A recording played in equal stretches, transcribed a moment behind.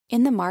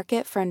In the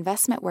market for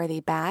investment-worthy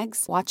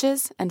bags,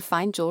 watches, and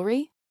fine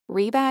jewelry,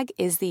 Rebag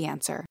is the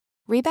answer.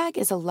 Rebag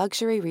is a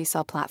luxury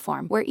resale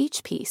platform where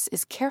each piece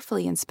is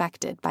carefully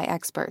inspected by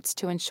experts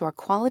to ensure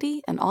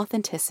quality and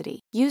authenticity.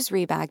 Use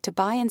Rebag to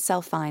buy and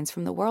sell finds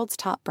from the world's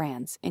top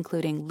brands,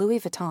 including Louis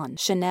Vuitton,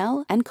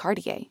 Chanel, and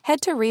Cartier. Head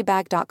to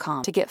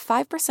Rebag.com to get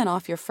 5%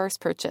 off your first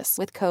purchase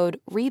with code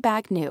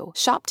REBAGNEW.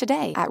 Shop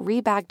today at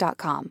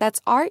Rebag.com.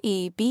 That's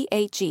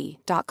REBAG.com.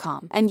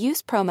 And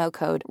use promo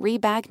code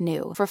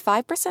REBAGNEW for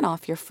 5%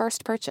 off your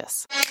first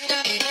purchase.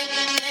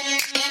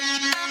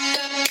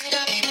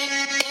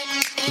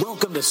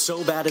 Welcome to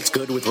So Bad It's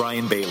Good with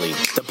Ryan Bailey,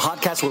 the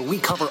podcast where we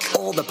cover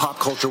all the pop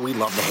culture we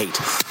love to hate,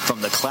 from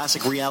the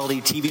classic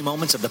reality TV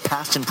moments of the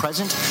past and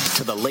present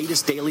to the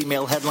latest Daily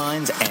Mail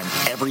headlines and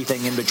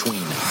everything in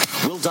between.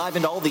 We'll dive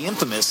into all the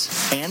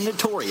infamous and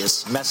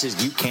notorious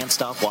messes you can't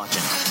stop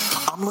watching.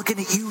 I'm looking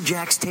at you,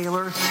 Jax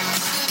Taylor.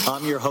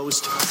 I'm your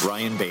host,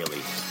 Ryan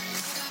Bailey.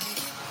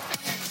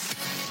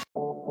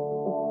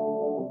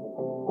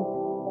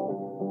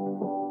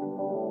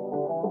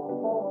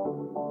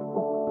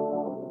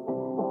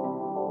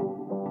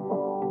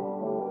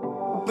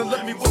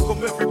 Let me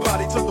welcome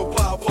everybody to the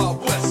Wild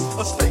Wild West,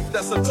 a state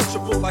that's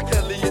untouchable like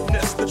Elliot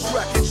Ness. The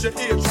track hits your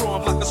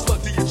eardrum like a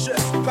slug to your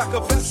chest. Pack a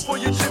vest for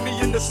your Jimmy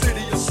in the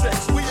city of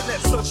sex. We in that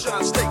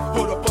sunshine state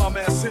where the bomb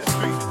ass hits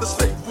be. The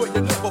state where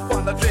you never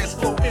find a dance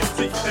floor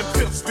empty and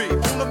pimp speed.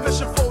 On a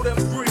mission for them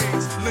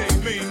greens,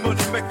 lean, mean,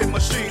 money making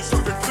machines,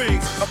 serving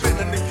fiends. I've been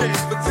in the game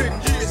for 10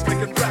 years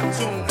making rap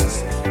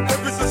tunes.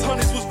 Ever since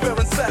Honeys was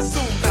bearing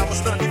Sassoon, now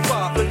it's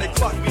 95 and they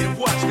clock me and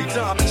watch me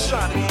diamond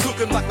shining,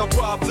 looking like a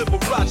Rob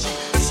Liberace.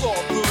 All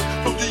good,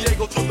 from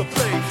Diego to the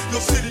Bay.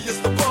 Your city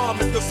is the bomb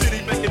if the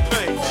city make it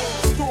pay.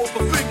 Throw up a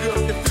finger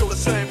if you feel the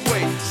same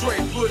way.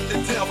 Straight putting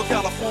it down for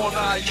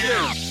California,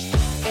 yeah.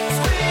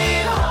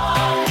 Sweet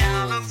home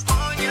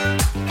California,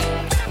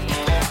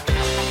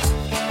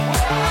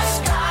 where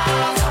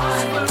skies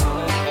are blue.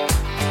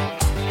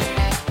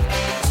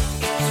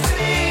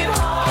 Sweet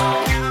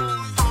home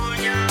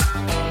California,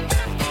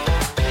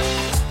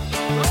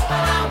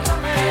 I'm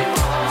coming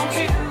home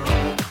to you.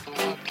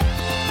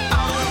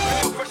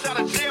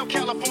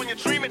 California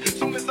dreaming.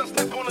 Soon as I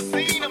step on the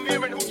scene, I'm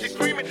hearing hoochie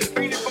screaming.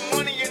 Fiending for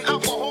money and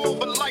alcohol,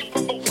 but life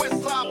of a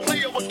West Side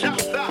player with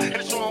cops die and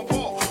a strong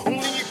ball.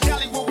 Only in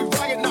Cali where we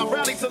riot, not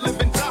rally to live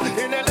and die.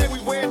 In LA we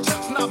wear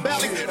chucks, not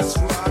valleys. That's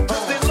right.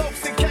 President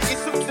Lokes in khaki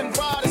suits and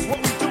ride is what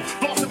we do.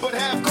 Flossing but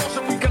have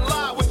caution, we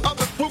collide with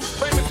other groups.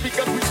 Famous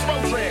because we slow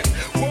trans.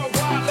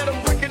 Worldwide, let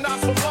them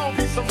recognize for long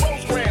piece of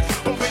Rose Grand.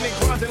 Bumping and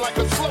grinding like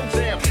a slow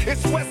jam.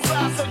 It's West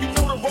Side, so you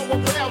know the roll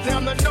around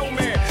down to no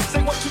man.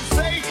 Say what you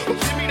say, but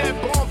give me that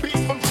bomb beat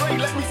from Dre.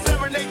 Let me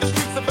serenade the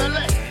streets of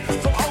LA.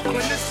 From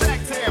Oakland to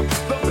Sacktown,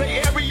 the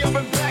Bay Area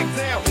and back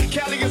down.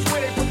 Cali is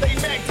where they put they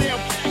Mac down.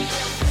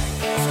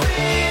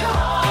 Sweet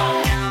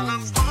home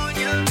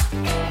California,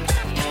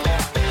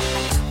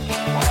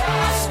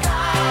 where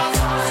skies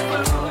are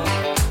blue.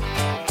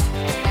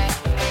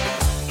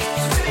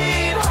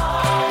 Sweet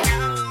home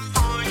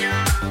California,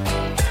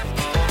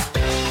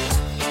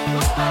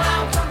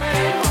 I'm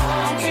coming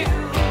home to you.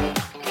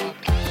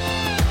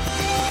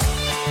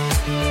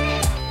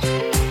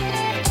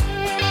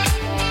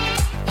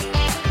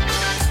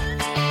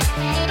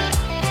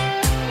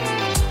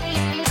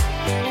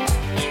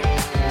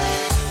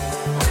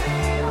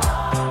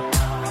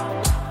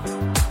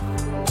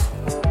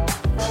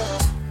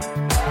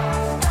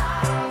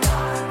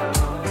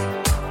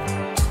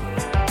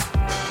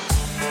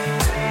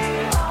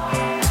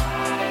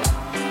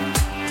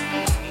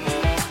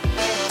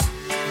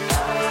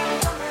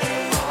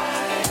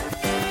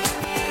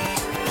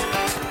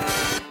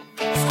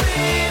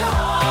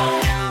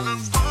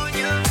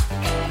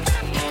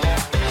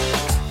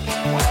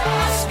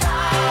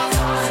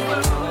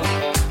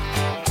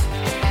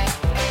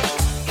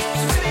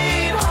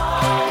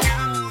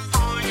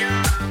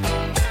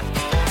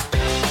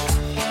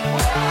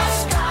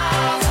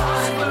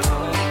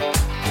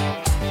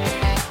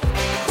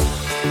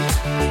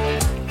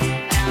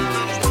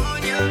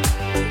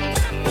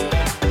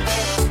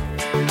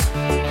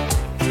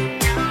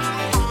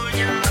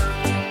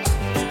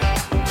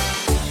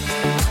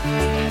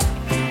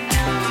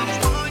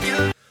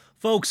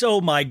 Folks,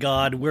 oh my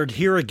God, we're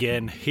here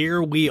again.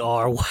 Here we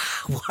are.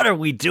 What are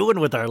we doing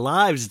with our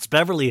lives? It's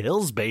Beverly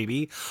Hills,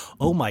 baby.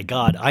 Oh my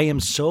God, I am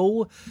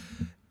so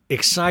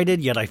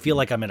excited, yet I feel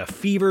like I'm in a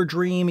fever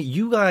dream.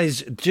 You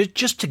guys,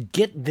 just to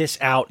get this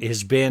out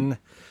has been...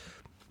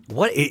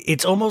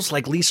 It's almost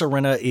like Lisa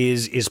Rinna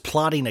is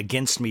plotting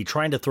against me,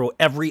 trying to throw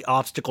every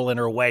obstacle in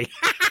her way.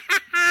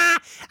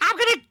 I'm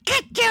gonna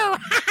get you!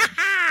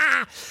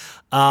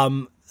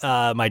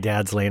 My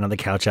dad's laying on the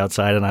couch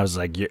outside, and I was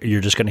like,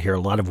 you're just going to hear a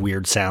lot of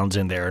weird sounds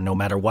in there. No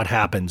matter what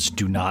happens,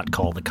 do not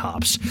call the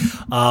cops.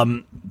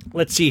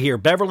 Let's see here.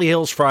 Beverly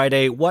Hills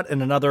Friday. What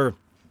in another...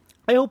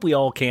 I hope we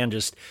all can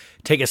just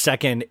take a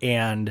second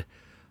and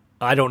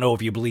I don't know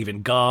if you believe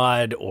in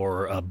God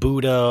or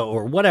Buddha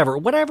or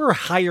whatever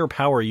higher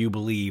power you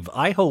believe.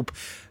 I hope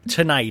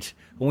tonight,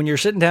 when you're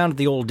sitting down at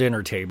the old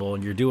dinner table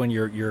and you're doing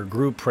your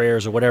group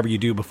prayers or whatever you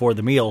do before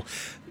the meal,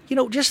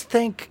 just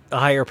thank a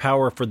higher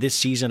power for this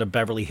season of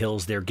Beverly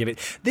Hills they're giving.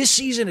 This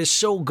season is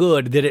so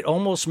good that it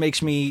almost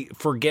makes me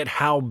forget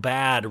how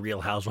bad Real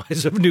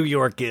Housewives of New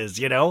York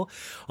is,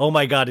 Oh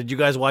my God, did you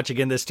guys watch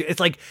again this too? It's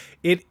like,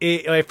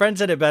 my friend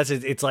said it best,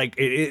 it's like,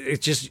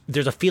 it's just,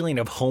 there's a feeling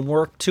of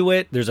homework to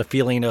it. There's a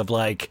feeling of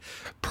like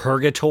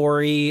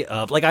purgatory,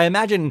 I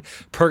imagine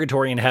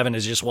purgatory in heaven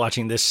is just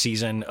watching this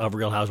season of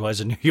Real Housewives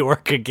of New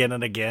York again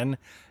and again,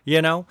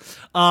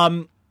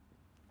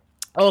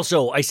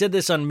 Also, I said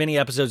this on many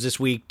episodes this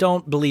week,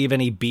 don't believe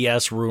any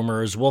BS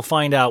rumors. We'll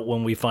find out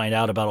when we find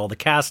out about all the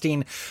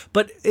casting.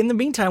 But in the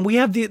meantime, we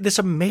have this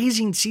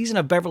amazing season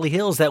of Beverly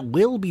Hills that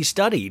will be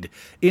studied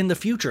in the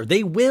future.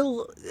 They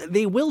will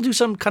do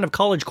some kind of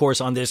college course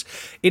on this.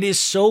 It is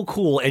so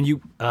cool.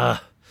 And I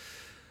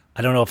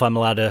don't know if I'm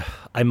allowed to,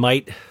 I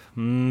might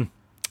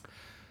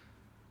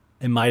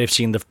have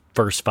seen the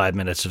first 5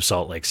 minutes of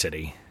Salt Lake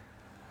City.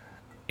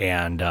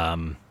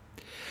 And,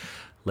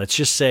 let's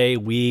just say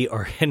we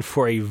are in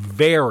for a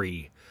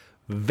very,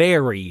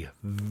 very,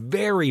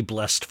 very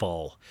blessed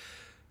fall.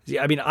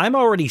 I mean, I'm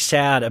already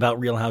sad about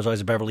Real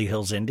Housewives of Beverly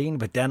Hills ending,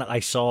 but then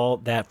I saw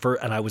that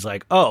and I was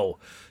like, oh,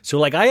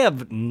 so I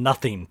have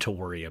nothing to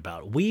worry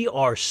about. We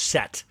are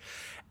set.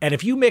 And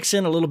if you mix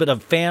in a little bit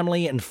of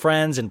family and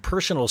friends and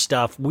personal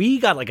stuff, we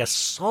got a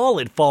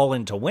solid fall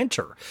into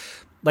winter.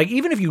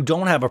 Even if you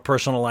don't have a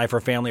personal life or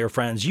family or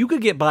friends, you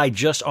could get by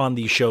just on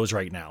these shows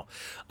right now.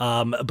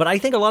 But I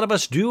think a lot of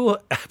us do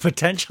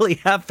potentially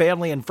have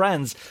family and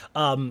friends.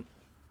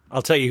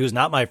 I'll tell you who's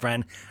not my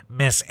friend.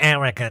 Miss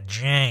ERiKA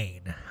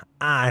Jayne.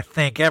 I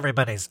think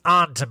everybody's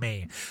on to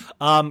me.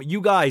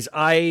 You guys,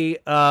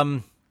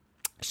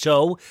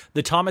 so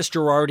the Thomas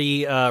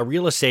Girardi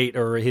real estate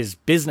or his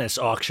business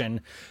auction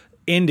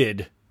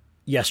ended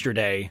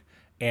yesterday.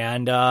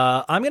 And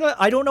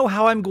I don't know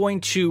how I'm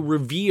going to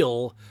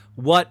reveal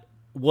what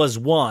was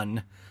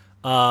won.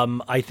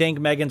 I think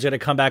Megan's going to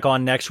come back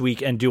on next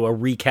week and do a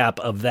recap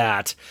of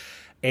that.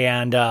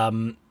 And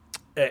I'm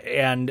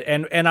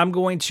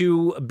going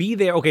to be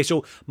there. Okay,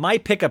 so my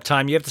pickup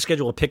time, you have to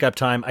schedule a pickup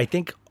time. I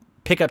think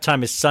pickup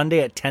time is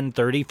Sunday at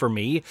 10:30 for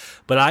me,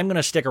 but I'm going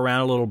to stick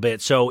around a little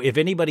bit. So if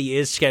anybody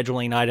is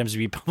scheduling items,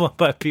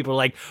 but people are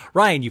like,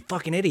 Ryan, you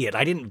fucking idiot.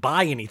 I didn't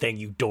buy anything,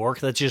 you dork.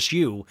 That's just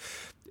you.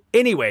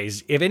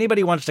 Anyways, if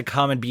anybody wants to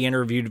come and be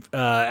interviewed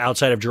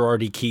outside of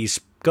Girardi Keys,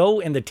 go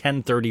in the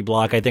 10:30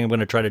 block. I think I'm going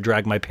to try to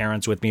drag my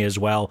parents with me as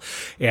well.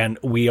 And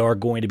we are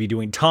going to be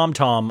doing Tom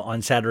Tom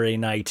on Saturday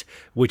night,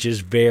 which is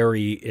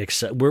very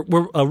exciting.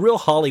 We're a real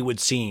Hollywood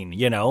scene,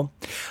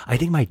 I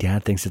think my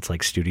dad thinks it's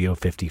like Studio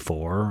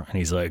 54. And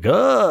he's like,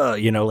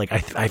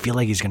 I feel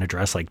like he's going to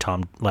dress like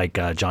John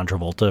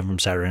Travolta from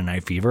Saturday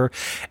Night Fever.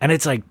 And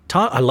it's like,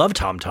 I love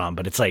Tom Tom,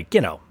 but it's like,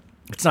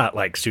 it's not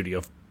like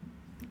Studio.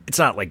 It's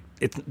not like,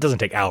 it doesn't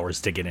take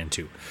hours to get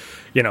into,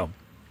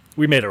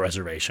 we made a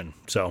reservation.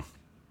 So,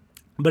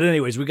 but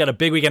anyways, we got a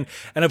big weekend.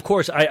 And of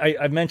course,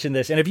 I've mentioned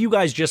this. And if you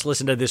guys just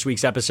listened to this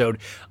week's episode,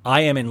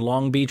 I am in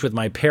Long Beach with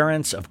my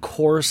parents. Of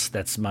course,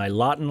 that's my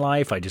lot in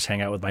life. I just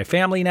hang out with my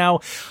family now.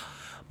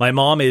 My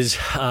mom is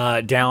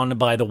down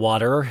by the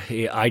water.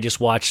 I just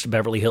watched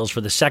Beverly Hills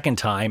for the second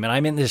time. And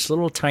I'm in this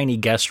little tiny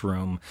guest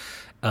room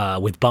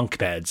with bunk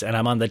beds. And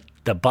I'm on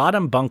the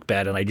bottom bunk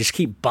bed. And I just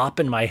keep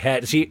bopping my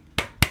head. See,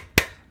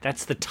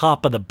 that's the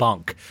top of the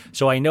bunk.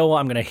 So I know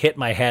I'm going to hit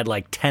my head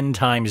like 10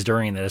 times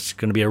during this. It's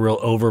going to be a real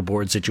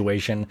overboard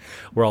situation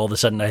where all of a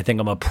sudden I think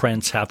I'm a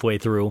prince halfway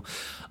through.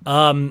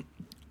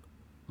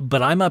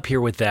 But I'm up here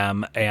with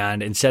them,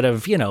 and instead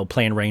of,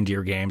 playing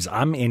reindeer games,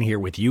 I'm in here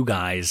with you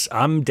guys.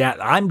 I'm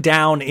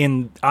down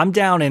in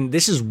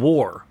this is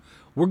war.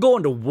 We're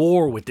going to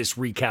war with this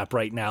recap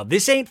right now.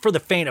 This ain't for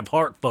the faint of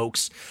heart,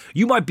 folks.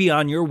 You might be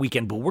on your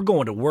weekend, but we're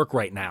going to work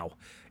right now.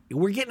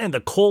 We're getting in the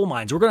coal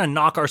mines. We're going to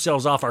knock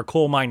ourselves off our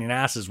coal mining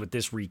asses with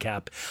this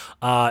recap.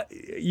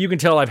 You can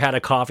tell I've had a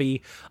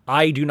coffee.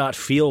 I do not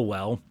feel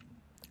well.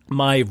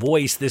 My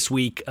voice this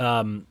week,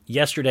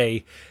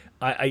 yesterday,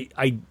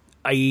 I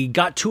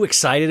got too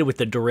excited with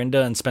the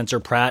Dorinda and Spencer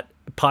Pratt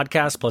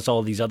podcast, plus all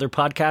of these other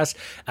podcasts,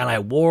 and I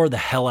wore the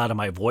hell out of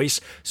my voice.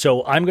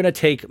 So I'm going to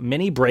take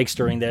mini breaks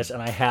during this, and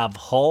I have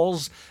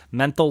Hall's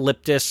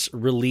Mentholyptus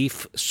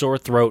Relief Sore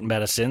Throat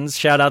Medicines.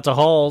 Shout out to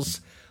Hall's.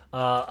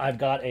 I've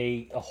got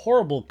a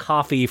horrible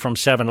coffee from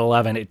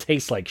 7-Eleven. It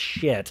tastes like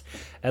shit.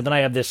 And then I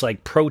have this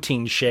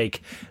protein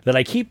shake that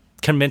I keep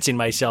convincing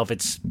myself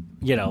it's,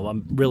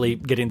 I'm really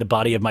getting the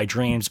body of my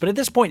dreams. But at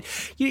this point,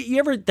 you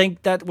ever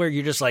think that where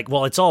you're just like,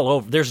 well, it's all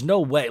over. There's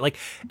no way.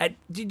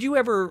 Did you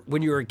ever,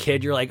 when you were a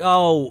kid, you're like,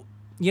 oh,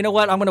 you know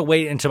what? I'm going to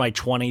wait into my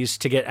 20s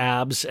to get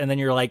abs. And then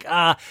you're like,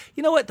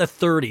 you know what? The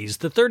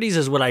 30s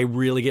is when I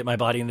really get my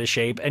body into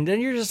shape. And then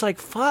you're just like,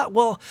 fuck,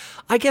 well,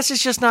 I guess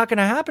it's just not going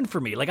to happen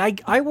for me. I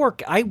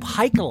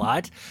hike a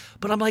lot,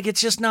 but I'm like, it's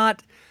just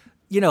not,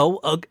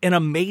 an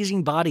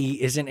amazing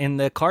body isn't in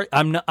the car.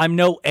 I'm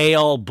no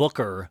A.L.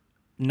 Booker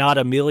not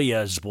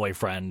Amelia's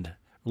boyfriend.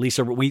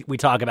 Lisa, we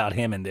talk about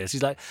him in this.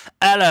 He's like,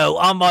 hello,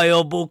 I'm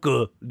my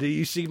booker. Do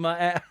you see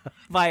my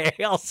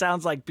AL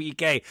sounds like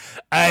PK?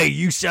 Hey,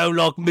 you sound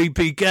like me,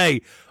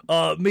 PK.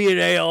 Me and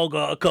AL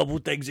got a couple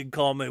things in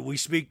common. We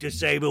speak the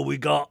same, but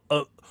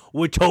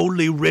we're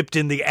totally ripped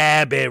in the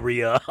ab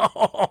area.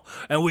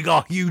 And we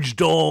got huge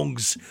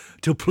dongs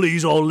to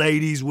please all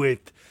ladies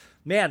with.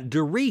 Man,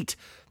 Dorit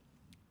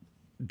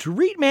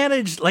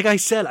managed, like I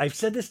said, I've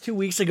said this 2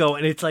 weeks ago,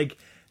 and it's like,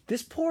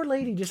 this poor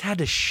lady just had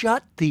to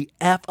shut the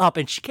F up,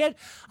 and she can't.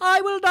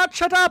 I will not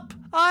shut up.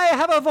 I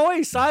have a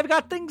voice. I've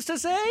got things to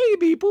say.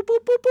 Beep, boop,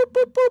 boop, boop,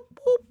 boop, boop,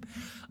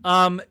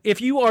 boop. If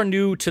you are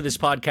new to this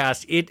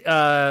podcast,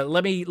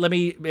 let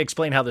me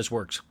explain how this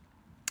works.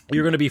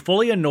 You're going to be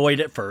fully annoyed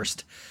at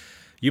first.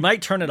 You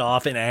might turn it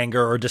off in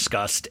anger or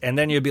disgust, and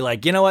then you'll be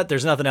like, you know what?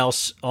 There's nothing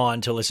else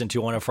on to listen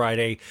to on a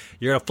Friday.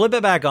 You're going to flip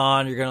it back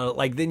on. You're going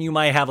to, then you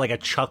might have a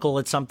chuckle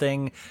at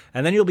something,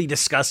 and then you'll be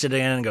disgusted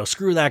again and go,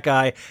 screw that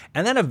guy.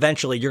 And then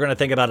eventually you're going to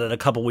think about it a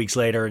couple weeks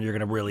later, and you're going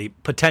to really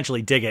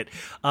potentially dig it.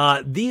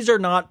 These are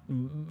not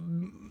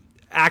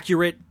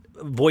accurate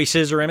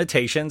voices or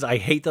imitations. I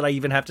hate that I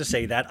even have to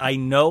say that.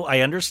 I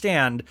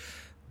understand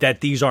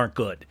that these aren't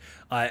good.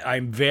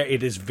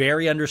 It is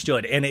very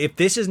understood. And if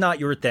this is not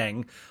your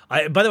thing,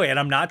 by the way, and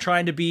I'm not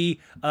trying to be,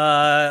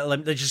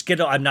 I'm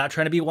not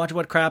trying to be Watch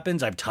What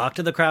Crappens. I've talked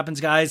to the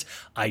Crappens guys.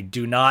 I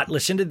do not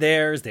listen to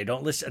theirs. They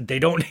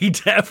don't need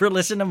to ever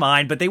listen to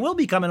mine, but they will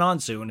be coming on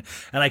soon.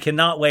 And I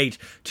cannot wait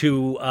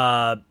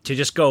to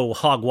just go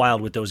hog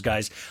wild with those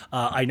guys.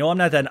 I know I'm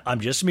not that,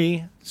 I'm just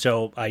me.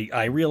 So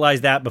I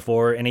realize that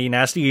before any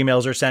nasty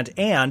emails are sent.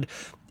 And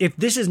if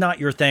this is not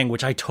your thing,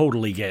 which I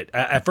totally get,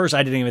 at first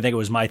I didn't even think it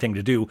was my thing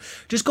to do,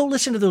 just go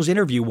listen to those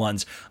interview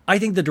ones. I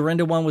think the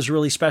Dorinda one was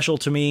really special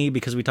to me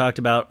because we talked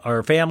about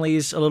our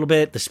families a little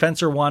bit. The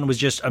Spencer one was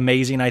just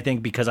amazing, I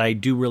think, because I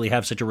do really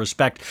have such a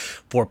respect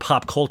for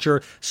pop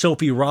culture.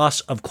 Sophie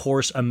Ross, of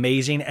course,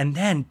 amazing. And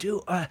then,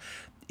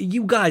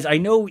 you guys, I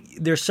know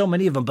there's so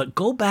many of them, but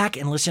go back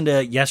and listen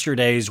to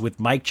yesterday's with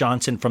Mike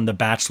Johnson from The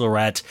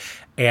Bachelorette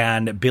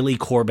and Billy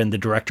Corbin, the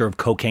director of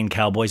Cocaine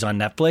Cowboys on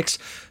Netflix.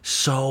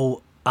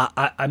 So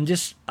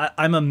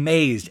I'm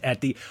amazed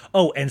at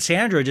and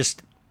Sandra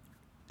just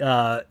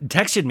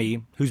texted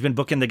me, who's been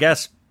booking the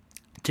guests,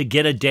 to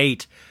get a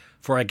date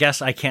for a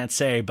guest I can't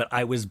say, but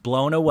I was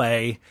blown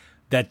away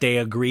that they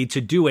agreed to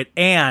do it.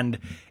 And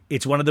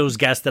it's one of those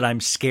guests that I'm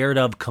scared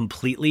of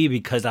completely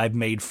because I've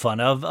made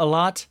fun of a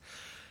lot.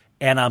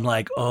 And I'm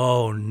like,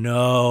 oh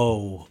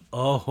no.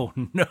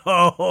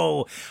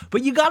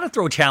 But you got to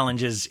throw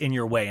challenges in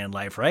your way in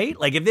life, right?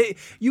 Like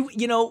if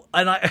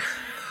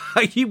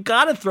you've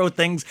got to throw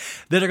things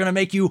that are going to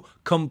make you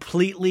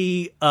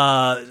completely,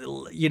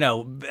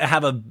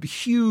 have a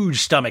huge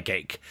stomach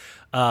ache.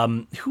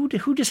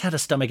 Who just had a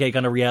stomach ache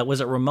on a reality?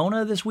 Was it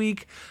Ramona this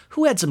week?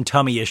 Who had some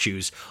tummy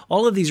issues?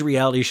 All of these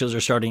reality shows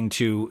are starting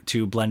to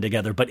blend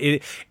together, but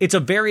it'll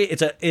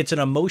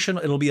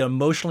be an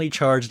emotionally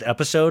charged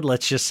episode.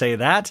 Let's just say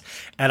that.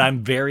 And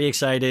I'm very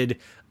excited.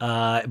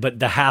 But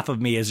the half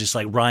of me is just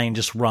like, Ryan,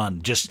 just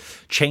run. Just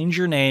change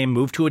your name,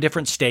 move to a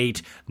different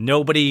state.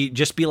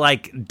 Just be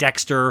like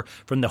Dexter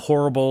from the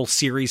horrible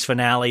series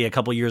finale a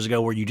couple years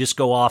ago where you just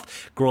go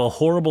off, grow a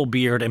horrible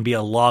beard, and be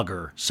a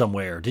logger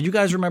somewhere. Did you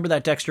guys remember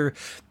that Dexter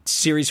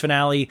series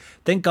finale?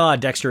 Thank God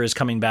Dexter is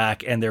coming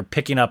back, and they're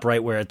picking up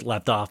right where it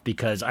left off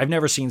because I've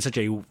never seen such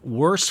a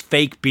worse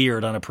fake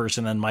beard on a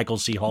person than Michael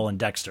C. Hall and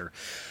Dexter.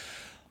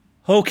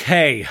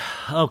 Okay.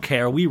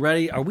 Are we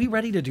ready? Are we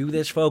ready to do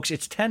this, folks?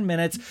 It's 10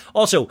 minutes.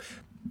 Also,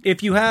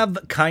 if you have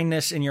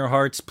kindness in your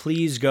hearts,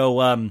 please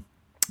go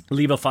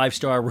leave a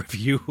 5-star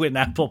review in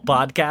Apple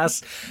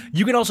Podcasts.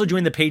 You can also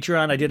join the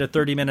Patreon. I did a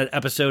 30-minute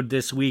episode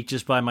this week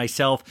just by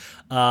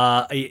myself.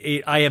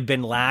 I have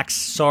been lax.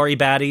 Sorry,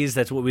 baddies.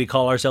 That's what we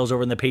call ourselves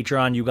over in the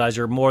Patreon. You guys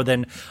are more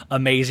than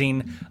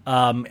amazing.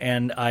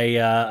 And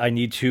I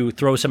need to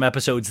throw some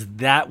episodes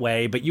that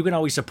way. But you can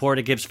always support.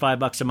 It gives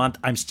 $5 a month.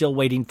 I'm still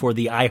waiting for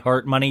the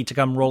iHeart money to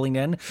come rolling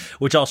in,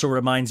 which also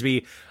reminds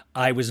me,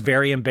 I was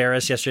very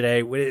embarrassed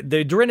yesterday.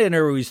 The Dorinda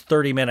interview was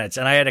 30 minutes,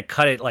 and I had to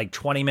cut it like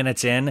 20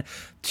 minutes in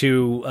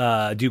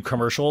to do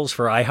commercials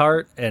for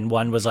iHeart. And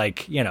one was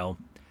like,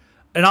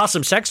 an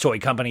awesome sex toy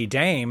company,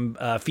 Dame,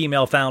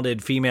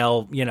 female-founded,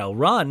 female,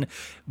 run.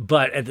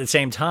 But at the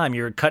same time,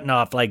 you're cutting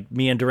off like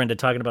me and Dorinda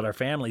talking about our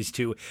families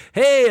to,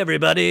 hey,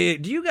 everybody,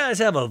 do you guys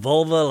have a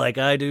vulva like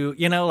I do?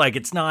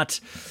 It's not,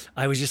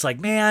 I was just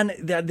like, man,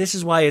 this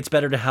is why it's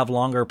better to have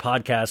longer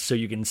podcasts so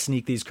you can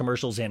sneak these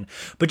commercials in.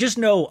 But just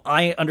know,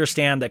 I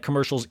understand that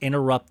commercials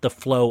interrupt the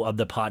flow of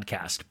the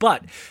podcast,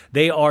 but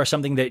they are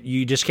something that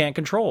you just can't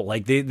control.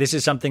 Like this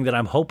is something that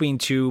I'm hoping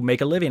to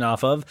make a living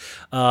off of.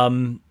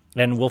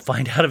 And we'll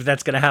find out if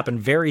that's going to happen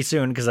very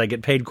soon because I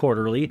get paid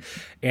quarterly.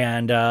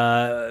 And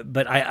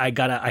but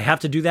I have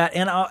to do that.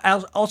 And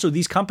also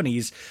these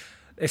companies,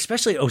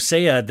 especially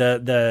Osea,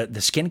 the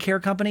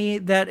skincare company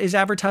that is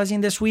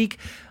advertising this week.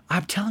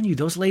 I'm telling you,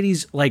 those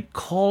ladies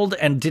called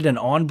and did an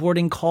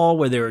onboarding call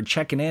where they were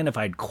checking in if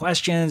I had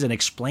questions and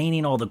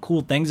explaining all the cool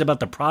things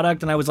about the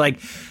product. And I was like,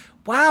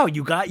 wow,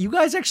 you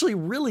guys actually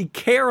really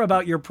care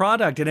about your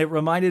product. And it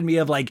reminded me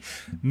of like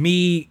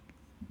me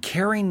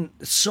caring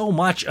so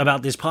much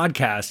about this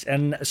podcast.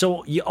 And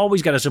so you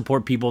always got to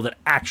support people that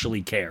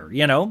actually care,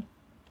 you know?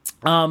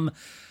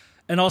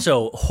 And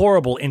also,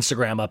 horrible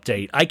Instagram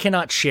update. I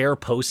cannot share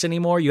posts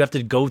anymore. You have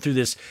to go through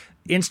this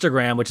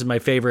Instagram, which is my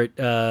favorite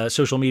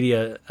social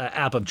media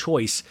app of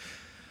choice,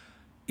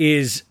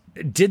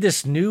 did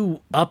this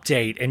new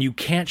update, and you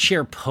can't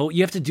share posts.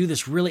 You have to do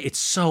this really, it's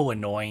so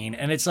annoying.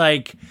 And it's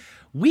like,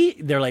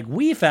 they're like,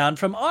 we found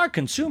from our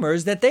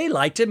consumers that they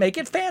like to make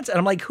it fancy. And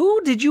I'm like,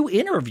 who did you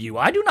interview?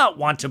 I do not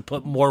want to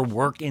put more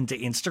work into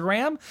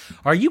Instagram.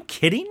 Are you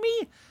kidding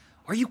me?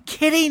 Are you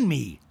kidding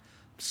me?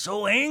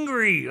 So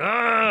angry.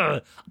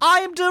 I'm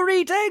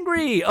Dorit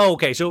angry. Oh,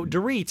 okay, so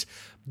Dorit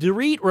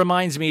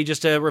reminds me,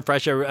 just a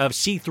refresher, of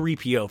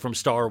C-3PO from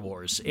Star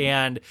Wars.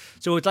 And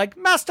so it's like,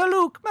 Master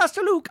Luke,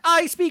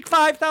 I speak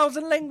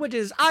 5,000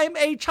 languages. I'm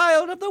a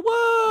child of the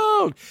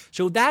world.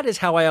 So that is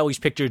how I always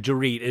picture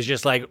Dorit, is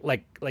just like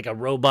a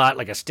robot,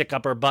 like a stick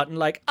up her button,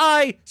 like,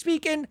 I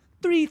speak in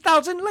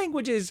 3,000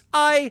 languages.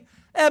 I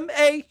am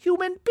a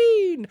human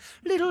being.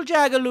 Little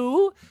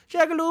Jagaloo,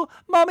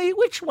 Mommy,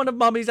 which one of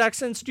Mommy's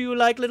accents do you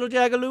like, little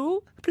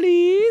Jagaloo?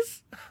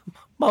 Please?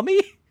 Mommy?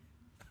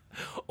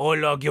 I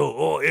like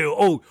your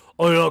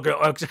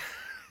accent.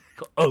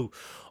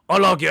 I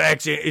like your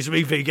accent. It's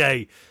me,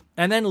 VK.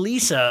 And then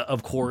Lisa,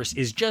 of course,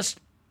 is just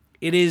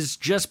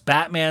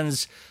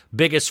Batman's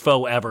biggest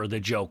foe ever,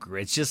 the Joker.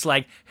 It's just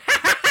like,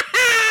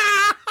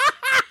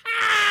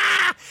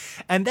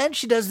 and then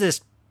she does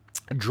this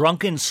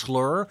drunken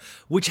slur,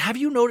 which, have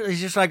you noticed,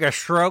 is just like a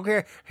stroke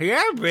here.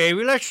 Yeah,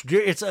 baby, let's do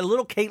it. It's a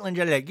little Caitlyn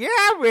Jenner, like,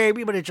 yeah,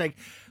 baby, but it's like,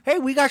 hey,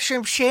 we got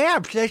some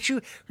shabs. Let's you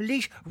at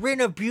least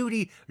rent a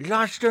beauty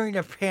lost during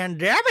the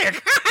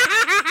pandemic.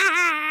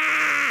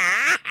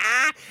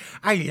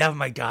 I love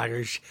my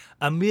daughters.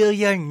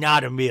 Amelia,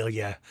 not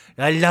Amelia.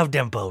 I love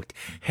them both.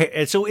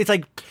 And so it's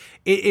like,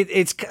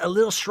 it's a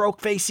little stroke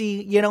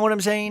facey, you know what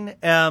I'm saying?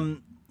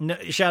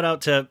 Shout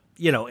out to,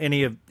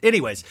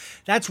 anyways,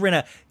 that's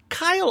Rinna.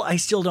 Kyle, I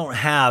still don't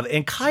have,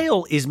 and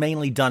Kyle is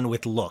mainly done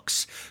with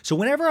looks. So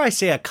whenever I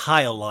say a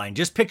Kyle line,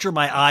 just picture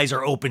my eyes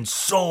are open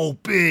so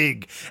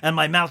big, and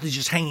my mouth is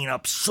just hanging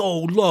up so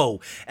low,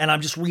 and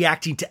I'm just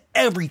reacting to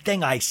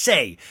everything I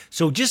say.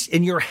 So just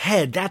in your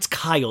head, that's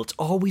Kyle. It's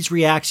always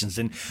reactions.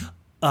 And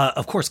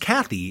of course,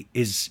 Kathy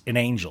is an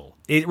angel.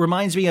 It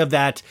reminds me of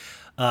that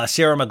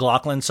Sarah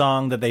McLachlan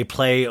song that they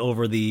play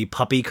over the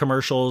puppy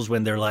commercials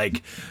when they're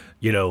like,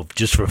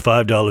 just for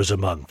 $5 a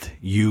month,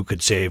 you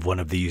could save one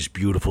of these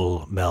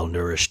beautiful,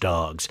 malnourished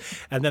dogs.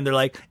 And then they're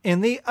like, in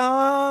the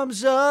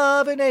arms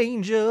of an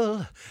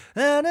angel.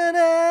 Na, na,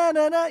 na,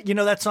 na, na. You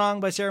know that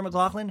song by Sarah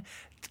McLachlan?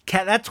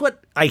 That's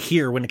what I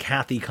hear when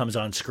Kathy comes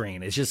on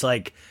screen. It's just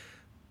like,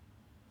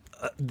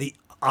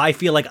 I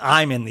feel like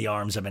I'm in the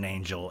arms of an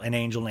angel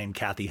named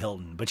Kathy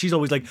Hilton. But she's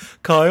always like,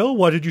 Kyle,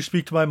 why did you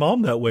speak to my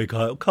mom that way,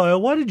 Kyle? Kyle,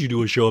 why did you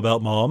do a show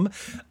about mom?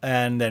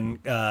 And then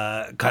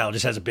Kyle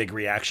just has a big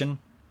reaction.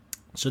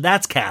 So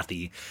that's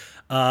Kathy.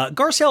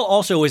 Garcelle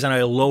also is on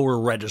a lower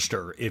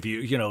register, if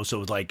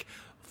so it's like,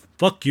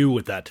 fuck you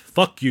with that.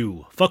 Fuck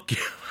you.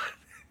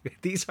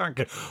 These aren't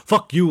good.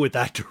 Fuck you with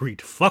that, Dorit.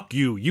 Fuck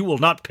you. You will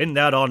not pin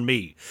that on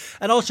me.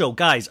 And also,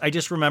 guys, I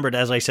just remembered,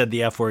 as I said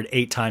the F word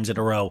 8 times in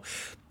a row,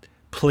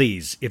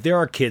 please, if there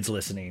are kids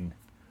listening,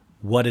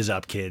 what is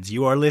up, kids?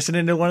 You are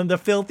listening to one of the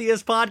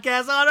filthiest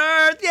podcasts on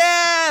earth.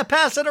 Yeah!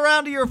 Pass it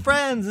around to your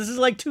friends. This is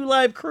like 2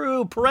 Live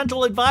Crew.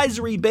 Parental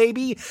advisory,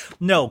 baby.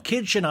 No,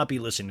 kids should not be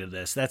listening to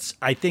this.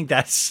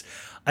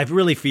 I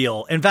really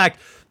feel. In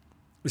fact,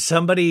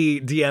 somebody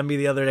DM'd me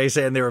the other day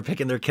saying they were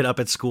picking their kid up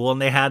at school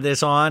and they had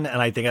this on.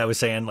 And I think I was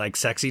saying like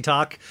sexy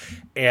talk.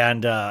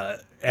 And I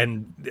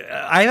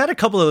had a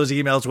couple of those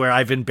emails where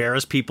I've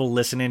embarrassed people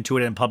listening to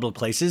it in public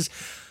places.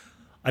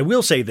 I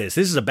will say this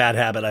is a bad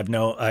habit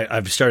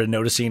I've started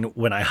noticing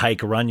when I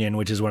hike Runyon,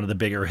 which is one of the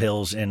bigger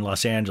hills in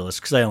Los Angeles,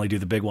 because I only do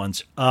the big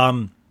ones.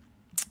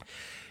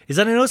 Is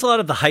that I notice a lot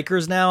of the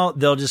hikers now,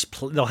 they'll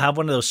have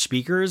one of those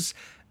speakers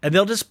and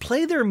they'll just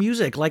play their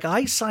music. Like,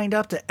 I signed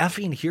up to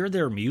effing hear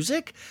their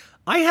music.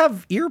 I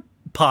have ear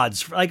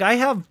pods. Like, I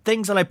have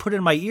things that I put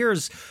in my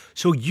ears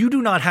so you do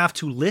not have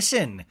to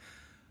listen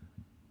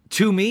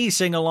to me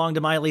sing along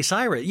to Miley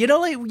Cyrus. You know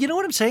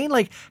what I'm saying?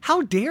 Like,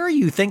 how dare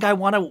you think I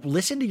want to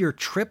listen to your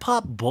trip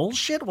hop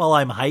bullshit while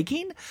I'm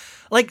hiking?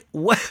 Like,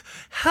 what?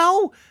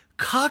 How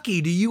cocky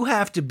do you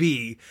have to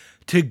be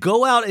to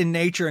go out in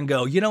nature and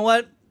go, you know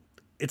what?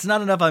 It's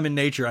not enough I'm in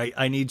nature.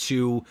 I need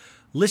to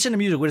listen to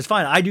music, which is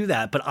fine. I do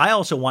that, but I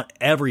also want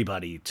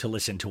everybody to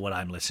listen to what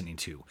I'm listening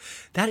to.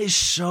 That is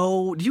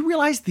so... Do you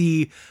realize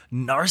the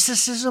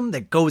narcissism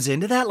that goes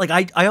into that? Like,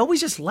 I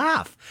always just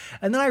laugh.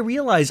 And then I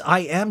realize I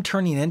am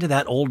turning into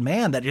that old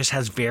man that just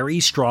has very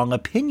strong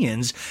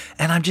opinions,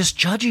 and I'm just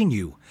judging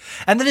you.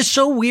 And then it's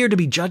so weird to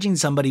be judging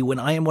somebody when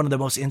I am one of the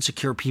most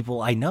insecure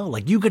people I know.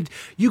 Like, you could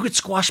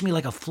squash me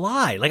like a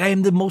fly. Like, I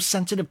am the most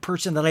sensitive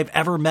person that I've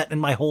ever met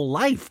in my whole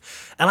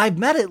life. And I've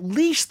met at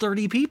least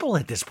 30 people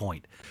at this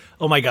point.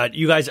 Oh my God,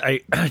 you guys,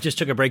 I just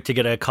took a break to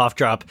get a cough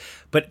drop,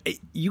 but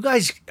you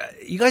guys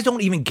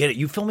don't even get it.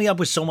 You fill me up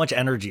with so much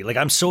energy. Like,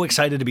 I'm so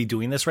excited to be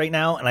doing this right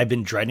now, and I've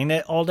been dreading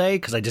it all day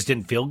because I just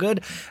didn't feel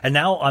good. And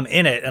now I'm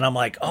in it, and I'm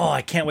like, oh,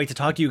 I can't wait to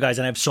talk to you guys,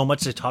 and I have so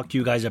much to talk to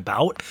you guys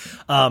about.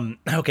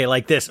 Okay,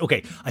 like this.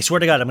 Okay, I swear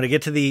to God, I'm going to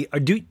get to the,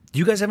 do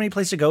you guys have any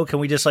place to go? Can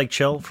we just like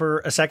chill for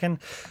a second?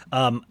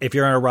 If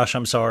you're in a rush,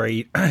 I'm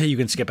sorry. You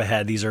can skip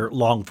ahead. These are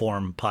long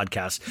form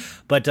podcasts.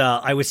 But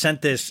I was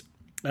sent this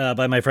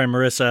by my friend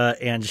Marissa,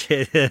 and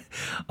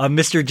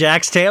Mr.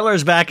 Jax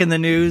Taylor's back in the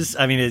news.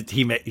 I mean,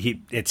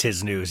 it's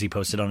his news. He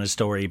posted on his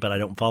story, but I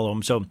don't follow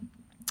him. So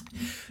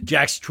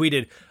Jax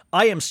tweeted,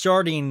 I am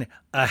starting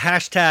a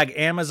hashtag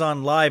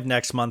Amazon Live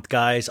next month,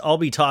 guys. I'll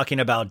be talking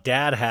about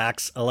dad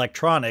hacks,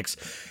 electronics,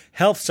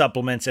 health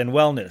supplements, and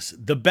wellness.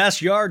 The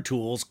best yard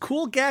tools,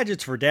 cool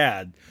gadgets for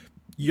dad,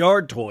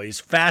 yard toys,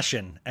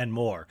 fashion, and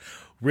more.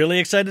 Really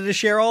excited to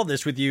share all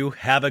this with you.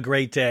 Have a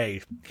great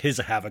day.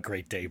 Have a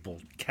great day.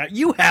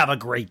 You have a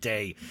great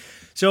day.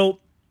 So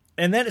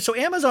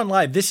Amazon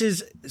Live, this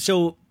is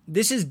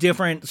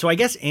different. So I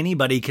guess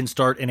anybody can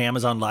start an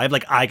Amazon Live.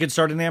 Like I could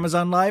start an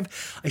Amazon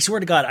Live. I swear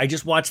to God, I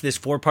just watched this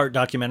 4-part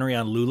documentary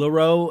on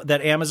LuLaRoe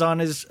that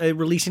Amazon is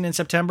releasing in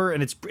September,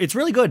 and it's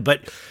really good.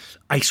 But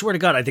I swear to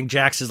God, I think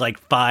Jax is like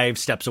 5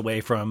 steps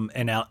away from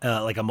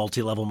like a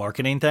multi-level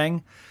marketing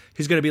thing.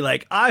 He's going to be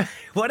like,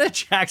 what if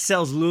Jax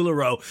sells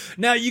LuLaRoe?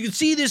 Now, you can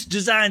see this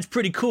design's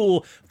pretty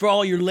cool for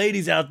all your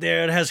ladies out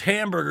there. It has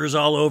hamburgers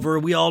all over.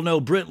 We all know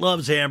Britt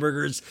loves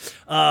hamburgers.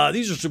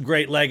 These are some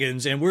great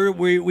leggings, and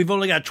we've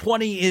only got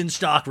 20 in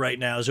stock right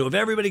now. So if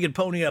everybody could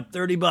pony up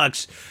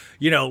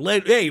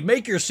 $30, hey,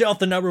 make yourself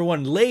the number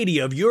one lady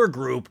of your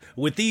group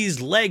with these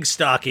leg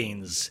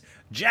stockings.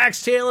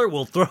 Jax Taylor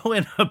will throw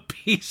in a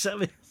piece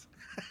of it.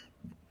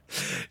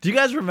 Do you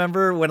guys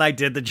remember when I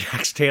did the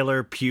Jax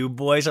Taylor pube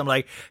voice? I'm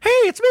like, hey,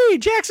 it's me,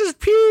 Jax's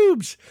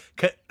pubes.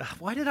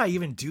 Why did I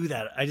even do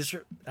that?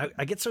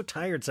 I get so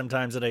tired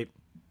sometimes that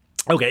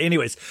Okay,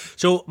 anyways.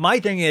 So my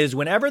thing is,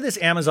 whenever this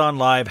Amazon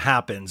Live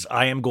happens,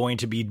 I am going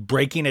to be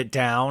breaking it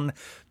down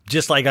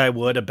just like I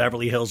would a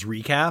Beverly Hills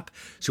recap.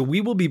 So we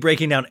will be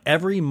breaking down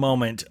every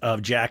moment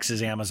of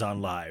Jax's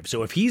Amazon Live.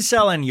 So if he's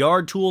selling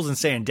yard tools and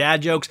saying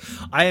dad jokes,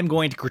 I am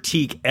going to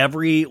critique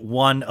every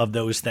one of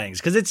those things.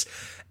 Because it's,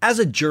 as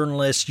a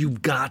journalist,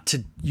 you've got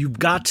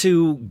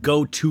to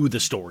go to the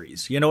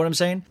stories. You know what I'm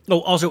saying? Oh,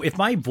 also, if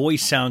my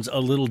voice sounds a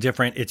little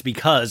different, it's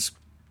because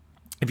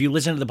if you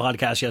listen to the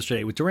podcast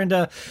yesterday with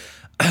Dorinda,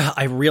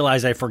 I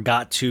realized I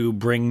forgot to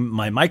bring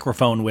my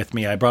microphone with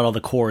me. I brought all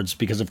the cords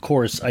because, of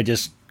course, I'm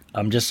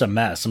just a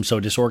mess. I'm so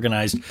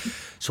disorganized.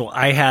 So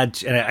I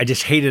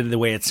just hated the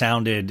way it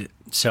sounded.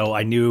 So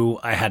I knew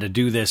I had to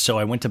do this. So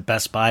I went to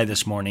Best Buy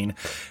this morning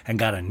and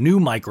got a new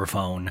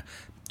microphone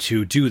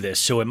to do this.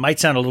 So it might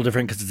sound a little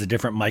different because it's a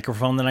different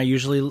microphone than I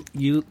usually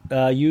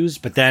use.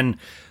 But then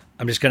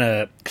I'm just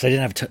gonna, because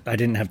I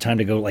didn't have time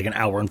to go like an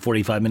hour and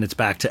 45 minutes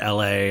back to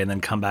LA and then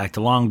come back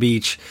to Long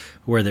Beach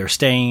where they're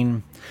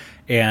staying,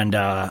 and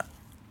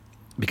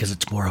because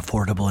it's more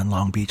affordable in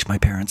Long Beach, my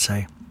parents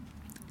say.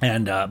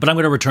 And but I'm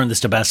going to return this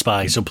to Best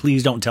Buy, so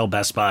please don't tell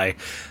Best Buy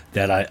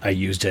that I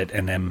used it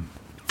and am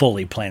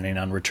fully planning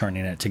on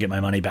returning it to get my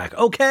money back.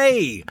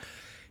 Okay.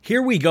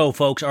 Here we go,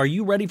 folks. Are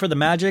you ready for the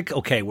magic?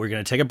 Okay, we're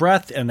going to take a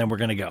breath, and then we're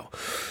going to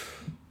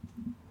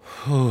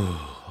go.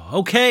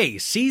 Okay,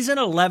 Season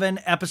 11,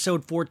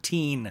 Episode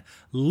 14,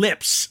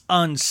 Lips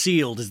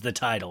Unsealed is the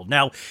title.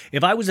 Now,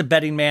 if I was a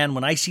betting man,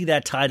 when I see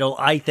that title,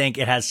 I think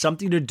it has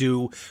something to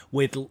do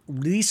with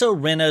Lisa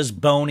Rinna's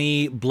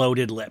bony,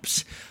 bloated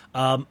lips.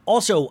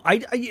 Also,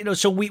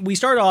 so we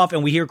start off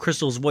and we hear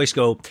Crystal's voice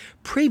go,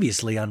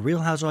 previously on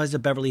Real Housewives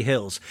of Beverly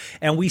Hills.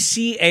 And we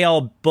see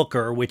A.L.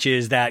 Booker, which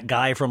is that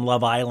guy from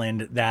Love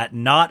Island that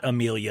Not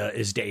Amelia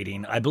is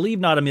dating. I believe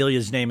Not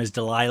Amelia's name is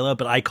Delilah,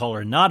 but I call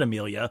her Not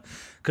Amelia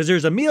because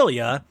there's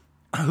Amelia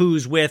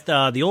who's with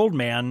the old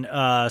man,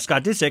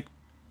 Scott Disick.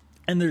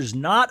 And there's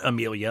Not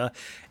Amelia,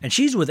 and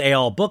she's with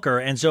A.L. Booker.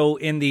 And so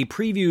in the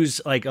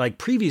previews, like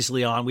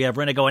previously on, we have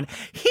Rinna going,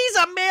 he's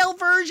a male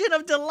version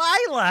of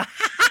Delilah.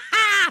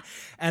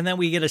 And then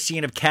we get a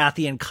scene of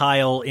Kathy and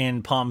Kyle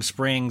in Palm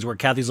Springs where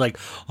Kathy's like,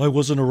 I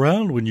wasn't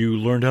around when you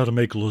learned how to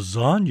make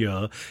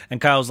lasagna. And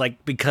Kyle's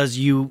like, because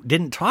you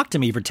didn't talk to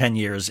me for 10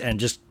 years, and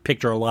just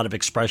picture a lot of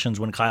expressions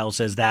when Kyle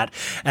says that.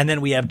 And then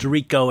we have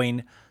Dorit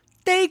going,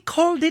 they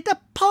called it a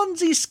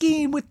Ponzi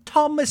scheme with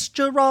Thomas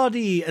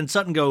Girardi. And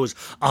Sutton goes,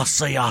 I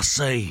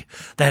say,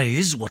 that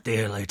is what the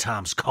early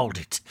times called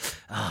it.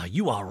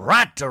 You are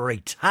right,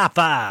 Dorit. High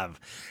five.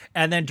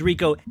 And then Dorit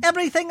go,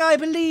 everything I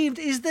believed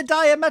is the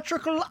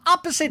diametrical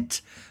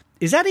opposite.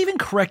 Is that even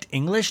correct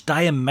English?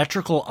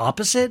 Diametrical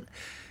opposite?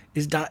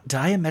 Is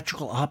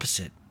diametrical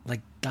opposite? Like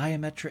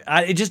diametric?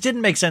 It just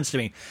didn't make sense to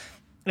me.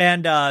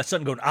 And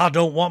Sutton going, I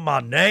don't want my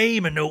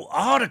name in no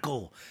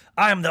article.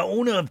 I am the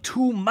owner of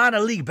 2 minor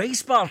league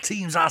baseball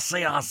teams, I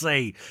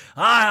say.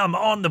 I am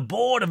on the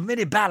board of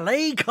many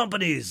ballet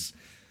companies.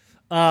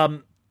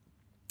 And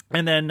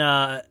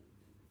then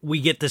we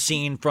get the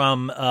scene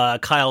from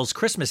Kyle's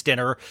Christmas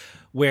dinner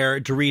where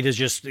Dorit is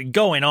just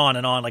going on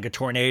and on like a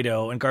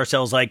tornado, and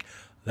Garcelle's like,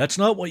 "That's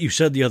not what you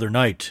said the other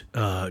night,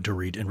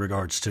 Dorit, in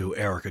regards to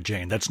ERiKA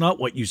Jayne. That's not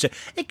what you said."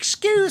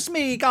 "Excuse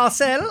me,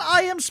 Garcelle,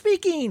 I am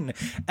speaking."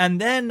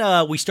 And then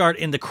we start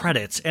in the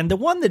credits. And the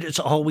one that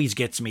always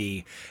gets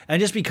me,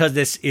 and just because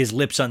this is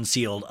Lips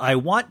Unsealed, I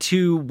want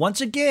to, once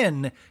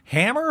again,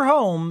 hammer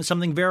home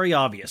something very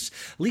obvious.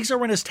 Lisa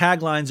Rinna's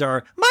taglines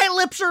are, "My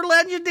lips are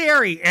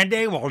legendary, and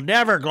they will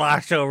never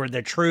gloss over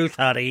the truth,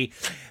 honey."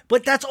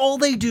 But that's all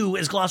they do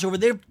is gloss over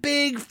their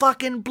big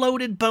fucking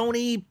bloated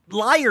bony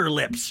liar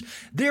lips.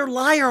 They're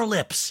liar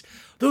lips.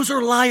 Those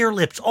are liar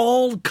lips.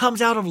 All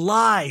comes out of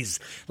lies.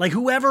 Like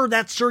whoever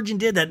that surgeon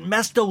did that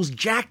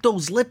jacked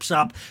those lips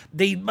up,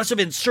 they must have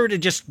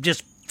inserted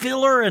just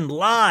filler and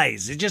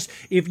lies. It just,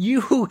 if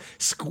you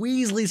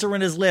squeeze Lisa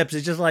Rinna's lips,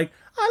 it's just like,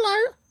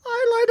 I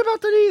lied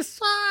about Denise.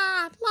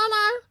 I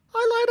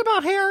lied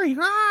about Harry.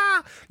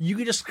 You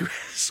can just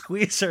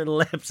squeeze her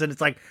lips and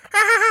it's like,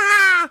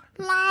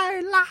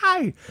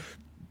 lie.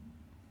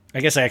 I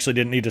guess I actually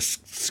didn't need to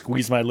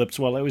squeeze my lips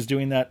while I was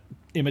doing that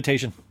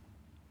imitation.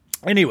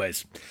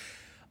 Anyways,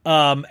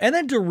 and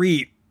then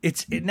Dorit,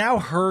 now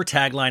her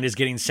tagline is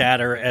getting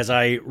sadder as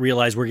I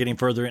realize we're getting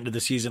further into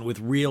the season with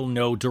real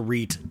no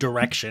Dorit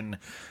direction.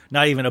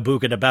 Not even a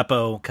Buca de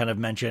Beppo kind of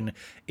mention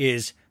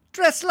is,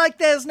 "Dress like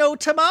there's no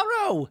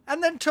tomorrow,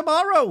 and then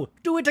tomorrow,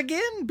 do it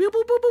again, boop,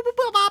 boop, boop, boop,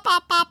 boop, boop,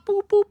 boop, boop,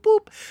 boop, boop,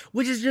 boop,"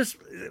 which is just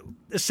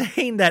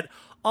saying that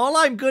all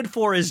I'm good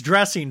for is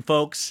dressing,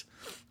 folks.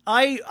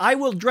 I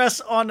will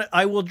dress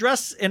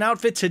an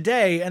outfit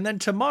today, and then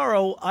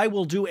tomorrow I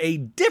will do a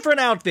different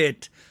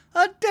outfit.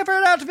 A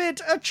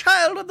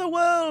child of the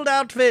world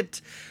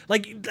outfit.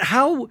 Like,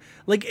 how,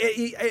 like,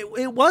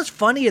 it was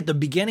funny at the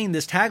beginning,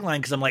 this tagline,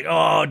 because I'm like,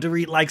 oh,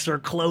 Dorit likes her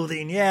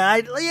clothing. Yeah,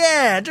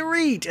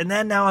 Dorit. And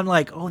then now I'm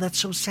like, oh, that's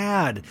so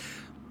sad.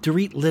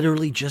 Dorit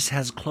literally just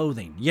has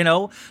clothing, you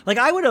know? Like,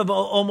 I would have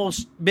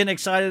almost been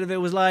excited if it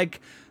was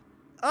like,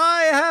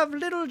 "I have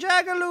little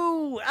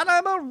Jagaloo, and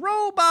I'm a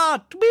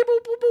robot. Beep,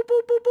 boop, boop, boop,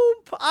 boop, boop,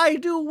 boop. I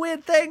do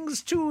weird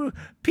things to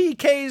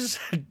PK's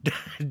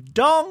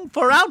dong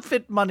for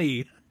outfit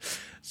money."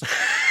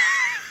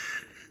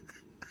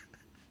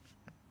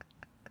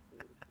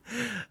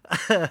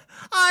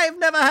 "I've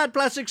never had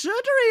plastic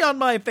surgery on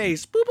my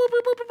face. Boop, boop,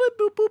 boop, boop,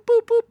 boop, boop,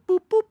 boop, boop,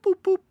 boop, boop, boop,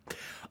 boop."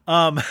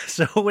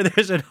 So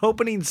there's an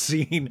opening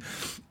scene,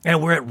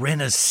 and we're at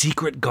Rinna's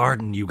secret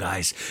garden, you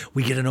guys.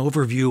 We get an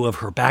overview of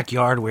her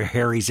backyard where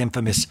Harry's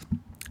infamous,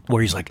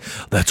 where he's like,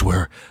 it's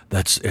where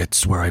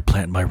I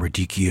plant my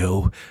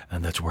radicchio,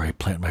 and that's where I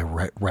plant my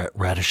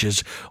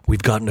radishes.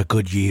 We've gotten a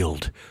good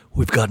yield.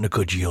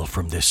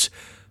 From this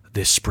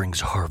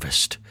spring's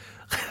harvest.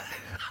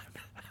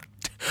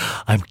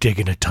 I'm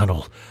digging a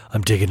tunnel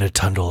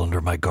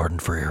under my garden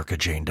for ERiKA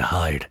Jayne to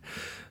hide.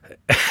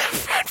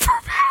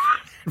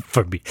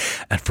 For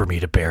me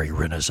to bury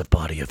Rinna's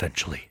body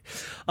eventually.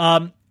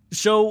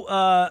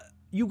 So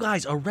you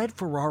guys, a red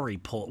Ferrari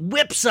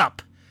whips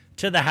up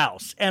to the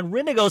house, and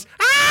Rinna goes,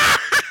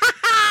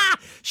 "Ah!"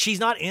 She's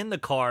not in the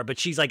car, but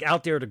she's like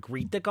out there to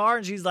greet the car,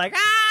 and she's like,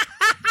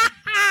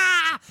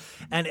 "Ah!"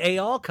 And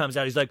Eyal comes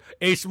out. He's like,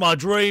 "It's my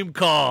dream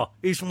car.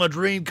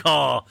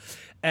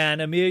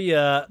 And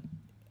Amelia,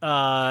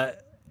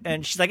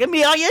 and she's like,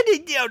 "Amelia,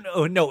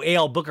 no,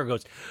 Eyal Booker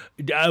goes,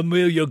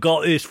 "Amelia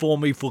got this for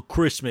me for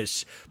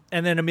Christmas."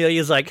 And then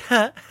Amelia's like,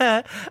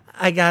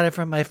 "I got it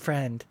from my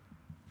friend.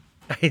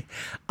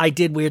 I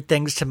did weird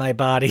things to my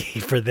body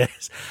for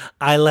this.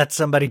 I let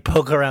somebody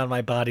poke around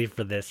my body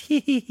for this."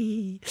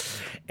 And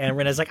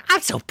Rinna's like,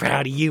 I'm so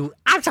proud of you.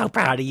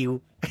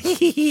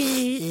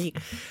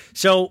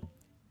 So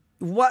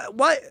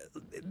what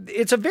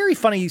it's a very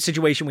funny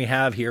situation we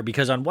have here,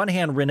 because on one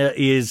hand,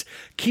 Rinna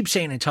keeps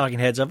saying in Talking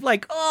Heads of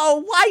like,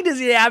 "Oh, why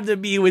does it have to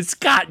be with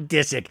Scott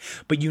Disick?"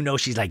 But you know,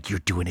 she's like, "You're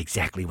doing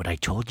exactly what I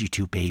told you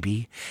to,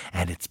 baby.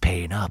 And it's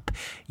paying up.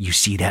 You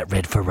see that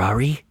red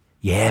Ferrari?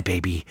 Yeah,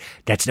 baby.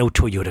 That's no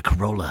Toyota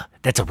Corolla.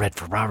 That's a red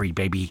Ferrari,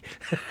 baby."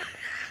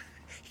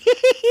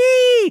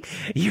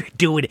 You're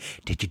doing it.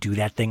 Did you do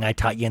that thing I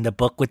taught you in the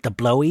book with the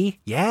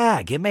blowy?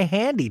 Yeah, give me a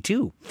handy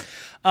too.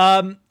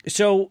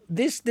 So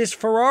this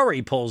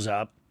Ferrari pulls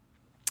up,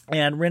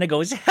 and Rinna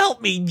goes,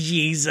 "Help me,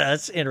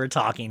 Jesus," in her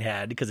talking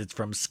head, because it's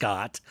from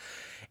Scott.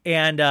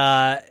 And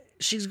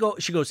she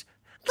goes,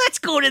 "Let's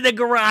go to the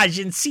garage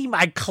and see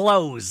my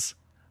clothes."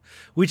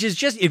 Which is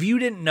just, if you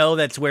didn't know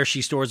that's where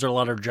she stores a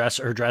lot of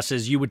her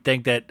dresses, you would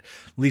think that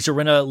Lisa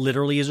Rinna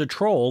literally is a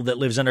troll that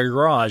lives in her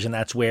garage, and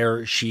that's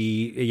where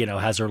she,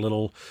 has her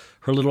little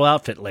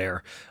outfit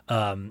lair.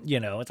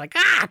 It's like,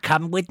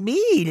 come with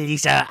me,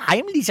 Lisa.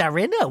 I'm Lisa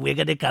Rinna. We're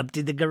gonna come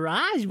to the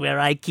garage where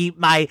I keep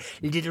my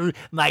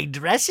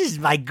dresses,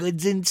 my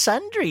goods and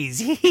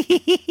sundries.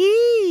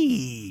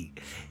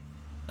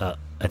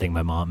 I think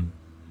my mom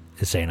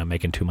is saying I'm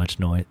making too much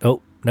noise.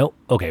 Oh, no.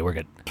 Okay, we're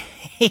good.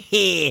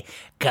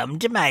 Come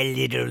to my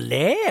little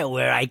lair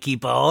where I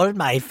keep all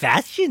my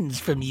fashions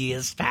from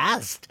years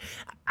past.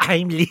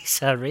 I'm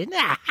Lisa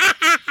Rinna.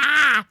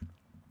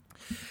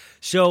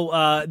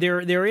 So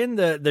they're in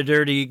the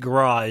dirty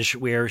garage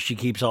where she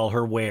keeps all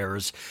her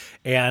wares,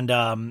 and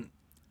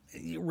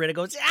Rita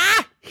goes,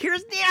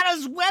 here's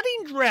Nana's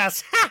wedding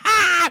dress.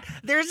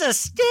 There's a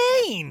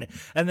stain.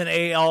 And then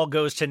A all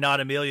goes to Not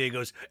Amelia and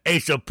goes,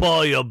 it's a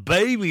your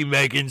baby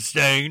making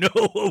stain.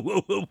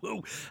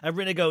 And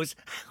Rita goes,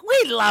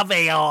 we love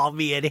A all,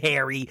 me and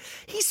Harry.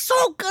 He's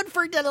so good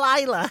for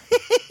Delilah.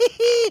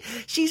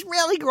 She's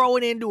really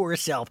growing into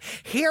herself.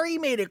 Harry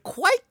made it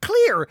quite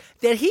clear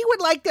that he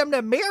would like them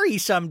to marry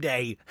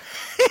someday.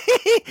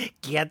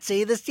 Can't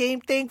say the same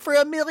thing for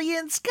Amelia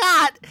and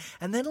Scott.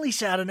 And then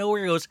Lisa out of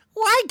nowhere goes,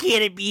 why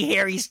can't it be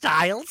Harry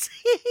Styles?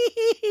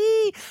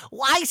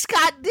 Why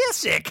Scott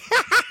Disick?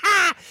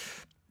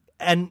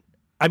 And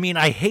I mean,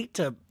 I hate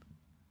to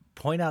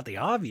point out the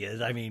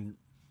obvious. I mean,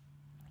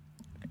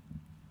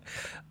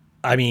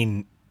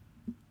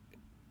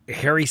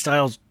 Harry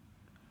Styles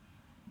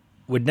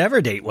would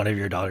never date one of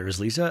your daughters,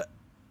 Lisa.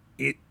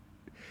 It's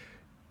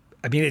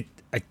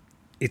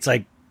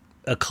like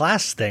a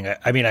class thing.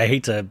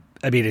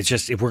 It's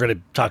just, if we're going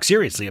to talk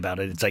seriously about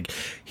it, it's like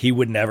he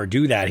would never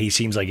do that. He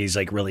seems like he's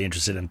like really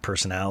interested in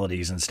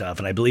personalities and stuff.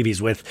 And I believe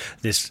he's with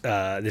this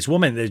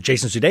woman,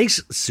 Jason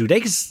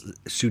Sudeikis'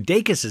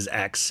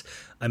 ex.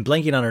 I'm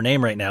blanking on her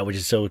name right now, which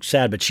is so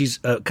sad, but she's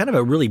kind of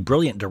a really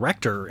brilliant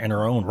director in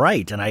her own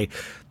right.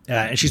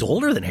 And she's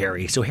older than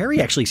Harry. So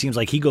Harry actually seems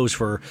like he goes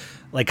for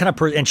like kind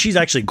of, and she's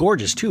actually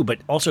gorgeous too, but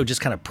also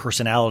just kind of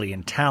personality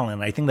and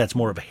talent. I think that's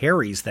more of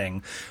Harry's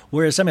thing.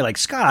 Whereas somebody like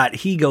Scott,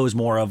 he goes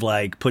more of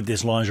like, put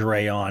this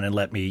lingerie on and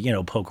let me,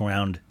 poke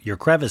around your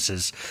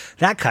crevices,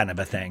 that kind of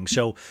a thing.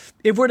 So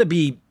if we're to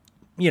be,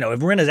 if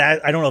Rinna's,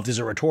 I don't know if this is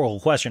a rhetorical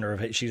question or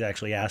if she's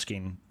actually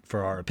asking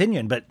for our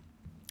opinion, but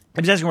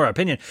I'm just asking for our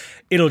opinion.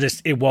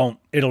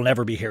 It'll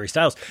never be Harry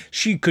Styles.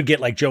 She could get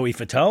like Joey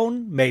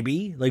Fatone,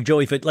 maybe like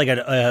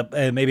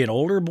maybe an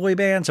older boy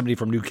band, somebody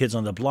from New Kids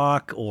on the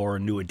Block or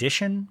New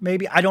Edition,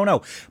 maybe. I don't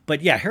know.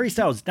 But yeah, Harry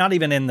Styles, not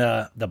even in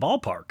the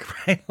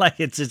ballpark, right? Like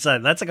that's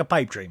like a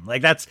pipe dream.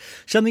 Like that's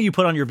something you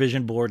put on your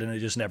vision board and it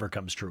just never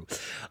comes true.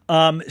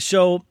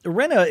 So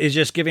Rinna is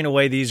just giving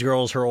away these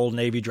girls her old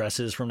Navy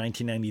dresses from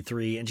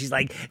 1993. And she's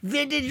like,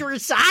 vintage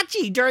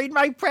Versace during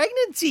my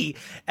pregnancy.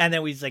 And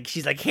then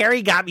she's like,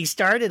 Harry got me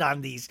started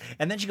on these.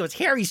 And then she goes,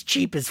 Harry's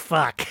cheap as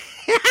fuck.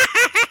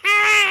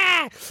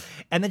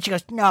 And then she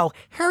goes, no,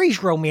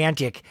 Harry's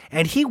romantic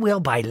and he will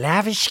buy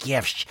lavish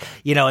gifts,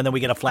 and then we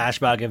get a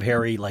flashback of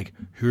Harry like,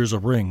 here's a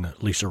ring,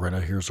 Lisa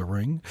Rinna, here's a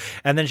ring.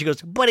 And then she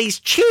goes, but he's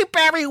cheap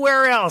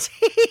everywhere else.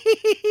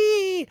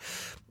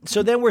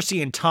 So then we're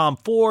seeing Tom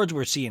Fords,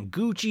 we're seeing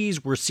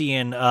Gucci's, we're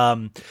seeing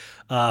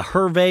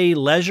Hervé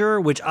Leisure,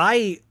 which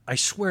I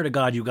swear to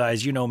God, you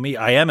guys, you know me,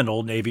 I am an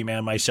Old Navy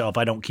man myself.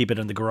 I don't keep it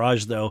in the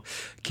garage though,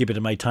 keep it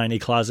in my tiny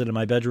closet in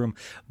my bedroom.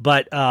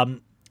 But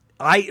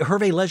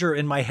Hervé Leisure,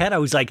 in my head, I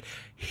was like,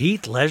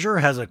 Heath Ledger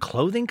has a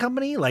clothing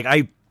company? Like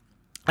I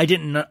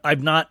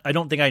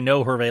don't think I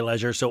know Hervé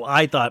Leisure, so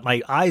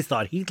my eyes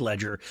thought Heath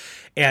Ledger,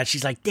 and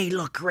she's like, they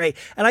look great.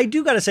 And I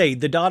do got to say,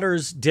 the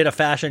daughters did a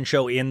fashion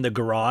show in the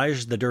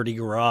garage, the dirty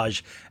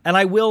garage, and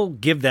I will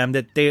give them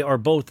that they are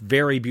both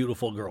very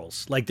beautiful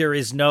girls. Like there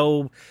is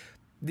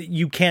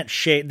you can't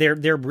shade,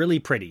 they're really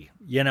pretty.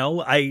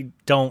 I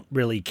don't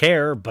really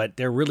care, but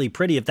they're really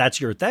pretty if that's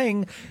your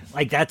thing.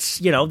 Like that's,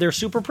 they're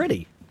super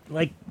pretty.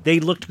 Like they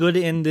looked good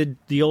in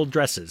the old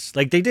dresses.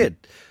 Like they did.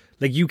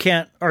 Like, you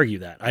can't argue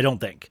that, I don't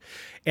think.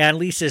 And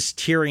Lisa's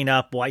tearing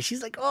up. Why?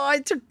 She's like, oh,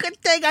 it's a good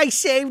thing I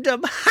saved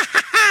him.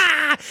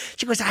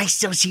 She goes, I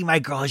still see my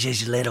girls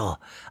as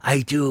little. I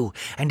do.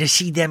 And to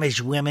see them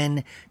as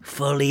women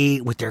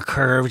fully with their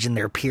curves and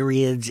their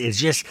periods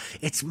is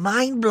it's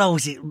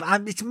mind-blowing.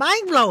 It's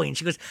mind-blowing.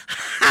 She goes,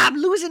 I'm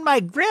losing my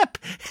grip.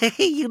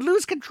 You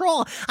lose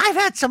control. I've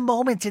had some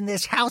moments in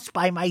this house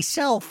by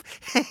myself.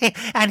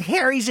 And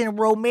Harry's in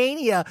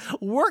Romania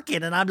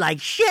working. And I'm like,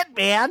 shit,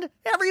 man.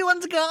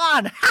 Everyone's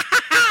gone.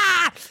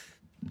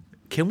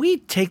 Can we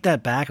take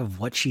that back of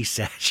what she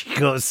said? She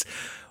goes,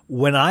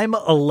 when I'm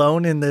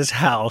alone in this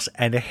house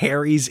and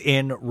Harry's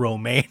in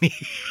Romania,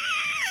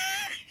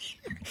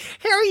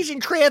 Harry's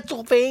in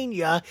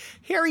Transylvania,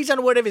 Harry's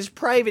on one of his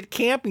private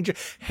camping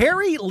trips.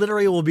 Harry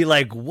literally will be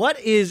like,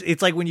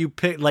 it's like when you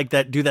pick like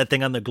that, do that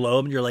thing on the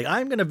globe and you're like,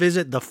 I'm going to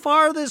visit the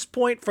farthest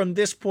point from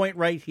this point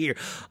right here.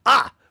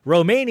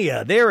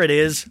 Romania, there it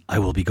is. I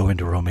will be going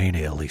to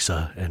Romania,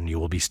 Lisa, and you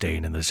will be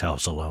staying in this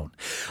house alone.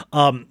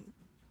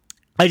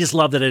 I just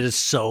love that it is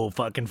so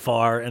fucking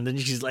far. And then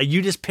she's like,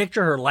 you just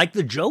picture her like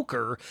the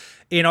Joker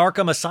in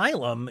Arkham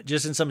Asylum,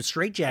 just in some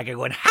straitjacket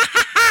going, ha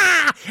ha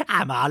ha,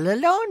 I'm all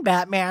alone,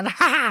 Batman. Ha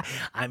ha,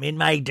 I'm in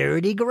my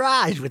dirty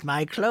garage with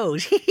my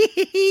clothes.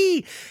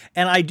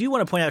 And I do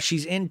want to point out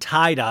she's in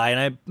tie-dye, and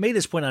I made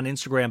this point on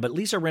Instagram, but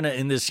Lisa Rinna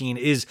in this scene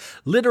is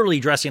literally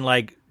dressing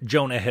like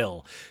Jonah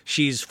Hill.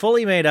 She's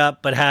fully made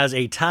up, but has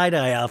a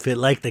tie-dye outfit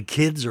like the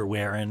kids are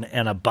wearing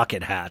and a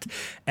bucket hat.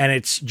 And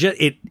it's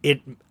just,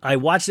 I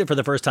watched it for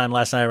the first time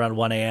last night around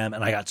 1 a.m.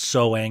 and I got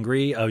so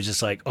angry. I was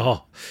just like,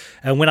 oh.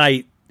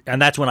 And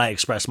that's when I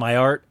expressed my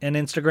art in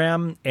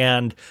Instagram.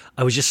 And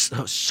I was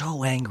just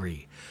so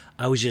angry.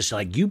 I was just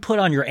like, you put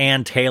on your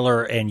Ann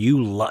Taylor and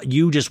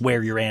you just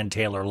wear your Ann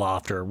Taylor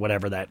loft or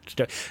whatever that.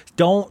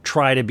 Don't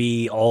try to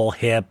be all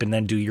hip and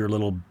then do your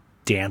little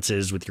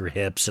dances with your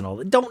hips and all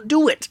that. Don't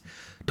do it.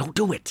 Don't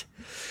do it.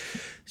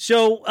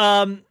 So,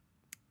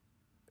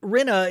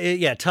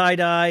 Rinna,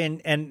 tie-dye,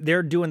 and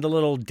they're doing the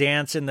little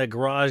dance in the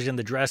garage in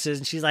the dresses,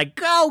 and she's like,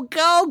 go,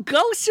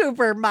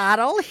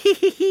 supermodel,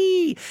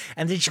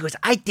 and then she goes,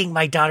 I think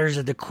my daughters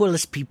are the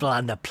coolest people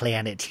on the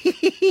planet,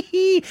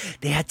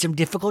 They had some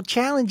difficult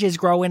challenges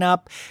growing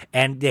up,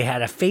 and they had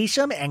to face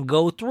them and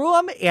go through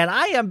them, and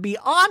I am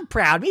beyond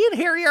proud. Me and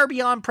Harry are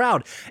beyond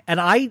proud.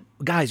 And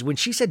guys, when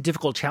she said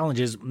difficult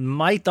challenges,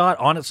 my thought,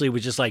 honestly,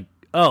 was just like,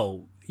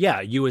 oh,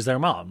 yeah, you as their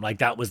mom. Like,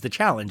 that was the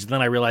challenge. And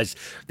then I realized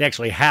they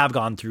actually have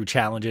gone through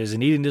challenges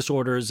and eating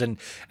disorders and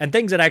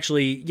things that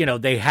actually,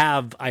 they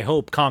have, I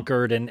hope,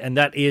 conquered. And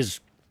that is,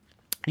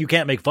 you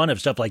can't make fun of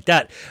stuff like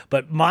that.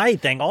 But my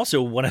thing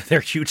also, one of their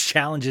huge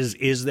challenges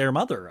is their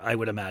mother, I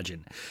would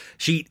imagine.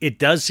 It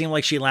does seem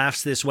like she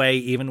laughs this way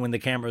even when the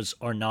cameras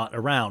are not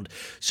around.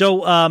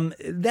 So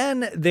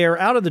then they're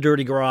out of the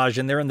dirty garage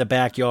and they're in the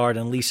backyard,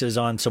 and Lisa's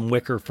on some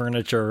wicker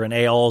furniture and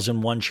Eyol's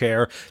in one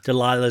chair.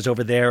 Delilah's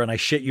over there, and I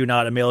shit you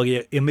not, Emil,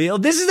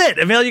 this is it.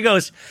 Amelia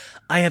goes,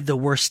 I have the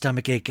worst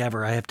stomach ache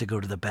ever. I have to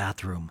go to the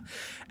bathroom.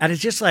 And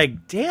it's just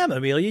like, damn,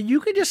 Amelia, you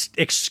could just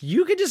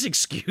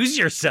excuse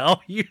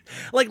yourself.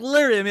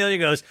 Literally, Amelia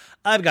goes,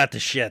 I've got the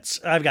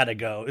shits. I've got to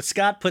go.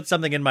 Scott put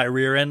something in my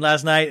rear end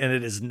last night, and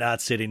it is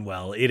not sitting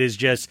well. It is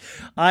just,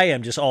 I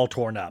am just all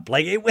torn up.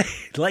 Like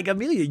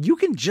Amelia, you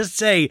can just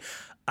say,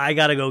 I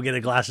gotta go get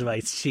a glass of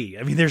iced tea.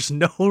 I mean, there's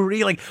no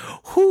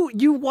who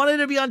you wanted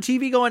to be on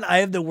TV going, I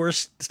have the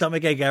worst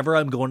stomach ache ever.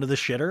 I'm going to the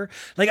shitter.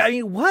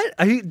 What?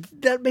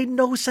 That made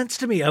no sense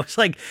to me. I was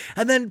like,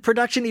 and then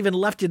production even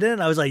left it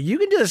in. I was like,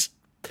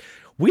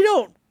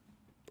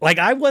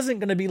 I wasn't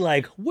going to be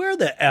like, where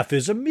the F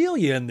is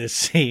Amelia in this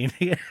scene?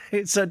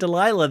 So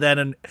Delilah then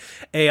and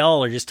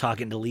Eyol are just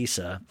talking to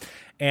Lisa.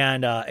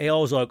 And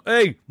Eyol was like,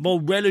 hey, my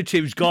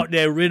relatives got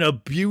their inner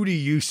beauty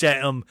you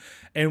sent them,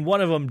 and one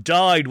of them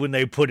died when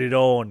they put it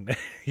on.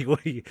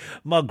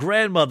 My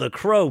grandmother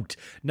croaked.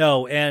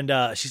 No,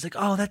 and she's like,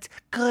 oh, that's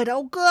good.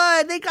 Oh,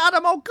 good. They got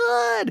him. Oh,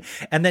 good.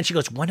 And then she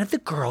goes, one of the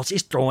girls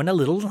is throwing a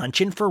little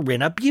luncheon for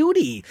Rinna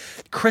Beauty.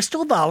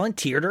 Crystal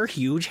volunteered her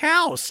huge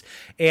house.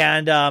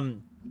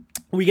 And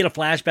we get a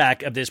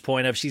flashback of this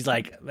point of she's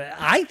like,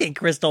 I think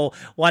Crystal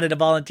wanted to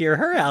volunteer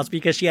her house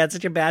because she had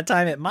such a bad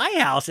time at my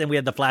house. And we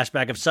had the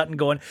flashback of Sutton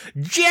going,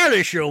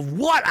 jealous of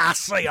what I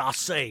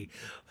say.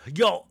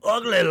 Your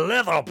ugly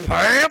leather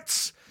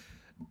pants.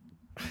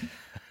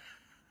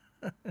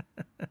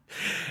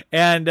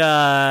 And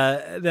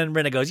then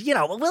Rinna goes,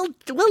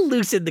 we'll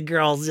loosen the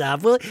girls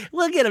up.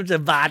 We'll get them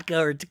some vodka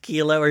or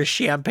tequila or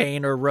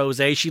champagne or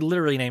rosé. She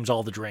literally names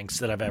all the drinks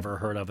that I've ever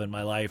heard of in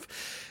my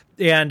life.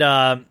 And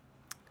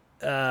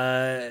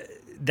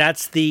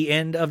that's the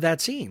end of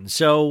that scene.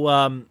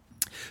 So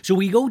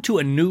we go to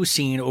a new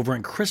scene over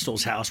in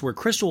Crystal's house where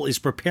Crystal is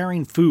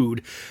preparing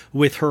food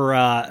with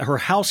her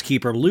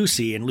housekeeper,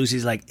 Lucy. And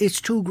Lucy's like,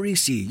 it's too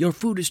greasy. Your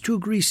food is too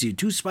greasy,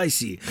 too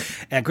spicy.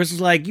 And Crystal's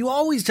like, you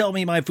always tell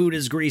me my food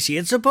is greasy.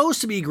 It's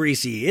supposed to be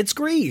greasy. It's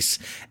grease.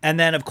 And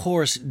then, of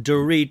course,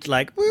 Dorit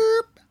like,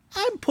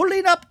 I'm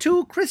pulling up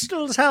to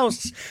Crystal's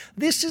house.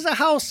 This is a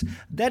house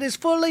that is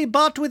fully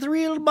bought with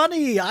real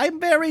money. I'm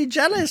very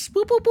jealous.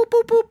 Boop, boop, boop,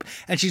 boop, boop.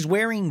 And she's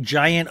wearing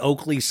giant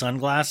Oakley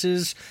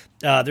sunglasses.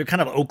 They're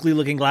kind of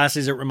Oakley-looking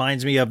glasses. It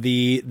reminds me of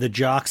the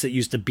jocks that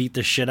used to beat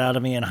the shit out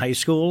of me in high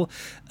school.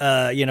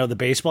 The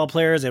baseball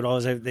players. They'd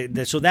always have,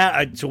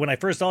 so when I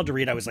first saw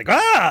Dorit, I was like,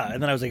 ah!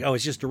 And then I was like, oh,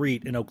 it's just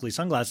Dorit in Oakley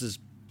sunglasses.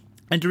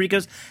 And Dorit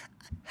goes,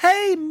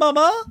 hey,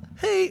 mama.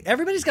 Hey,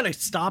 everybody's got to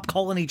stop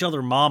calling each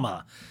other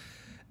mama.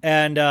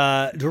 And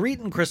Dorit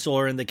and Crystal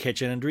are in the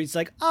kitchen, and Dorit's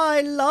like,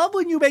 I love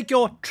when you make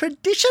your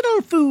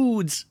traditional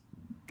foods.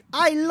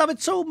 I love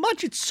it so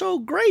much. It's so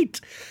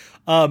great.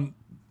 And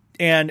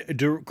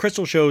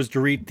Crystal shows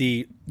Dorit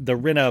the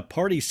Rinna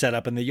party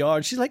setup in the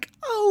yard. She's like,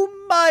 oh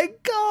my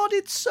God,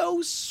 it's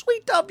so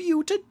sweet of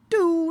you to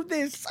do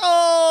this.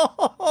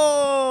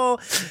 Oh,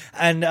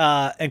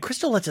 and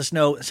Crystal lets us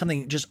know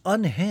something just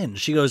unhinged.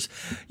 She goes,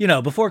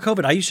 before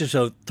COVID, I used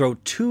to throw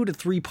 2 to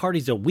 3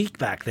 parties a week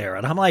back there.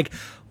 And I'm like,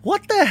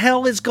 what the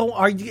hell is going?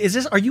 Are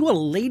you a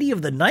lady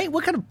of the night?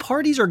 What kind of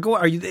parties are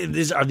going?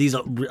 Are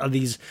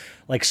these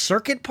like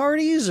circuit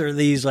parties or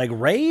these like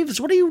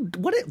raves? What 2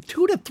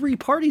 to 3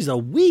 parties a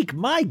week?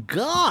 My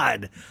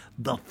God,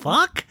 the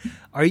fuck?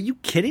 Are you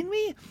kidding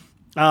me?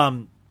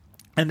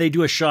 And they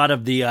do a shot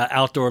of the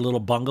outdoor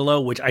little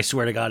bungalow, which I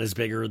swear to God is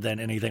bigger than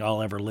anything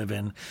I'll ever live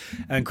in.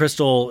 And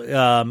Crystal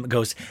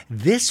goes,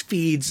 this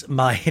feeds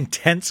my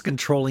intense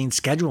controlling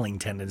scheduling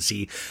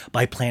tendency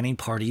by planning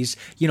parties.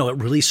 It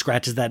really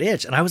scratches that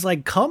itch. And I was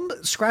like, come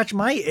scratch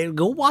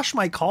go wash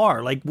my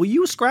car. Like, will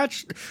you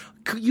scratch?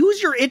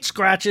 use your itch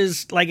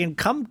scratches, like, and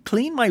come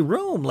clean my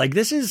room. Like,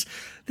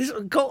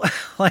 go,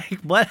 like,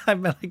 what?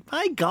 I'm like,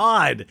 my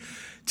God.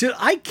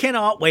 I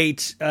cannot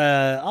wait.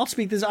 I'll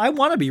speak this. I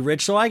want to be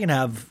rich so I can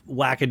have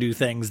wackadoo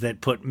things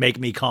that make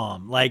me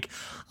calm. Like,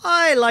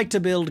 I like to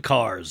build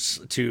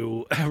cars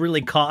to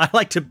really I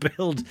like to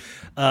build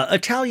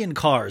Italian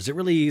cars. It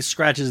really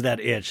scratches that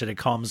itch and it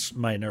calms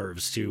my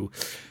nerves to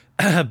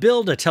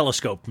build a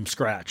telescope from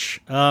scratch.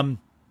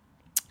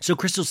 So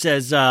Crystal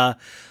says, I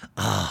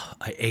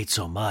ate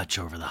so much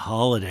over the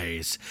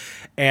holidays.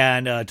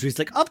 And Dorit's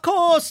like, of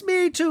course,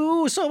 me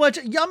too. So much.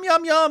 Yum,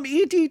 yum, yum.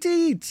 Eat, eat,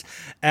 eat.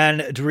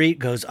 And Dorit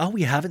goes, oh,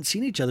 we haven't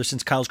seen each other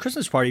since Kyle's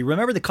Christmas party.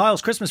 Remember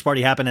Kyle's Christmas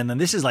party happened, and then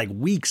this is like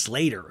weeks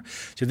later.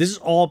 So this is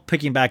all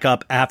picking back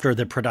up after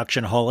the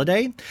production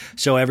holiday.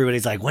 So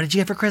everybody's like, what did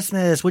you get for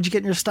Christmas? What'd you get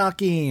in your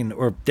stocking?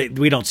 Or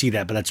we don't see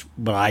that, but that's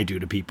what I do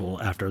to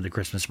people after the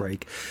Christmas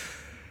break.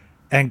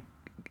 And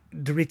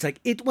Dorit's like,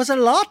 it was a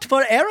lot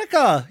for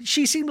ERiKA.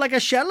 She seemed like a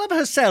shell of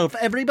herself.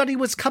 Everybody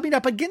was coming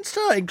up against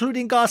her,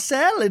 including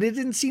Garcelle, and it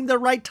didn't seem the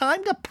right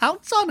time to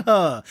pounce on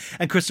her.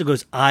 And Crystal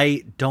goes,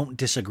 I don't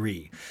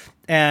disagree.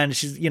 And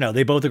she's,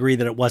 they both agree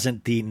that it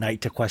wasn't the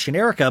night to question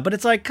ERiKA, but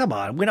it's like, come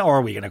on, when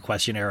are we going to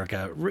question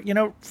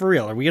ERiKA? For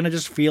real, are we going to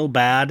just feel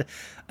bad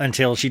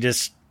until she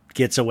just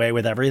gets away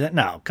with everything?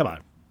 No, come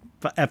on.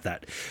 F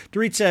that.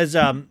 Dorit says,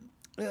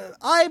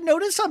 I've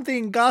noticed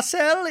something.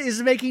 Garcelle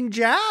is making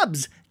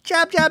jabs.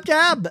 Jab, jab,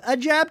 jab. A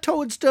jab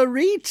towards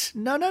Dorit.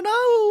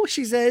 No,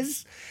 she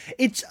says.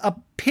 It's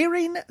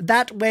appearing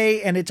that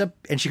way, and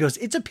she goes,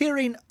 it's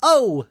appearing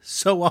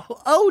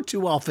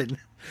too often.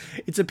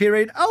 It's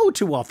appearing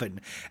too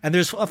often. And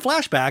there's a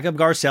flashback of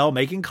Garcelle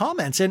making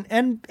comments.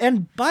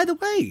 And by the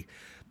way,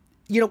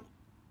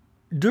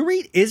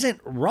 Dorit isn't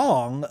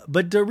wrong,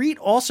 but Dorit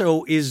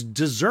also is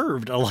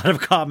deserved a lot of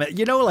comment.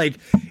 Like,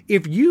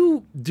 if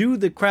you do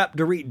the crap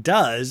Dorit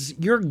does,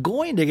 you're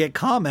going to get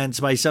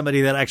comments by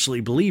somebody that actually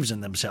believes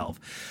in themselves.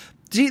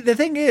 See, the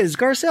thing is,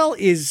 Garcelle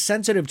is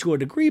sensitive to a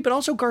degree, but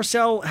also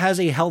Garcelle has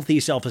a healthy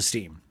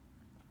self-esteem.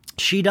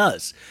 She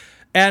does.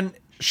 And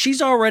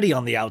she's already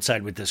on the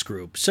outside with this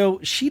group, so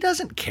she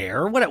doesn't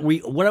care.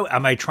 What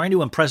am I trying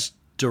to impress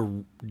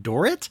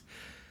Dorit?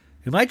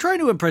 Am I trying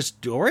to impress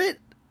Dorit?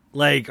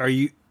 Like, are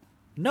you?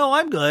 No,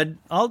 I'm good.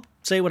 I'll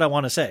say what I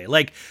want to say.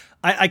 Like,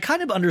 I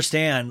kind of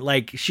understand.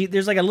 Like,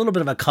 there's like a little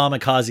bit of a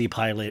kamikaze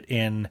pilot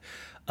in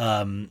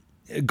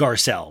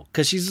Garcelle,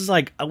 because she's just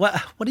like, what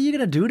are you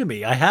gonna do to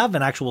me? I have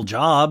an actual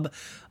job.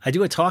 I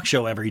do a talk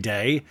show every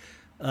day.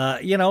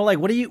 Like,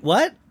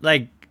 what?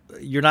 Like,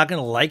 you're not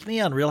gonna like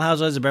me on Real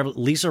Housewives of Beverly?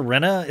 Lisa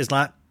Rinna is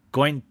not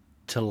going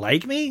to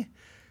like me?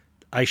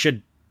 I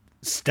should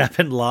step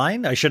in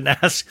line? I shouldn't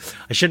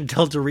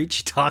tell Dorit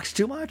she talks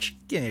too much?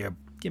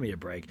 Give me a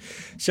break.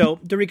 So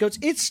Dorit goes,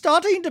 it's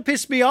starting to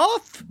piss me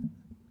off,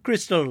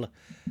 Crystal.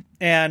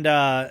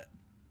 And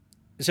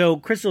so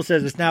Crystal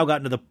says it's now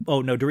gotten to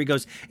Dorit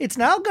goes, it's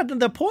now gotten to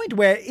the point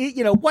where,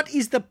 what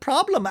is the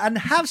problem? And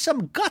have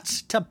some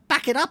guts to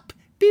back it up.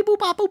 Beep, boop,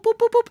 bop, boop, boop,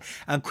 boop, boop.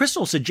 And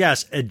Crystal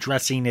suggests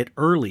addressing it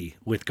early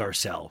with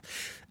Garcelle.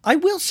 I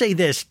will say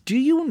this. Do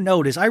you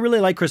notice, I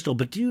really like Crystal,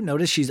 but do you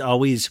notice she's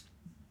always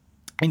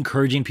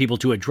encouraging people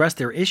to address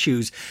their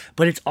issues,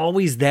 but it's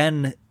always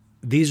then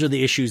these are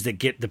the issues that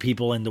get the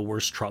people in the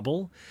worst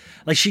trouble.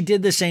 Like, she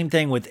did the same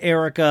thing with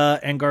ERiKA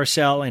and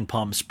Garcelle in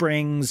Palm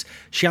Springs.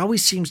 She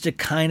always seems to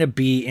kind of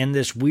be in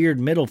this weird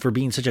middle for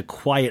being such a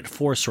quiet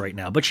force right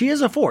now. But she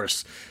is a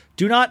force.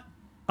 Do not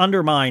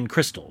undermine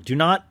Crystal. Do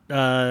not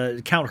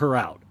count her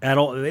out at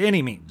all,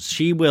 any means.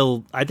 She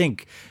will,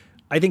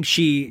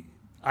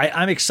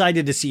 I'm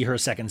excited to see her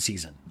second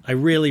season. I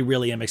really,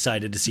 really am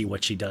excited to see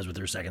what she does with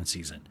her second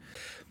season.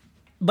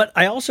 But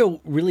I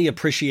also really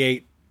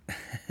appreciate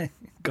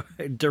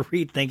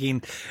Dorit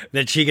thinking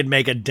that she could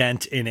make a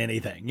dent in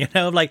anything,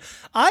 like,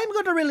 I'm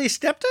going to really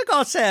step to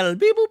Garcelle,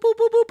 beep, boop, boop,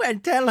 boop, boop,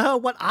 and tell her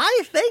what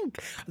I think,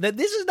 that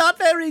this is not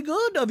very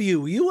good of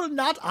you. You will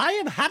not, I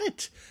have had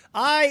it.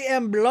 I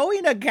am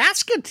blowing a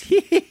gasket.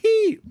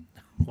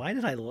 Why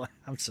did I laugh?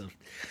 I'm so...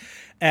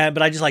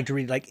 but I just like to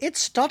read, like,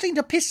 it's starting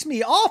to piss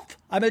me off.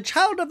 I'm a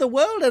child of the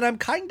world and I'm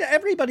kind to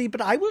everybody, but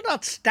I will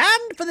not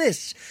stand for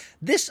this.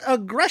 This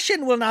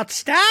aggression will not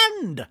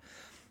stand.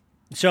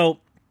 So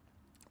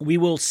we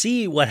will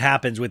see what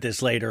happens with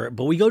this later,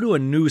 but we go to a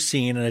new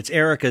scene, and it's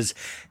ERiKA's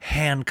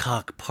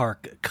Hancock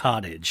Park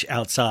cottage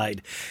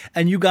outside.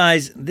 And you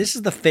guys, this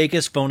is the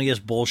fakest,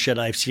 phoniest bullshit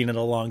I've seen in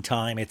a long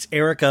time. It's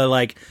ERiKA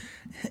like,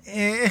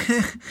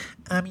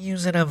 I'm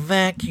using a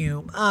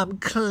vacuum. I'm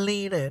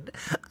cleaning.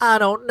 I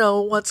don't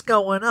know what's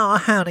going on.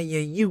 How do you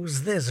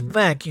use this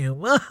vacuum?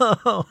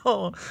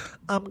 Oh,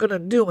 I'm going to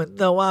do it,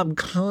 though. I'm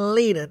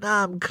cleaning.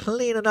 I'm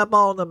cleaning up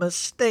all the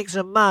mistakes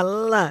of my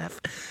life.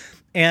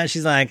 And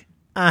she's like,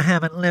 I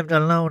haven't lived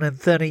alone in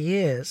 30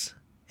 years.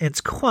 It's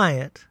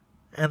quiet,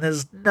 and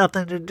there's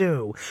nothing to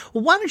do.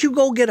 Well, why don't you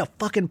go get a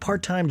fucking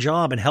part-time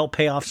job and help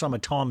pay off some of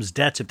Tom's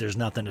debts if there's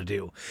nothing to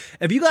do?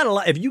 If you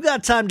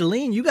got time to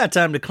lean, you got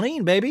time to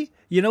clean, baby.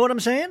 You know what I'm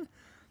saying?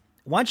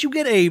 Why don't you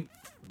get a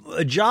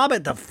a job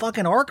at the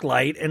fucking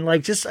ArcLight and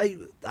like just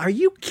are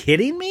you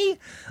kidding me?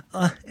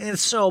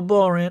 It's so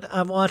boring.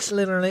 I've watched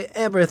literally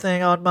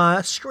everything on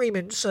my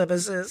streaming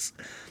services.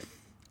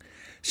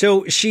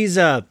 So she's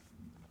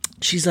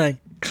like,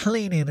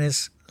 cleaning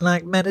is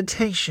like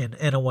meditation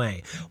in a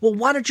way. well,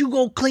 why don't you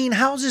go clean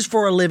houses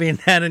for a living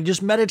then and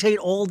just meditate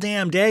all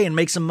damn day and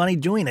make some money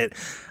doing it?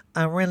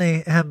 I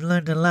really have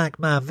learned to like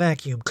my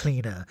vacuum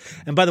cleaner.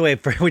 And by the way,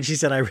 when she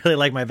said I really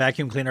like my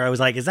vacuum cleaner, I was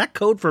like, is that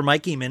code for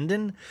Mikey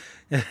Minden?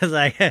 I was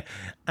like,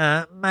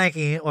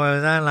 Mikey, or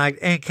as I like,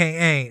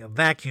 AKA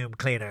vacuum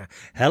cleaner.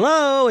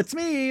 hello, it's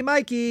me,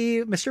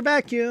 Mikey, Mr.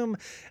 Vacuum.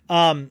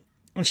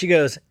 And she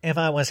goes, If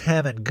I was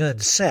having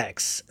good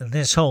sex,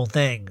 this whole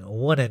thing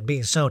wouldn't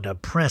be so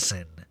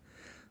depressing.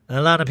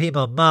 A lot of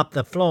people mop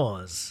the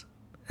floors.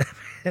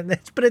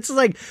 but it's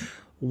like,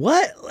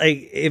 what?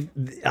 Like, if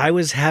I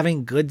was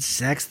having good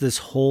sex, this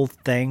whole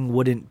thing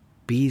wouldn't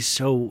be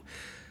so.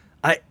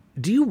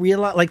 Do you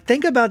realize? Like,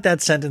 think about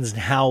that sentence and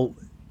how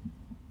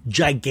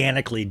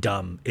gigantically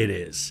dumb it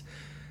is.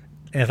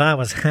 If I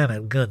was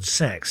having good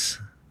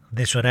sex,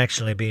 this would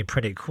actually be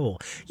pretty cool.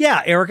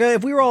 Yeah, ERiKA,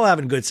 if we were all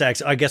having good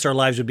sex, I guess our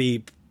lives would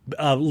be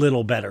a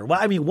little better. Well,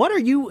 I mean, what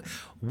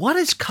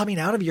is coming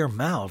out of your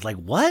mouth? Like,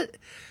 what?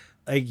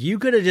 Like, you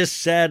could have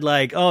just said,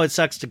 like, oh, it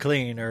sucks to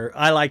clean, or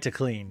I like to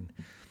clean.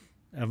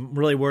 I'm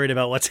really worried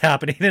about what's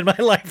happening in my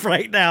life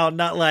right now.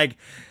 Not like,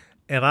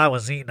 if I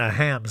was eating a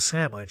ham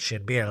sandwich,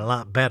 it'd be a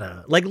lot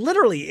better. like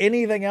literally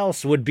anything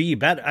else would be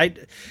better.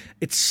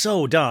 It's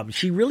so dumb.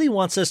 She really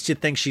wants us to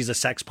think she's a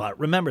sex pot.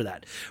 Remember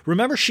that.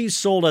 Remember, she's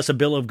sold us a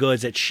bill of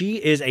goods that she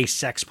is a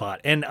sex pot.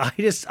 And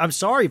I'm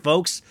sorry,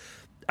 folks.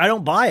 I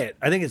don't buy it.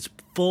 I think it's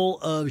full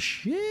of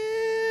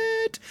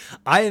shit.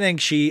 I think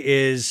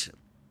she's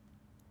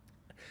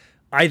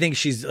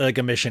like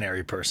a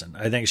missionary person.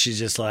 I think she's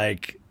just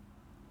like,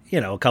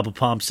 a couple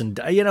pumps and,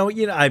 I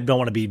don't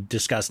want to be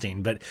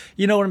disgusting, but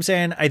you know what I'm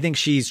saying? I think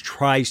she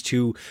tries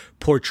to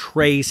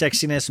portray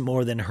sexiness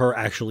more than her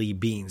actually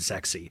being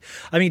sexy.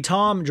 I mean,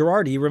 Tom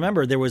Girardi,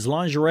 remember, there was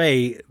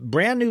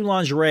brand new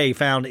lingerie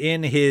found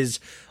in his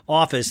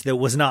office that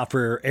was not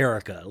for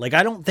ERiKA. Like,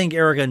 I don't think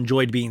ERiKA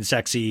enjoyed being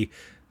sexy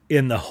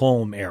in the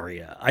home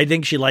area. I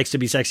think she likes to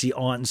be sexy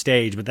on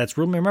stage, but that's,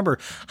 remember,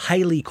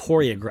 highly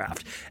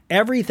choreographed.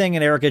 Everything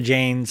in ERiKA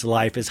Jayne's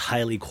life is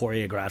highly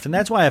choreographed. And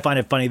that's why I find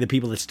it funny, the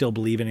people that still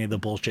believe any of the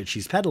bullshit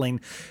she's peddling,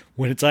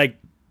 when it's like,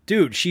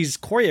 dude, she's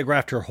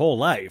choreographed her whole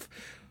life.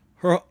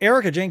 Her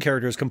ERiKA Jayne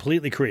character is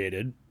completely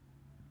created.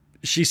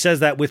 She says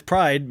that with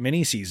pride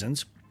many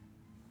seasons.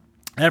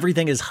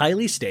 Everything is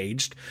highly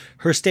staged.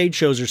 Her stage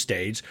shows are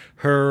staged.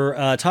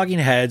 Her talking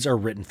heads are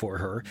written for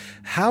her.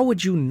 How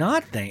would you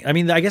not think? I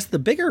mean, I guess the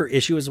bigger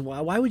issue is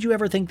why would you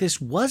ever think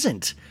this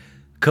wasn't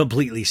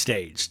completely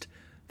staged?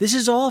 This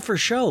is all for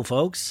show,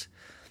 folks.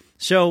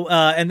 So,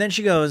 and then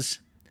she goes,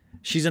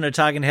 she's in a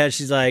talking head.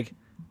 She's like,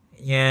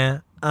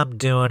 yeah, I'm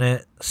doing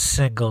it.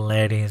 Single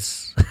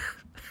ladies.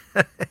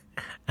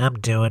 I'm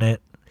doing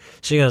it.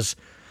 She goes,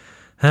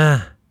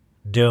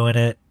 doing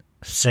it.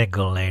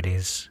 Single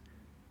ladies.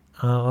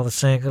 All the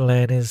single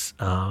ladies,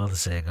 all the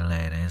single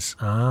ladies,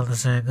 all the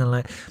single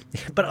ladies.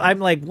 But I'm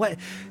like, what?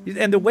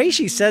 And the way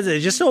she says it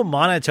is just so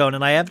monotone.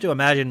 And I have to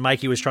imagine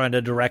Mikey was trying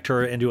to direct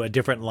her into a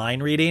different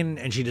line reading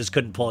and she just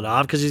couldn't pull it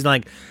off because he's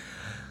like,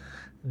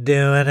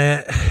 doing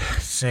it,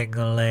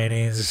 single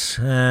ladies,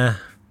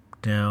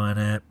 doing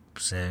it,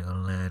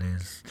 single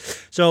ladies.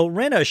 So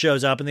Rinna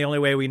shows up, and the only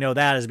way we know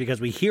that is because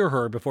we hear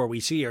her before we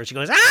see her. She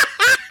goes,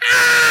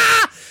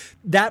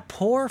 That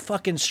poor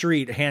fucking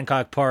street,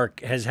 Hancock Park,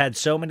 has had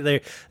so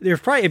many. There's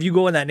probably, if you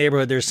go in that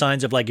neighborhood, there's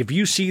signs of like, if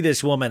you see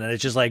this woman and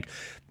it's just like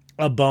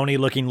a bony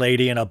looking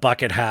lady in a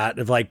bucket hat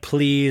of like,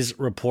 please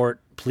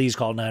report, please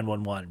call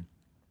 911.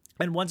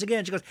 And once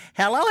again, she goes,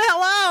 hello,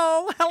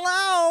 hello,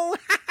 hello.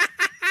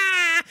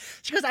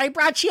 She goes, I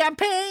brought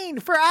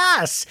champagne for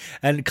us.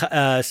 And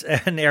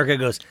ERiKA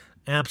goes,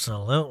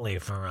 absolutely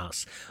for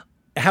us.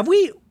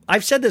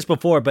 I've said this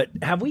before, but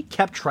have we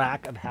kept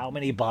track of how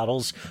many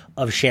bottles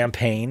of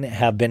champagne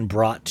have been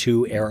brought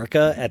to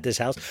ERiKA at this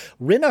house?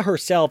 Rinna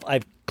herself,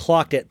 I've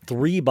clocked at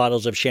 3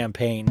 bottles of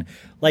champagne.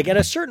 Like, at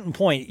a certain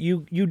point,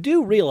 you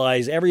do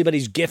realize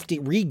everybody's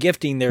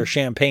re-gifting their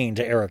champagne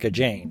to ERiKA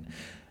Jayne.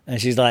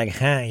 And she's like,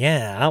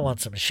 yeah, I want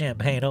some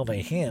champagne over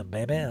here,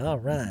 baby. All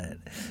right.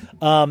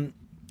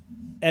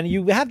 And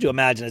you have to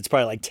imagine it's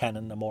probably like 10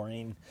 in the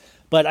morning.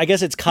 But I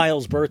guess it's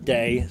Kyle's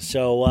birthday,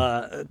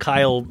 so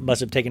Kyle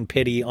must have taken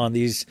pity on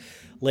these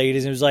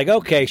ladies and was like,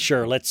 okay,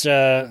 sure, let's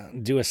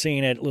do a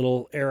scene at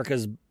little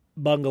ERiKA's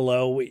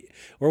bungalow.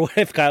 Or what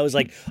if Kyle was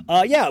like,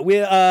 I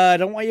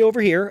don't want you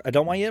over here. I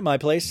don't want you at my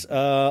place.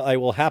 I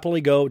will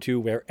happily go to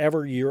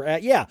wherever you're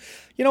at. Yeah,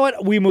 you know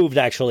what? We moved,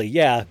 actually.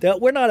 Yeah,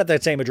 we're not at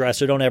that same address,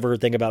 so don't ever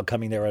think about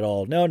coming there at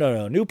all. No.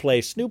 New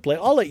place.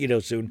 I'll let you know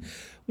soon.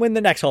 When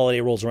the next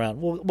holiday rolls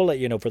around, we'll let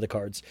you know for the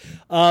cards.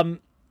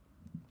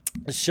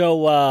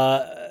 So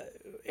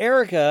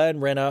ERiKA and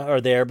Rinna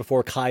are there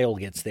before Kyle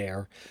gets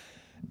there.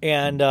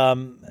 And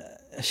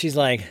she's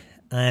like,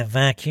 I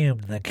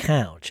vacuumed the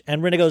couch.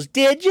 And Rinna goes,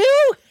 did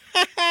you?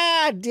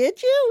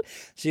 Did you?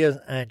 She goes,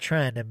 I'm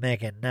trying to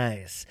make it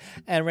nice.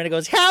 And Rena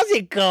goes, how's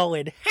it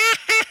going?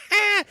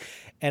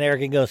 And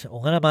ERiKA goes,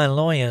 one of my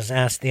lawyers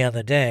asked the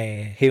other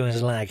day, he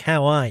was like,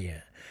 how are you?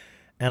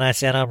 And I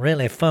said, I'm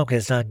really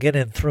focused on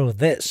getting through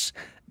this,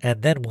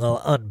 and then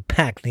we'll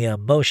unpack the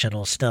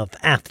emotional stuff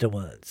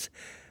afterwards.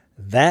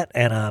 That,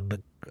 and I'm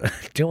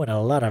doing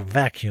a lot of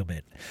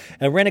vacuuming.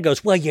 And Rena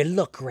goes, well, you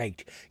look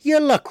great. You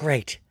look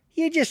great.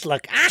 You just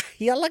look,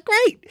 you look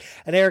great.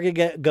 And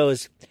ERiKA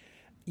goes,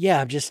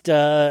 yeah, I'm just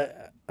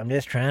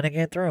trying to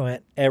get through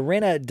it. And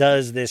Rena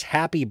does this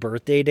happy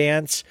birthday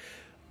dance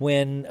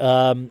when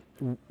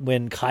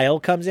Kyle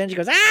comes in. She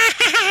goes,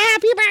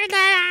 happy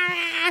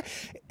birthday.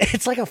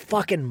 It's like a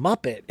fucking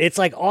Muppet. It's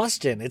like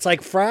Austin. It's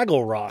like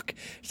Fraggle Rock.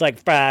 It's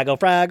like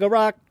Fraggle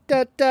Rock.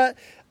 Da, da.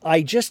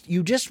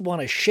 You just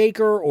want to shake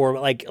her, or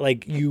like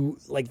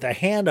the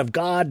hand of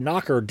God,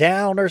 knock her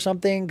down or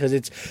something, because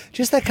it's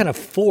just that kind of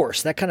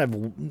force, that kind of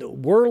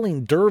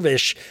whirling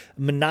dervish,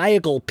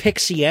 maniacal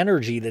pixie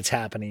energy that's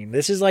happening.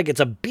 This is like, it's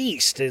a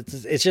beast.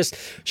 It's just,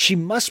 she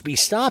must be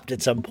stopped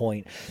at some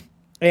point.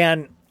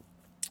 And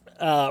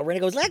Rena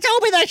goes, let's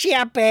open the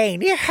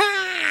champagne.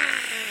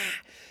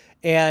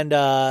 And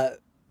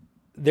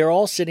they're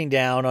all sitting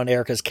down on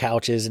ERiKA's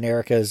couches, and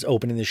ERiKA's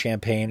opening the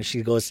champagne. And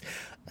she goes,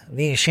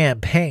 these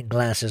champagne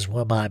glasses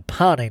were my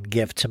parting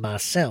gift to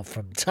myself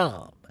from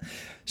Tom.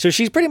 So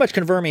she's pretty much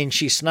confirming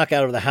she snuck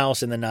out of the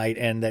house in the night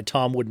and that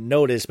Tom wouldn't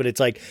notice. But it's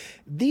like,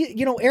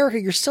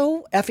 ERiKA, you're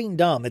so effing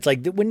dumb. It's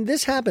like, when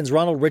this happens,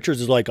 Ronald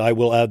Richards is like, I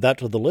will add that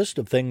to the list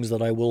of things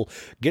that I will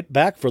get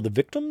back for the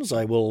victims.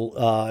 I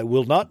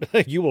will not,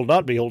 you will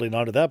not be holding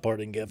on to that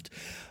parting gift.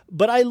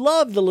 But I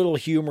love the little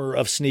humor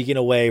of sneaking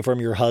away from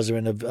your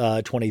husband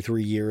of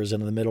 23 years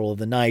in the middle of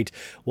the night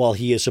while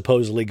he is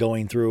supposedly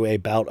going through a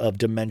bout of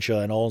dementia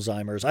and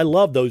Alzheimer's. I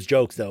love those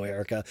jokes, though,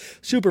 ERiKA.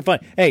 Super fun.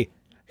 Hey,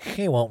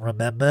 he won't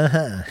remember,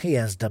 huh? He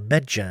has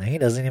dementia. He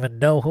doesn't even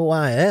know who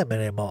I am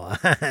anymore.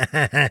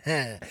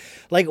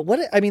 Like,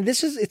 what? I mean,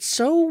 it's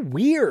so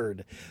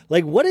weird.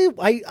 Like, what do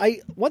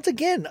once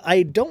again,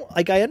 I don't,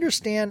 like, I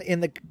understand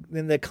in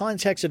the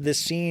context of this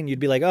scene, you'd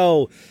be like,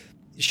 oh,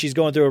 she's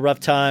going through a rough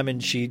time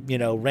and she,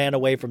 ran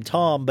away from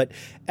Tom. But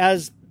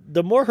as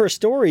the more her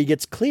story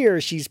gets clear,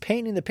 she's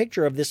painting the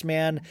picture of this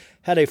man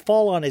had a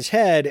fall on his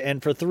head,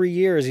 and for 3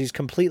 years he's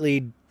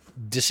completely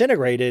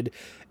disintegrated,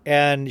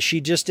 and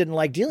she just didn't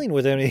like dealing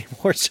with him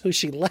anymore. So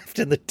she left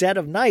in the dead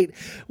of night,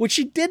 which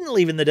she didn't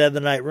leave in the dead of the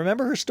night.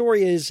 Remember, her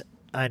story is,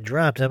 I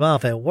dropped him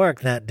off at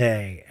work that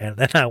day, and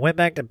then I went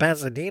back to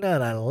Pasadena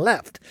and I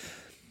left.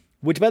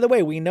 Which, by the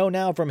way, we know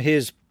now from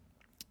his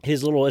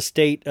little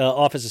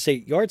office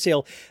estate yard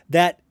sale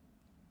that,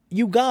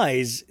 you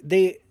guys,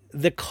 the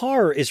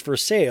car is for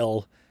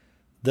sale.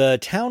 The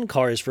town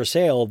car is for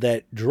sale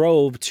that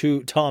drove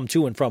Tom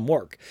to and from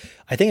work.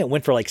 I think it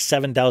went for like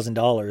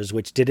 $7,000,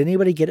 which, did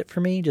anybody get it for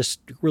me? Just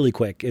really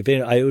quick.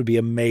 I would be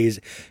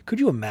amazed.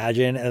 Could you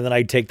imagine? And then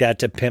I'd take that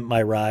to pimp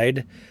my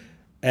ride.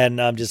 And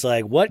I'm just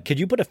like, what? Could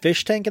you put a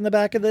fish tank in the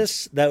back of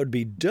this? That would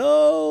be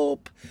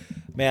dope.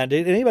 Man,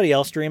 did anybody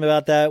else dream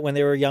about that when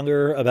they were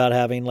younger, about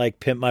having like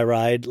Pimp My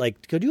Ride?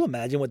 Like, could you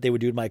imagine what they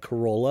would do to my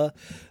Corolla?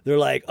 They're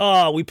like,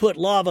 oh, we put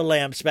lava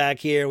lamps back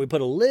here. We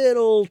put a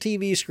little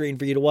TV screen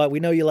for you to watch. We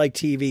know you like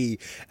TV.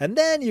 And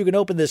then you can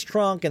open this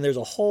trunk and there's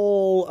a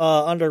whole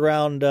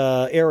underground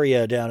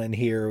area down in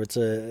here. It's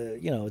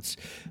it's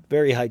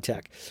very high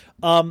tech.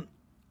 But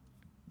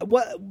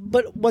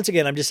once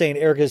again, I'm just saying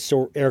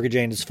ERiKA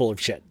Jayne is full of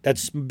shit.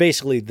 That's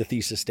basically the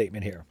thesis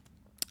statement here.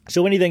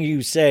 So anything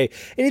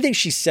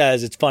she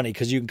says, it's funny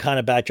because you can kind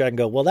of backtrack and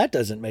go, well, that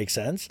doesn't make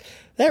sense.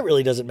 That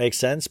really doesn't make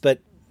sense.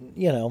 But,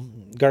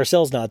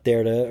 Garcelle's not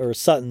there or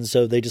Sutton,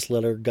 so they just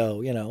let her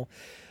go,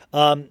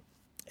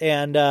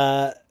 And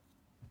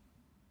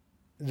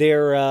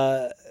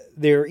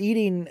they're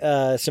eating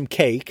some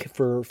cake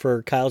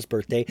for Kyle's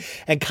birthday,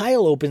 and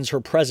Kyle opens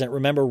her present.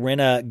 Remember,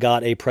 Rena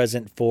got a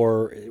present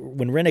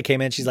when Rena came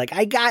in. She's like,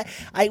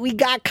 we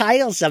got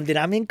Kyle something.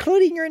 I'm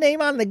including your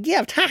name on the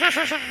gift.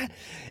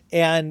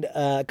 And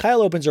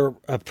Kyle opens her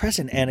a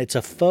present, and it's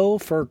a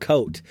faux fur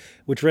coat,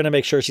 which Rena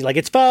makes sure she's like,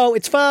 it's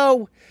faux.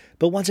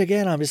 But once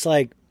again, I'm just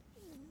like,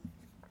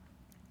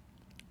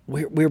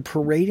 we're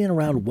parading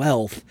around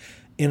wealth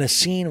in a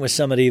scene with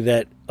somebody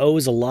that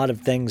owes a lot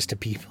of things to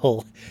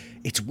people.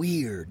 It's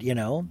weird,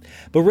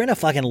 But Rena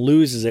fucking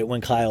loses it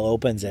when Kyle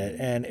opens it,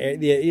 and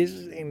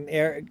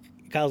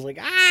Kyle's like,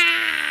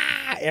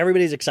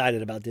 everybody's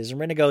excited about this. And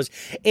Rena goes,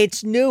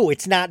 it's new.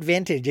 It's not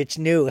vintage. It's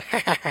new.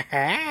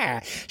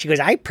 She goes,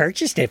 I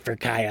purchased it for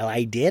Kyle.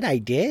 I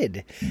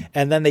did.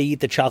 And then they eat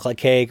the chocolate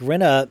cake.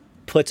 Rena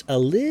puts a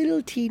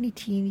little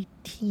teeniest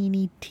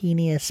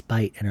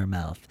bite in her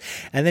mouth.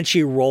 And then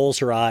she rolls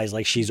her eyes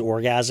like she's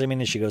orgasming,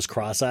 and she goes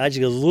cross-eyed. She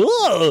goes,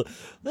 whoa,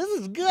 this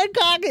is good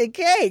chocolate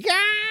cake.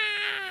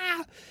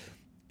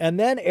 And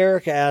then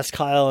ERiKA asked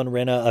Kyle and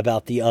Rena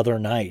about the other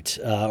night,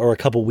 or a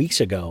couple weeks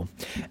ago,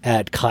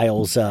 at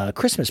Kyle's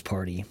Christmas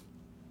party.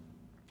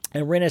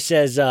 And Rena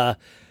says,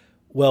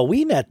 Well,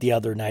 we met the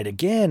other night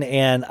again,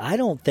 and I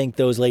don't think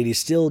those ladies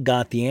still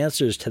got the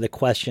answers to the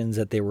questions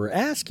that they were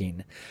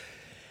asking.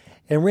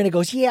 And Rena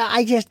goes, yeah,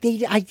 I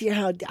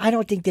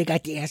don't think they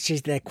got the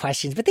answers to the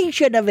questions, but they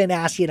shouldn't have been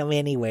asking them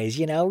anyways,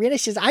 Rena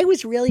says, I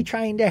was really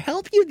trying to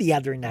help you the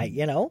other night,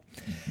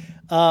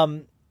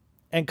 And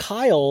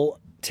Kyle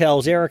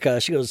tells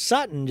ERiKA, she goes,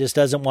 Sutton just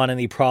doesn't want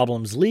any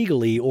problems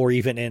legally or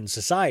even in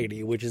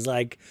society, which is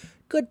like,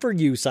 good for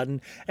you,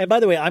 Sutton. And by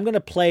the way, I'm going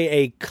to play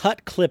a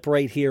cut clip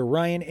right here.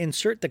 Ryan,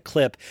 insert the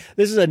clip.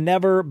 This is a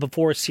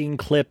never-before-seen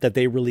clip that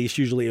they release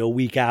usually a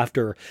week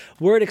after,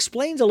 where it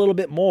explains a little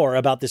bit more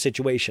about the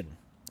situation.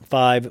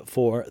 5,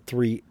 4,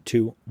 3,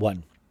 2,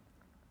 1.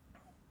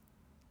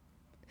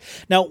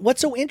 Now,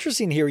 what's so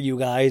interesting here, you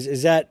guys,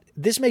 is that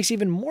this makes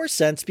even more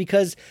sense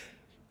because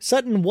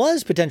Sutton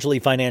was potentially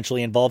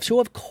financially involved, so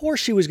of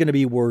course she was going to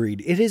be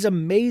worried. It is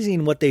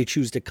amazing what they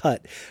choose to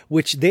cut,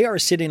 which they are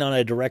sitting on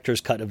a director's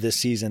cut of this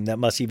season that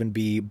must even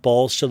be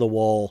balls to the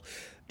wall,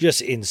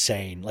 just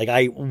insane. Like,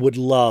 I would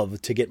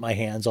love to get my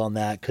hands on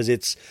that because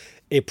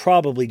it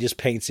probably just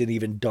paints an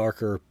even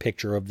darker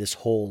picture of this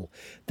whole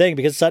thing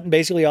because Sutton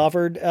basically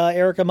offered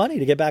ERiKA money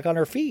to get back on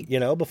her feet,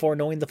 before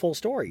knowing the full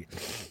story.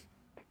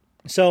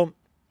 So,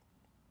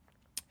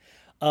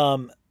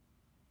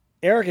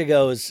 ERiKA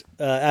goes,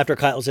 after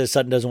Kyle says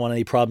Sutton doesn't want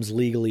any problems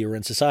legally or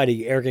in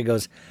society, ERiKA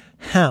goes,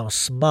 how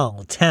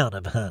small town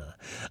of her.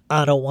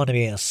 I don't want to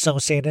be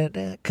associated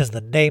because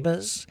the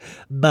neighbors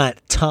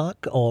might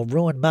talk or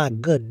ruin my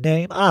good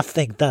name. I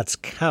think that's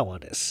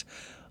cowardice.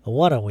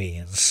 What are we,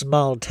 in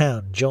small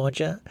town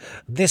Georgia?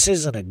 This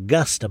isn't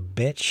Augusta,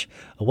 bitch.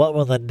 What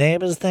will the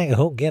neighbors think?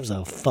 Who gives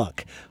a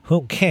fuck?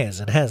 Who cares?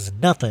 It has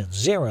nothing,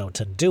 zero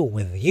to do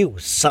with you,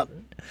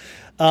 Sutton.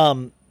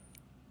 And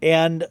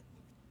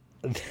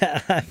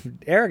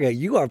ERiKA,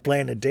 you are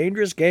playing a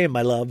dangerous game,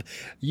 my love.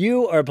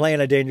 You are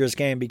playing a dangerous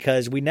game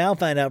because we now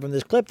find out from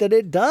this clip that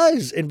it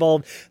does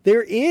involve,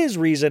 there is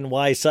reason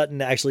why Sutton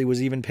actually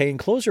was even paying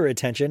closer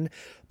attention,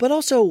 but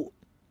also,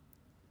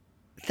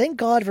 thank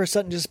God for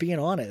Sutton just being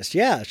honest.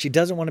 Yeah, she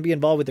doesn't want to be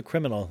involved with the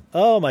criminal.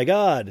 Oh my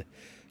God.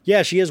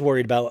 Yeah, she is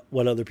worried about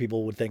what other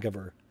people would think of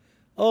her.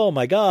 Oh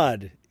my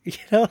God.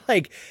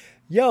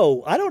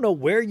 Yo, I don't know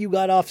where you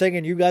got off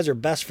thinking you guys are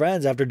best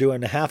friends after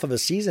doing half of a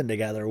season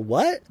together.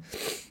 What?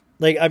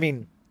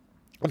 I'm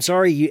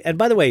sorry. And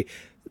by the way,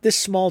 this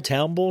small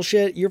town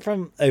bullshit, you're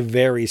from a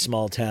very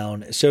small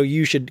town, so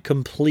you should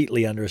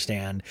completely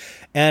understand.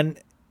 And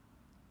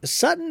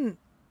Sutton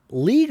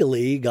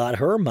legally got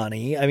her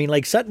money.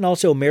 Sutton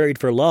also married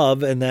for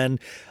love and then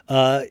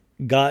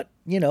got,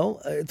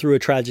 through a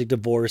tragic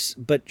divorce,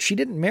 but she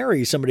didn't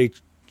marry somebody,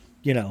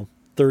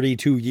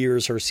 32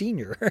 years her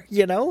senior,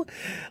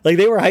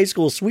 they were high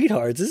school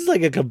sweethearts. This is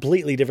like a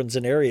completely different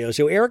scenario.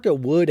 So ERiKA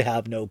would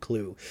have no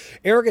clue.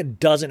 ERiKA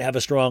doesn't have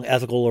a strong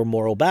ethical or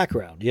moral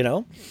background,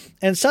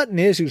 and Sutton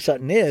is who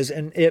Sutton is.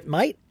 And it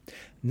might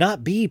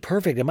not be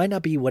perfect. It might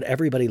not be what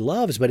everybody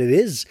loves, but it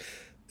is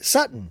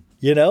Sutton,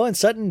 and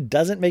Sutton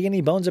doesn't make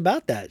any bones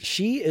about that.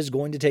 She is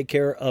going to take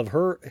care of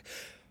her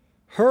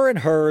and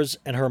hers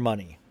and her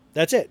money.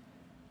 That's it.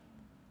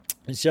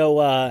 And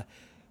so,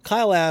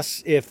 Kyle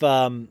asks if,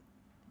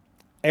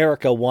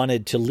 ERiKA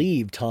wanted to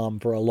leave Tom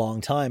for a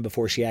long time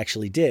before she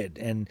actually did.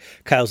 And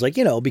Kyle's like,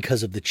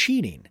 because of the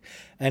cheating.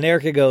 And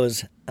ERiKA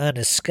goes, I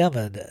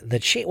discovered the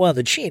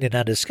cheating.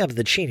 I discovered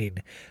the cheating.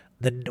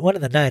 One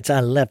of the nights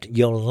I left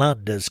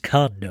Yolanda's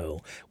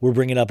condo. We're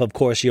bringing up, of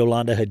course,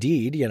 Yolanda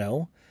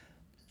Hadid,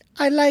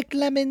 I like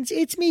lemons.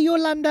 It's me,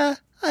 Yolanda.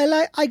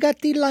 I got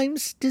the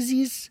Lyme's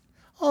disease.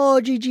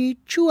 Oh, Gigi,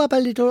 chew up a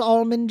little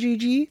almond,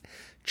 Gigi.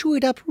 Chew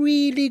it up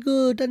really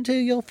good until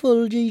you're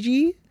full,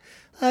 Gigi.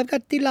 I've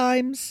got the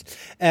limes.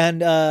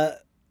 And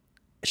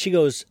she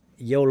goes,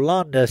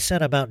 Yolanda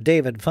said about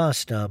David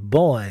Foster,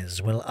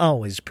 boys will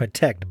always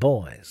protect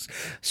boys.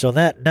 So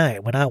that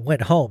night when I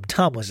went home,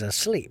 Tom was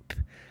asleep.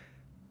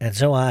 And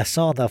so I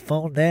saw the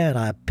phone there and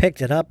I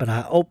picked it up and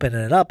I opened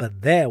it up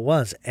and there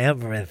was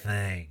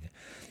everything.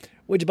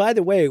 Which, by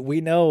the way,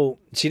 we know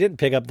she didn't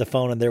pick up the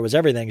phone and there was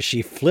everything.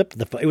 She flipped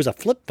the phone. It was a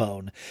flip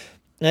phone.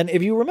 And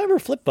if you remember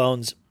flip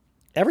phones,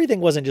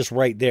 everything wasn't just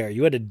right there.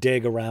 You had to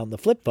dig around the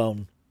flip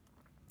phone.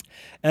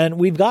 And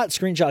we've got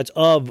screenshots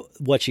of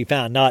what she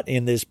found, not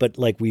in this, but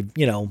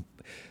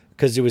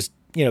because it was,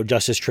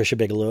 Justice Trisha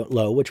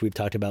Bigelow, which we've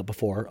talked about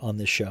before on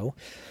this show,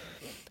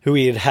 who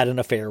he had an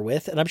affair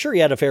with. And I'm sure he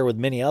had an affair with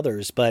many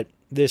others, but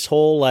this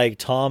whole,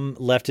 Tom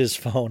left his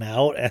phone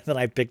out and then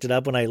I picked it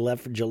up when I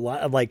left for July.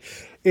 I'm like,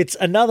 it's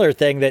another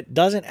thing that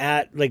doesn't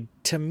add,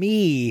 to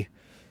me.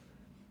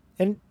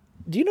 And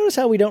do you notice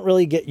how we don't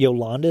really get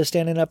Yolanda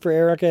standing up for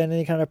ERiKA in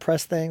any kind of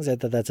press things? I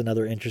thought that's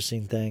another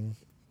interesting thing.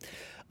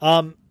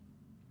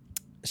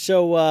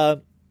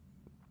 So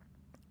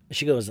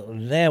she goes,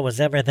 there was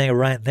everything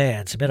right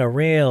there. It's been a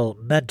real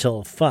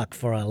mental fuck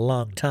for a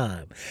long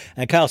time.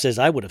 And Kyle says,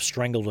 I would have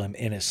strangled him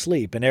in his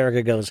sleep. And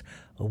ERiKA goes,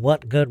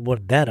 what good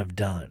would that have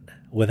done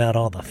without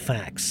all the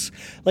facts?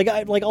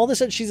 All of a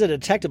sudden she's a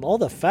detective, all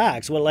the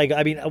facts. Well,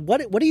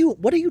 what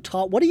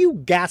are you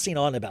gassing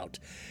on about?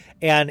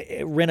 And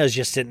Rinna's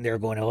just sitting there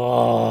going,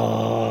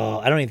 oh,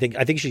 I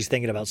think she's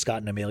thinking about Scott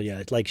and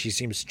Amelia. Like she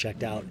seems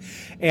checked out.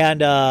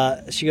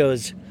 And she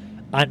goes,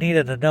 I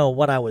needed to know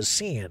what I was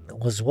seeing,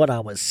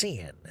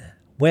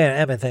 where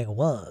everything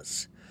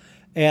was.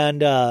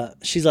 And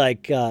she's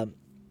like,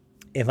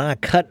 if I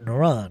cut and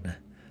run,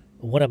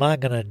 what am I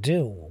going to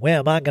do? Where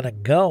am I going to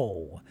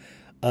go?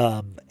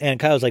 And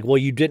Kyle's like, well,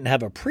 you didn't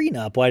have a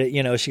prenup. Why did,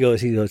 he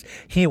goes,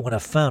 he would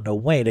have found a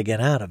way to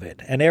get out of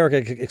it. And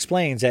ERiKA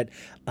explains that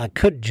I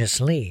couldn't just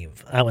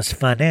leave. I was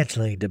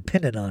financially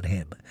dependent on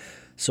him.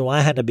 So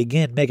I had to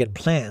begin making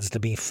plans to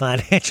be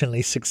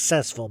financially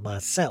successful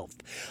myself.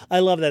 I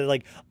love that.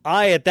 Like,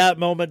 I, at that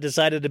moment,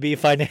 decided to be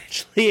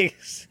financially.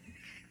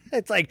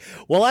 It's like,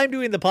 while I'm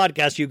doing the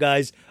podcast, you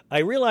guys, I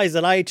realize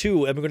that I,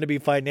 too, am going to be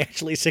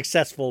financially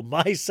successful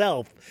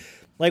myself.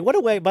 Like, what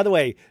a way, by the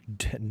way,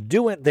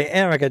 do it the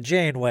ERiKA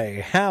Jayne way.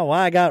 How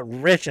I got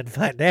rich and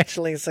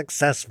financially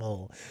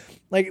successful.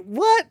 Like,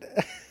 what?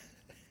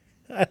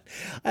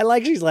 I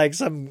like, she's like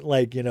some,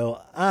 like,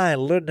 I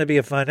learned to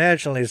be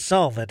financially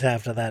solvent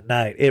after that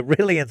night. It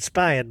really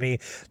inspired me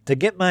to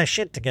get my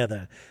shit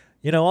together.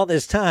 All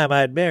this time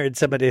I had married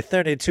somebody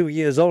 32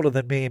 years older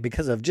than me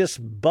because of just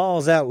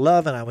balls out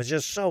love, and I was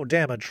just so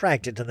damn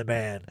attracted to the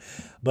man.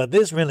 But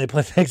this really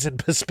put things in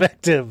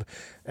perspective,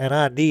 and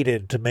I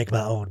needed to make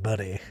my own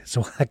money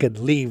so I could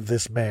leave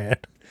this man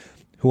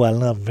who I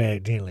love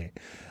very dearly.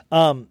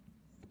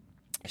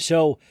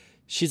 So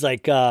she's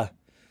like,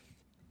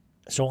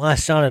 so I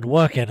started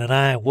working, and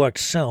I worked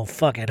so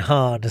fucking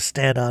hard to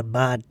stand on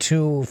my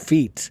 2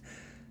 feet.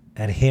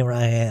 And here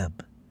I am.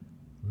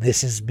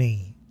 This is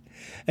me.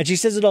 And she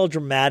says it all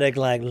dramatic,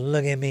 like,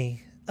 look at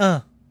me.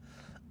 I'm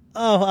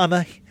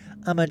a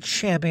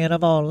champion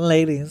of all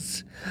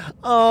ladies.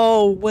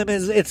 Oh,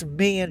 women, it's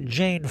me and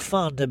Jane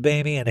Fonda,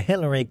 baby, and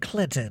Hillary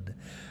Clinton.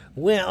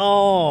 We're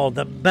all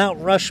the Mount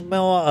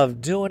Rushmore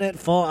of doing it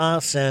for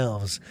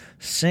ourselves.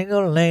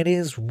 Single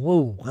ladies,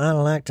 woo, I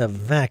like to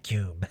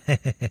vacuum.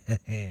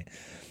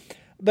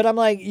 But I'm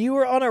like, you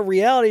were on a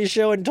reality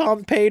show and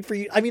Tom paid for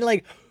you. I mean,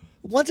 like,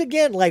 once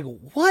again, like,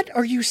 what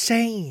are you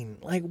saying?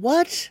 Like,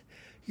 what?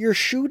 Your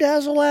shoe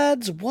dazzle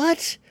ads?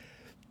 What?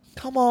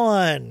 Come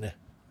on.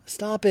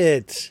 Stop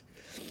it.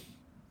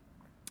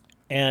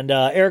 And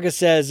ERiKA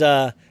says,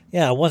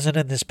 yeah, I wasn't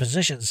in this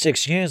position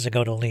 6 years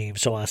ago to leave,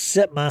 so I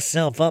set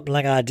myself up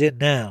like I did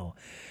now.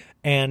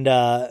 And,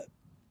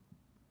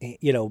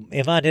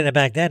 if I did it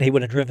back then, he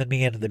would have driven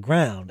me into the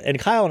ground. And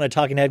Kyle on a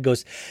talking head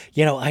goes,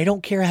 I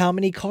don't care how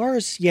many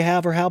cars you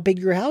have or how big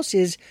your house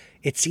is.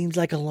 It seems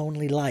like a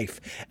lonely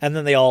life. And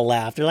then they all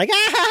laugh. They're like,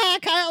 ah,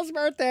 Kyle's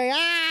birthday,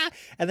 ah.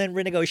 And then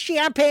Rinna goes,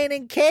 champagne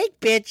and cake,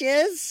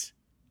 bitches.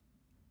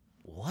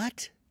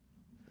 What?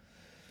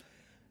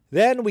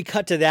 Then we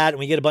cut to that and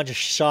we get a bunch of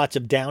shots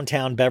of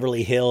downtown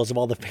Beverly Hills of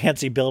all the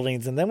fancy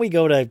buildings. And then we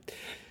go to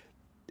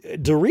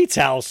Dorit's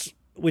house,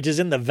 which is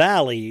in the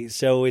valley.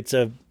 So it's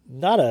it's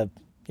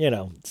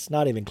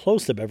not even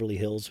close to Beverly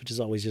Hills, which is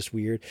always just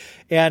weird.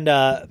 And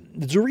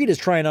Dorit is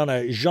trying on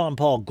a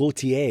Jean-Paul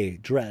Gaultier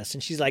dress.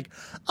 And she's like,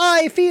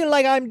 I feel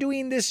like I'm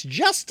doing this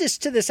justice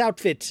to this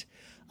outfit.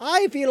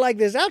 I feel like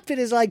this outfit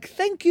is like,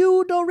 thank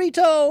you,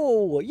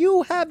 Dorito.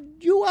 You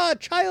are a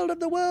child of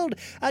the world,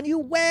 and you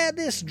wear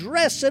this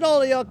dress, and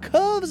all your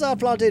curves are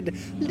flaunted.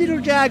 Little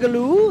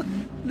Jagaloo,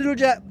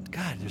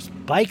 God, there's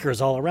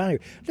bikers all around here.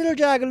 Little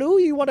Jagaloo,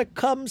 you want to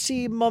come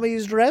see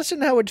Mommy's dress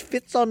and how it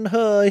fits on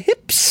her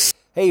hips?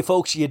 Hey,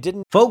 folks, you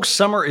didn't. Folks,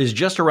 summer is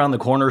just around the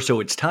corner, so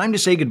it's time to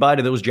say goodbye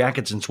to those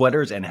jackets and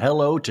sweaters and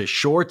hello to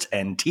shorts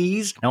and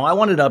tees. Now, I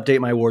wanted to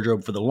update my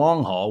wardrobe for the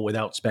long haul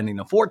without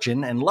spending a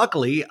fortune, and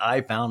luckily,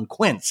 I found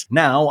Quince.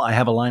 Now, I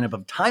have a lineup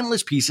of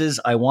timeless pieces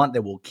I want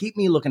that will keep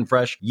me looking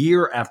fresh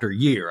year after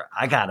year.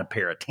 I got a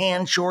pair of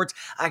tan shorts.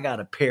 I got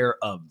a pair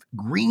of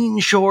green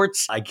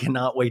shorts. I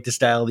cannot wait to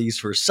style these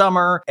for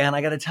summer, and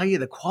I gotta tell you,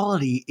 the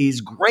quality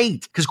is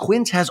great, because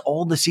Quince has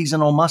all the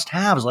seasonal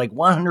must-haves, like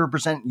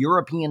 100%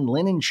 European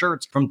linen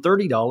shirts from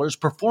 $30,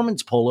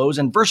 performance polos,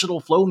 and versatile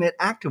flow knit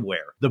activewear.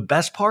 The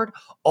best part?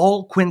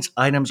 All Quince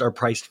items are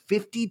priced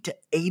 50 to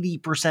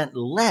 80%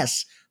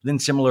 less than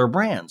similar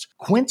brands.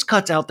 Quince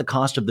cuts out the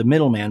cost of the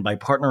middleman by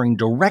partnering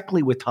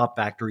directly with top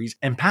factories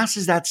and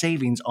passes that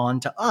savings on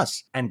to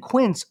us. And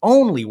Quince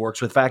only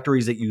works with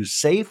factories that use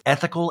safe,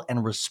 ethical,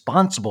 and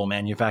responsible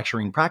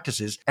manufacturing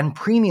practices and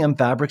premium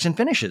fabrics and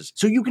finishes,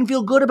 so you can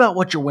feel good about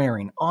what you're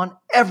wearing on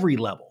every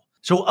level.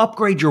 So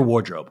upgrade your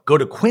wardrobe. Go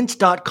to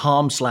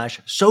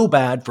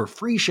quince.com/sobad for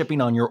free shipping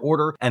on your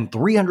order and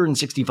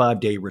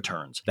 365-day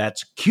returns.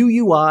 That's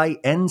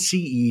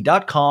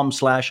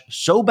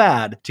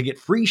QUINCE.com/sobad to get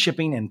free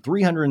shipping and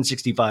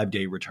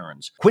 365-day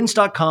returns.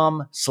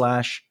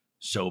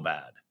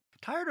 Quince.com/sobad.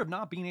 Tired of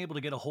not being able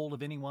to get a hold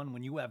of anyone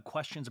when you have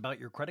questions about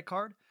your credit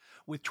card?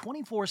 With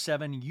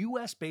 24/7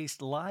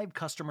 US-based live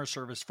customer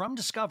service from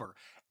Discover,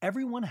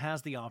 everyone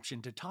has the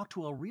option to talk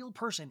to a real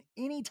person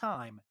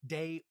anytime,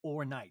 day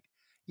or night.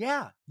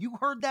 Yeah, you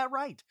heard that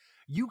right.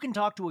 You can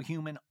talk to a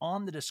human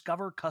on the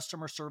Discover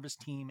customer service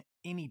team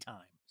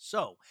anytime.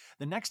 So,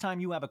 the next time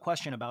you have a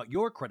question about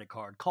your credit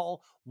card,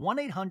 call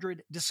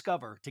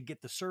 1-800-DISCOVER to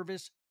get the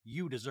service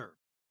you deserve.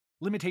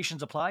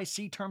 Limitations apply.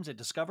 See terms at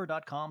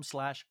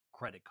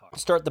discover.com/credit card.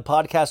 Start the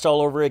podcast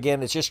all over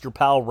again. It's just your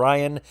pal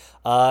Ryan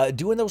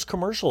doing those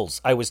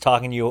commercials I was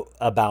talking to you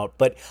about.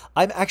 But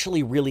I'm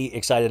actually really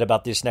excited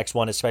about this next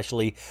one,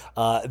 especially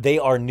they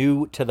are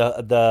new to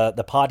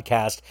the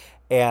podcast,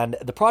 and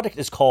the product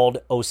is called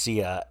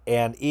OSEA,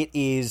 and it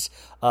is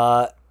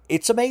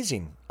it's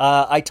amazing.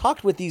 I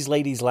talked with these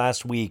ladies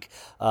last week.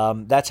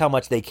 That's how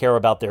much they care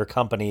about their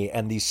company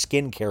and these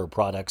skincare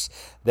products,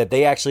 that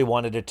they actually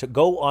wanted to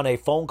go on a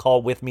phone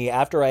call with me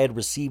after I had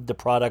received the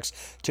products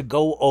to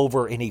go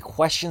over any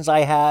questions I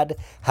had,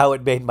 how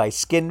it made my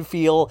skin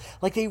feel.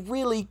 Like, they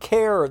really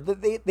care.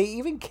 They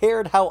even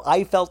cared how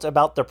I felt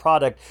about the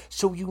product,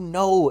 so you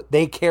know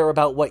they care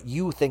about what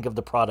you think of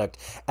the product.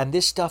 And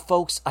this stuff,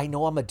 folks, I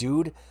know I'm a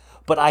dude,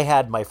 but I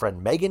had my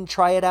friend Megan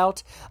try it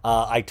out.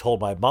 I told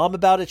my mom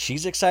about it.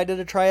 She's excited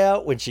to try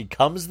out when she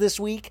comes this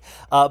week.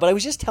 But I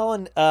was just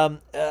telling,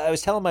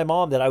 my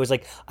mom that I was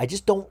like,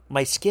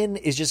 my skin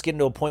is just getting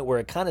to a point where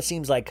it kind of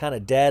seems like kind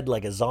of dead,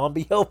 like a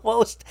zombie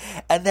almost.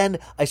 And then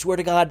I swear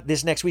to God,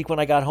 this next week when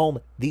I got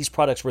home, these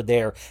products were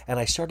there, and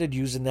I started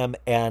using them,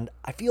 and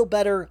I feel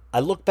better.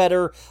 I look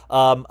better.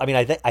 I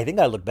think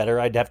I look better.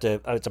 I'd have to.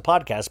 It's a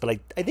podcast, but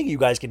I think you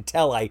guys can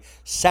tell I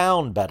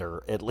sound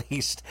better at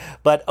least.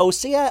 But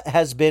OSEA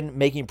has been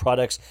making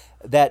products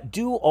that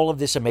do all of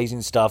this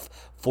amazing stuff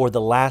for the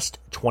last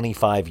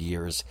 25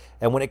 years.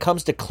 And when it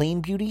comes to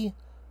clean beauty,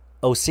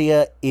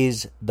 OSEA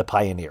is the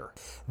pioneer.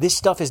 This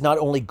stuff is not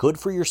only good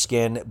for your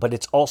skin, but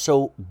it's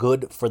also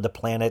good for the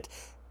planet,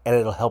 and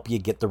it'll help you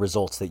get the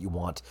results that you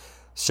want.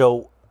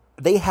 So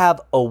they have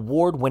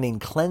award-winning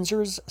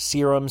cleansers,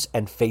 serums,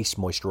 and face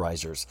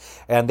moisturizers.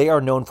 And they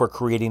are known for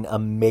creating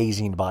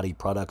amazing body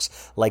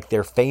products like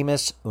their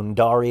famous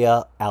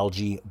Undaria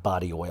algae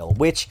body oil,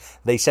 which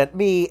they sent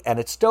me, and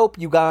it's dope,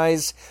 you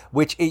guys,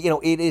 which,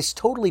 it is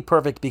totally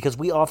perfect because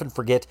we often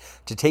forget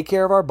to take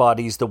care of our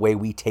bodies the way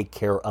we take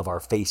care of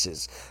our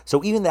faces.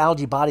 So even the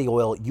algae body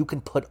oil, you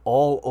can put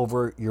all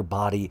over your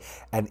body,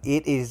 and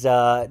it is,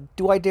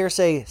 do I dare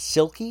say,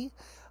 silky?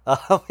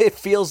 It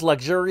feels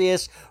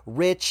luxurious,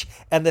 rich,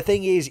 and the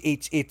thing is,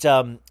 it's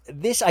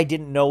this I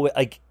didn't know.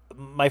 Like,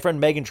 my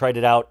friend Megan tried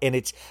it out, and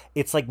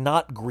it's like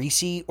not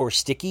greasy or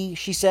sticky,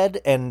 she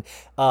said, and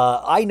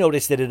I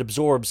noticed that it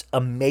absorbs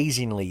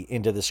amazingly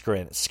into the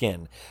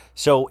skin.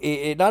 So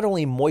it not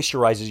only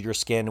moisturizes your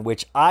skin,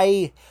 which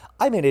I'm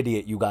an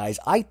idiot, you guys.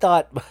 I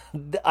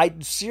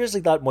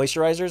seriously thought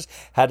moisturizers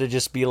had to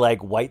just be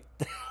like white.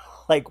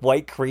 Like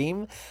white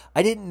cream.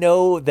 I didn't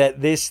know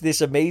that this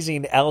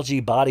amazing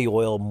algae body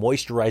oil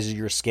moisturizes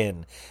your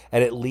skin,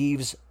 and it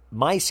leaves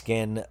my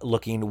skin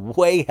looking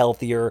way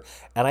healthier,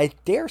 and I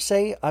dare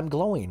say I'm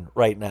glowing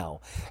right now.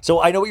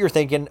 So I know what you're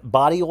thinking,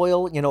 body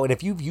oil, and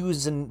if you've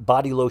used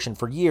body lotion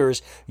for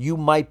years, you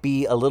might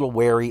be a little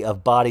wary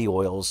of body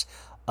oils.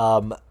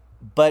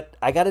 But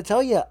I got to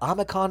tell you, I'm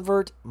a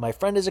convert. My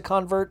friend is a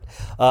convert.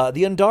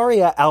 The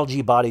Undaria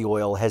algae body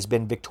oil has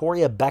been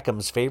Victoria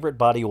Beckham's favorite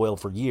body oil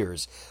for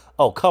years.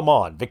 Oh, come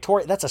on.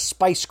 Victoria, that's a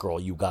Spice Girl,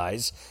 you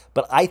guys.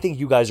 But I think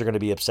you guys are going to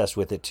be obsessed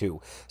with it too.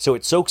 So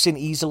it soaks in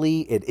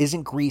easily. It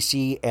isn't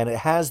greasy, and it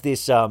has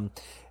this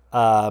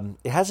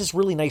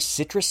really nice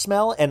citrus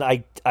smell. And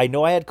I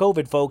know I had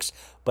COVID, folks,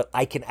 but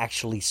I can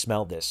actually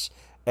smell this.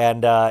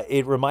 And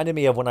it reminded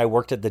me of when I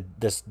worked at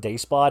this day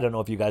spa. I don't know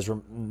if you guys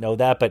know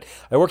that, but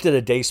I worked at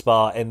a day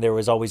spa, and there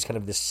was always kind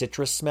of this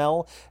citrus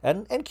smell,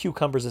 and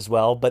cucumbers as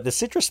well. But the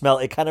citrus smell,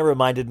 it kind of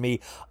reminded me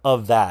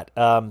of that.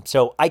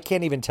 So I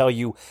can't even tell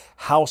you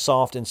how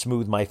soft and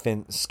smooth my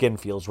skin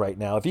feels right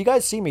now. If you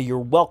guys see me, you're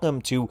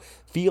welcome to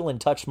feel and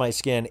touch my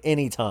skin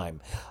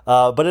anytime.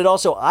 But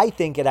I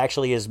think it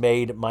actually has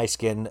made my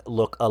skin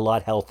look a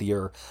lot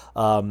healthier.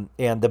 And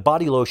the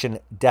body lotion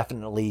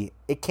definitely,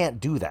 it can't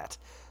do that.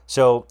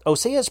 So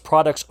OSEA's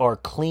products are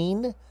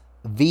clean,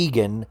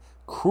 vegan,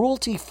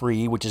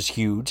 cruelty-free, which is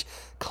huge,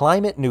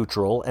 climate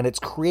neutral, and it's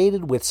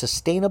created with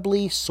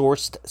sustainably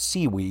sourced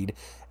seaweed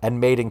and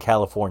made in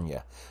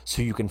California.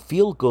 So you can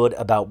feel good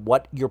about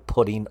what you're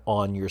putting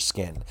on your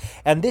skin.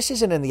 And this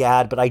isn't in the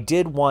ad, but I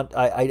did want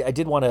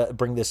to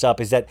bring this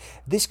up, is that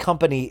this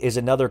company is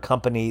another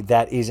company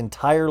that is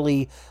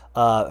entirely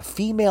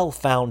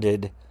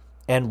female-founded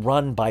and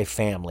run by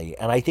family.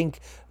 And I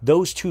think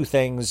those two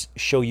things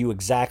show you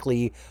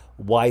exactly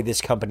why this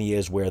company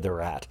is where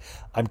they're at.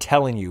 I'm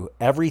telling you,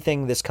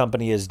 everything this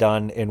company has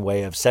done in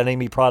way of sending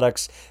me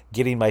products,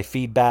 getting my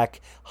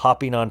feedback,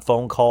 hopping on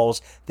phone calls,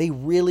 they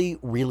really,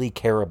 really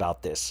care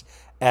about this.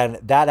 And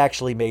that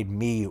actually made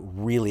me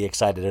really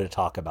excited to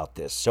talk about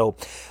this. So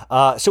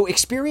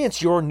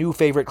experience your new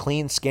favorite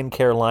clean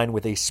skincare line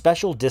with a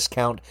special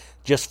discount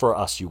just for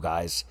us, you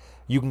guys.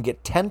 You can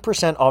get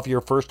 10% off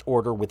your first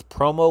order with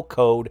promo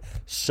code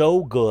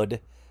SOGOOD.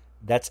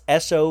 That's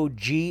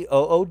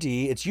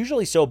SOGOOD. It's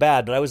usually so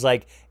bad, but I was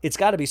like, it's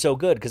got to be so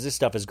good because this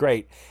stuff is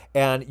great.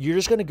 And you're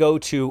just going to go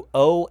to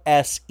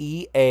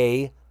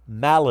OSEA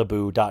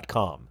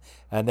Malibu.com.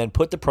 And then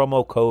put the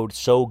promo code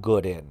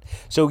SOGOOD in.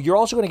 So you're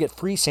also going to get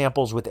free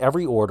samples with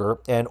every order,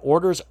 and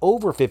orders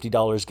over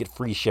 $50 get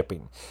free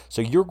shipping.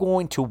 So you're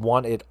going to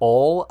want it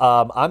all.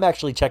 I'm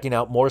actually checking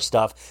out more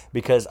stuff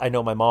because I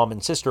know my mom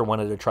and sister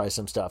wanted to try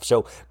some stuff.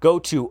 So go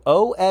to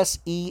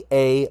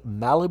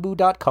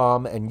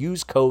OSEAMalibu.com and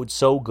use code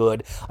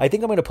SOGOOD. I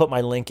think I'm going to put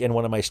my link in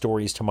one of my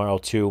stories tomorrow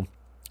too.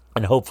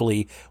 And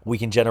hopefully we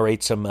can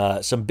generate some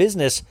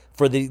business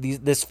for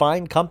this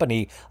fine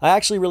company. I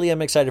actually really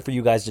am excited for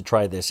you guys to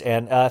try this.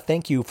 And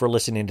thank you for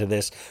listening to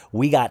this.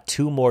 We got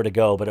 2 more to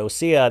go. But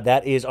Osea,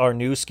 that is our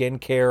new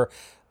skincare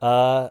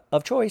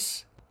of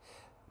choice.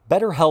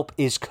 BetterHelp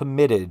is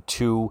committed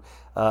to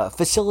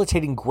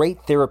facilitating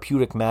great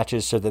therapeutic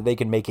matches so that they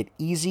can make it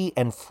easy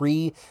and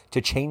free to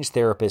change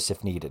therapists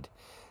if needed.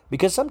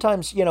 Because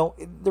sometimes, the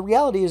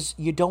reality is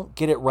you don't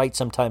get it right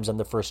sometimes on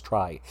the first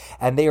try.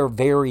 And they are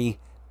very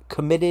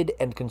committed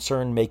and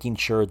concerned making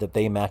sure that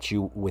they match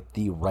you with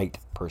the right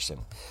person.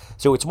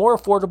 So it's more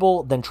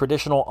affordable than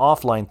traditional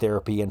offline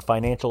therapy, and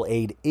financial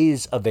aid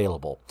is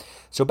available.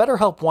 So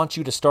BetterHelp wants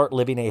you to start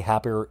living a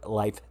happier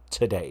life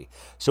today.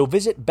 So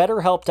visit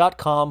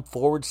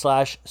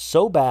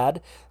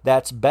betterhelp.com/SoBad.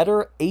 That's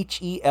better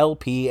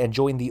HELP, and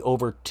join the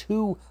over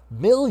 2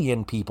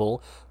 million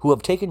people who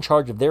have taken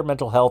charge of their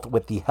mental health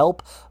with the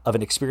help of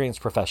an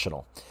experienced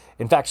professional.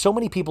 In fact, so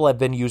many people have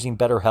been using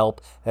BetterHelp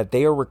that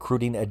they are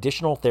recruiting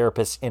additional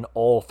therapists in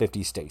all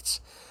 50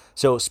 states.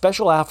 So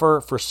special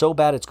offer for So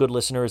Bad It's Good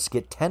listeners,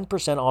 get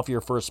 10% off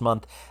your first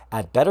month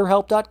at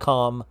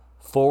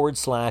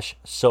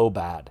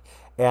betterhelp.com/SoBad.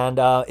 And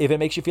if it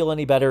makes you feel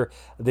any better,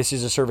 this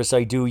is a service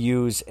I do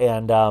use.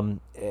 And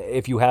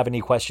if you have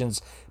any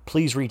questions,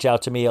 please reach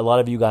out to me. A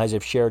lot of you guys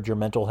have shared your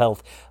mental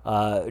health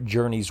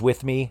journeys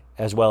with me,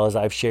 as well as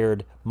I've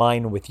shared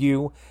mine with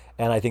you.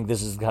 And I think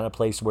this is the kind of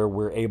place where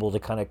we're able to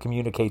kind of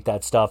communicate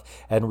that stuff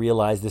and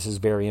realize this is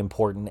very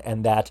important.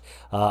 And that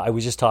I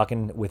was just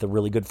talking with a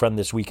really good friend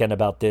this weekend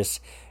about this,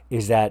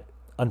 is that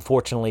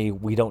unfortunately,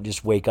 we don't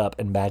just wake up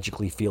and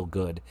magically feel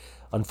good.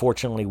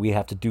 Unfortunately, we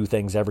have to do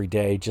things every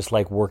day, just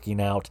like working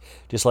out,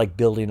 just like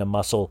building a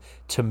muscle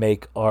to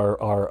make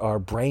our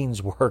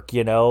brains work,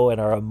 and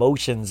our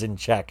emotions in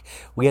check.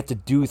 We have to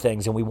do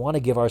things, and we want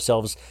to give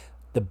ourselves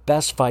the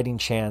best fighting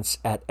chance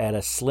at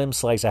a slim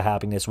slice of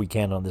happiness we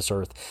can on this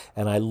earth.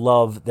 And I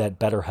love that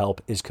BetterHelp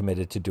is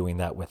committed to doing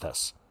that with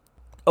us.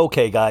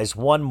 Okay, guys,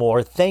 one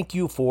more. Thank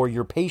you for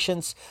your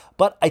patience,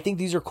 but I think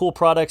these are cool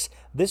products.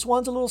 This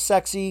one's a little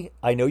sexy.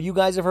 I know you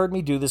guys have heard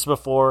me do this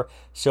before,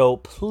 so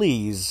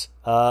please,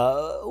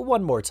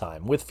 one more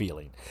time with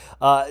feeling.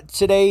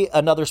 Today,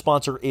 another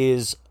sponsor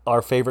is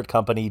our favorite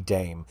company,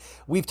 Dame.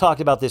 We've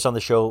talked about this on the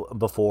show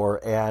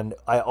before, and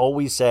I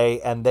always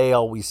say, and they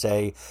always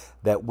say,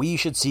 that we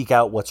should seek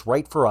out what's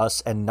right for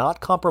us and not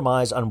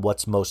compromise on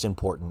what's most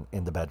important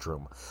in the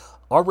bedroom.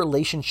 Our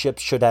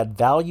relationships should add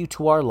value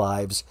to our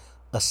lives,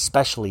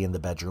 especially in the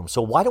bedroom.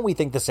 So why don't we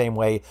think the same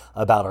way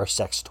about our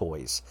sex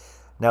toys?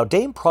 Now,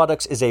 Dame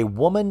Products is a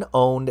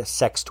woman-owned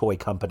sex toy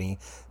company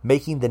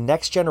making the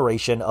next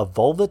generation of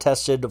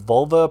vulva-tested,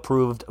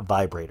 vulva-approved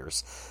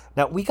vibrators.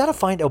 Now, we got to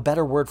find a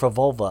better word for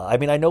vulva. I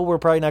mean, I know we're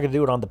probably not going to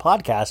do it on the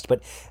podcast,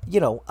 but,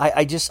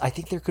 I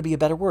think there could be a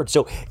better word.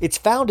 So it's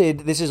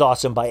founded, this is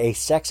awesome, by a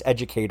sex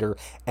educator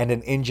and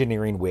an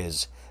engineering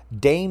whiz.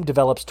 Dame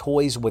develops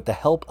toys with the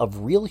help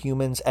of real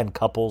humans and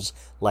couples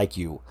like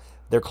you.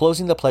 They're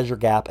closing the pleasure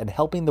gap and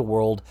helping the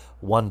world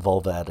one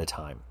vulva at a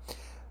time.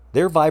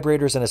 Their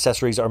vibrators and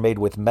accessories are made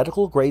with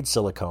medical-grade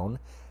silicone,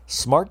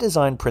 smart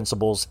design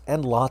principles,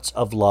 and lots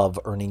of love,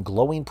 earning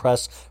glowing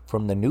press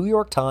from the New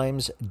York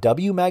Times,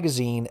 W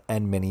Magazine,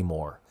 and many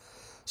more.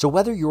 So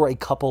whether you're a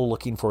couple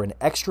looking for an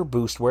extra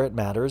boost where it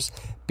matters,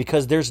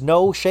 because there's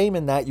no shame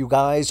in that, you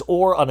guys,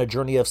 or on a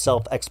journey of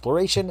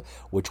self-exploration,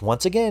 which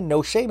once again,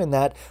 no shame in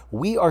that,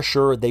 we are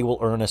sure they will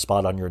earn a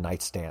spot on your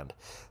nightstand.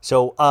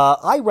 So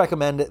I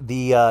recommend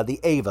the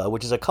Ava,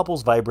 which is a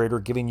couple's vibrator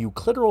giving you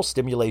clitoral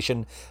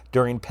stimulation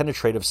during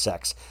penetrative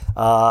sex.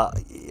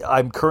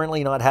 I'm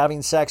currently not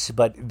having sex,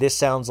 but this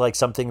sounds like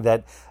something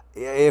that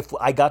if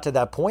I got to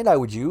that point, I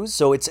would use.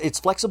 So it's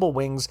flexible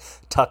wings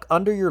tuck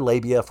under your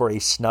labia for a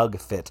snug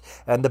fit.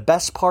 And the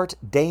best part,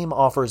 Dame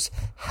offers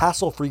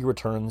hassle-free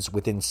returns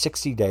within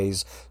 60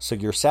 days, so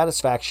your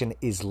satisfaction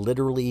is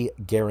literally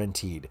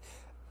guaranteed.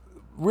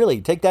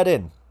 Really, take that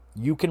in.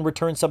 You can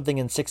return something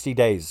in 60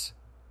 days.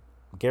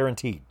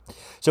 Guaranteed.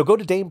 So go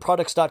to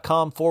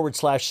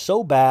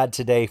dameproducts.com/SoBad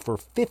today for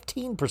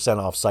 15%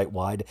 off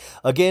site-wide.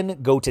 Again,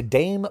 go to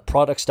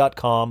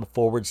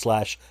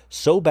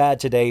dameproducts.com/SoBad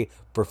today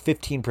for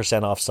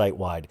 15% off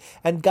site-wide.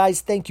 And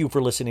guys, thank you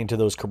for listening to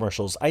those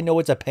commercials. I know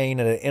it's a pain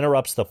and it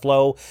interrupts the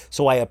flow,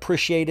 so I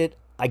appreciate it.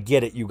 I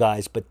get it, you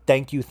guys, but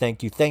thank you.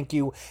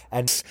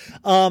 And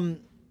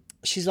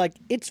she's like,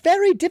 it's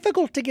very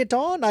difficult to get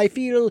on, I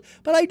think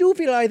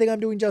I'm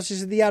doing justice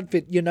to the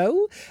outfit,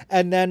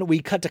 And then we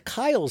cut to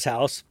Kyle's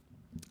house,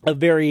 a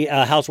very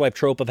housewife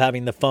trope of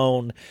having the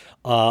phone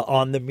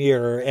on the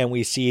mirror, and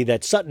we see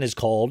that Sutton is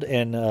called,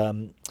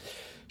 and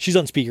she's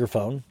on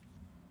speakerphone.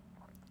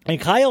 And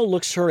Kyle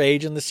looks her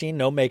age in the scene,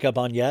 no makeup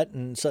on yet,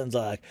 and Sutton's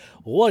like,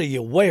 "What are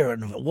you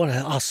wearing?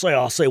 I'll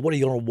say, what are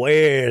you gonna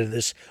wear to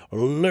this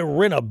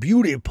Rena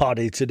beauty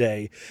party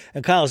today?"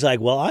 And Kyle's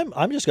like, "Well,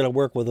 I'm just gonna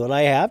work with what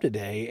I have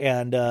today."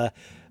 And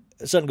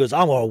Sutton goes,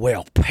 "I'm gonna wear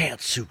a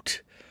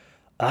pantsuit.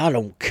 I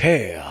don't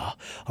care.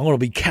 I'm gonna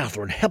be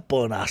Katharine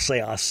Hepburn. I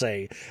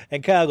say."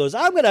 And Kyle goes,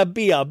 "I'm gonna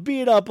be a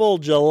beat up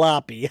old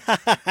jalopy."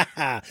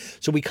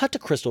 So we cut to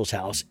Crystal's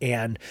house,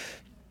 and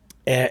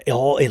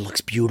it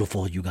looks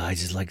beautiful, you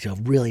guys. It's like a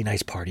really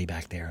nice party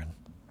back there. And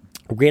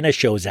Rena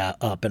shows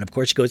up, and of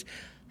course she goes,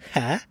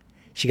 "Huh?"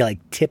 She got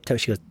like tiptoe.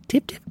 She goes,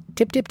 tip, tip,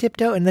 tip, tip,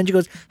 tiptoe. And then she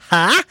goes,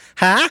 "Huh?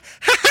 Huh?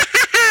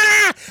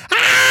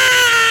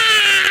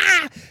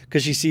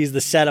 Because she sees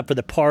the setup for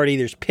the party.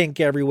 There's pink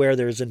everywhere.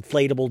 There's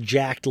inflatable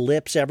jacked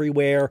lips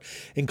everywhere,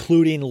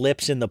 including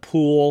lips in the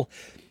pool.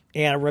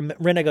 And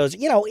Rena goes,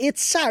 we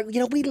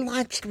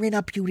launched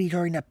Rena Beauty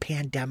during the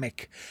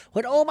pandemic.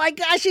 But, oh my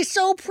gosh, she's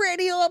so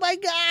pretty. Oh my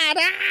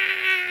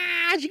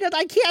God. She goes,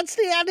 "I can't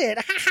stand it."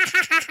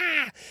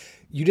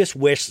 You just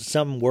wish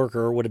some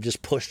worker would have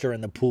just pushed her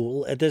in the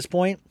pool at this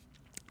point.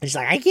 She's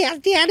like, "I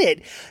can't stand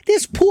it.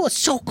 This pool is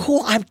so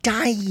cool. I'm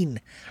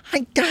dying.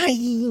 I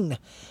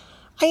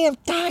am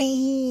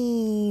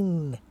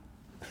dying."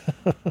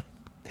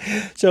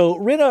 So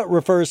Rena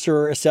refers to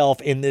herself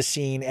in this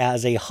scene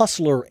as a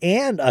hustler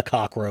and a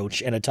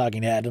cockroach and a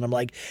talking head. And I'm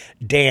like,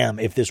 damn,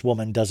 if this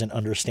woman doesn't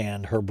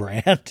understand her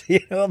brand.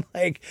 I'm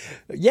like,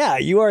 yeah,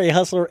 you are a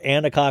hustler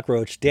and a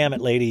cockroach. Damn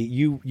it, lady.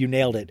 You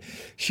nailed it.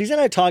 She's in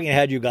a talking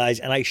head, you guys.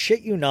 And I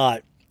shit you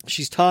not.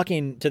 She's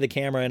talking to the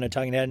camera in a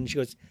talking head. And she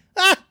goes,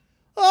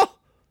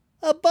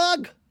 a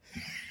bug.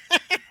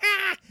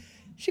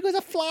 She goes,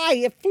 "A fly.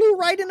 It flew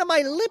right into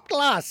my lip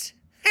gloss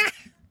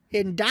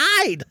and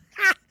died.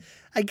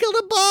 I killed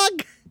a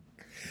bug."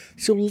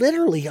 So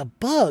literally a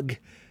bug,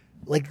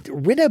 like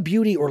Rena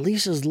Beauty or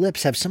Lisa's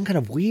lips have some kind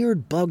of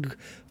weird bug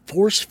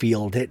force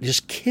field that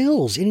just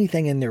kills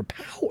anything in their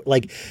power.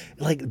 Like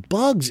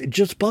bugs are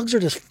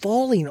just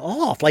falling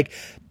off. Like,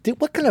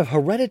 what kind of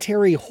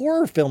hereditary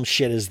horror film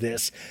shit is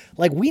this?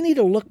 Like, we need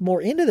to look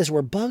more into this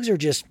where bugs are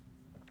just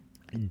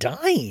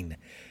dying.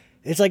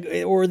 It's like,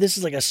 or this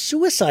is like a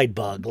suicide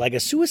bug, like a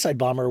suicide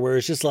bomber where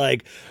it's just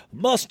like,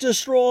 "Must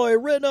destroy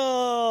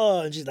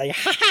Rena." And she's like,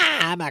 "Ha,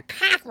 I'm a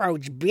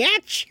cockroach,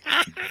 bitch."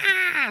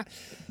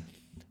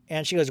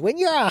 And she goes, "When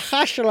you're a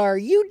hustler,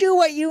 you do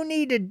what you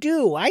need to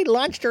do. I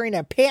launched during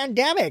a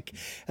pandemic."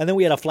 And then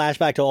we had a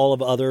flashback to all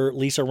of other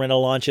Lisa Rinna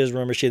launches.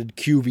 Remember, she had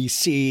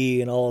QVC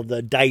and all of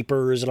the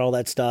diapers and all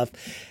that stuff.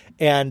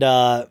 And,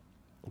 but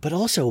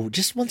also,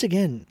 just once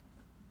again,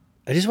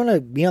 I just want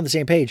to be on the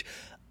same page.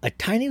 A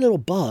tiny little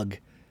bug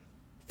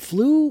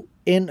flew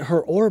in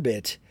her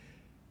orbit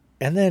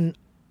and then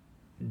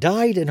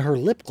died in her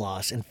lip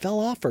gloss and fell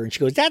off her. And she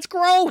goes, "That's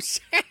gross."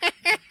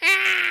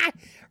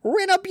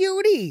 Rena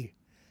Beauty.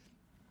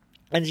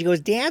 And she goes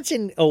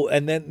dancing. Oh,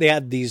 and then they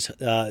had these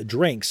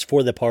drinks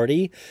for the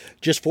party,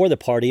 just for the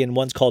party. And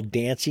one's called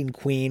Dancing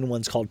Queen.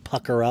 One's called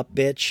Pucker Up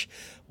Bitch.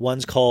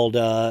 One's called,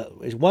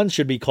 one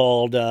should be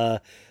called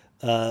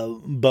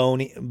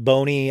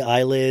Bony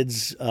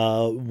Eyelids.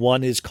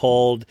 One is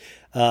called,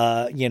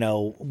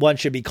 one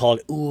should be called,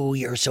 "Ooh,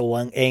 you're so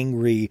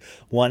angry."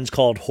 One's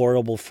called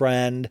Horrible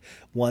Friend.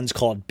 One's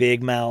called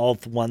Big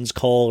Mouth. One's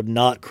called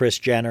Not Kris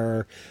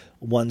Jenner.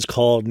 One's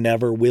called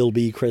Never Will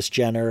Be Kris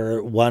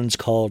Jenner. One's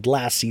called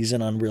Last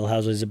Season on Real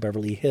Housewives of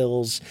Beverly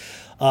Hills.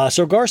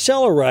 So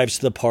Garcelle arrives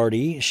to the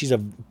party. She's a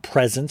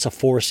presence, a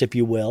force, if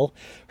you will.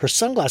 Her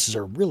sunglasses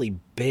are really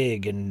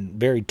big and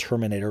very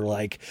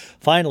Terminator-like.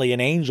 Finally,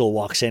 an angel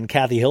walks in,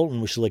 Kathy Hilton,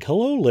 which is like,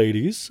 "Hello,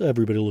 ladies.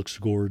 Everybody looks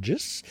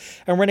gorgeous."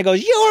 And Rena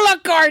goes, "You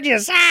look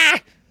gorgeous."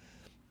 Ah!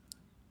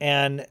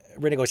 And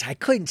Rena goes, "I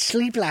couldn't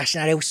sleep last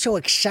night. I was so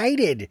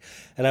excited."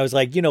 And I was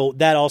like,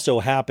 that also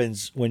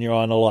happens when you're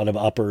on a lot of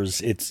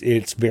uppers.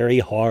 It's very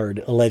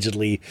hard,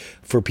 allegedly,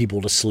 for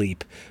people to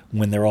sleep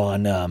when they're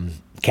on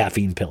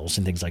caffeine pills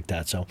and things like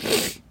that. So,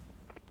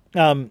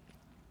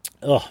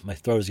 my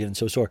throat is getting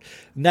so sore.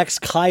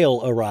 Next,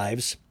 Kyle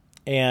arrives,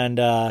 and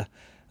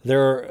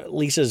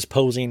Lisa's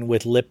posing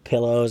with lip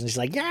pillows, and she's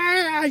like,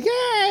 "Yeah,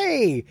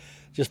 yay!"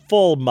 Just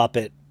full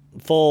Muppet.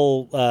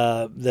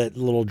 That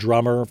little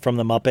drummer from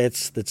the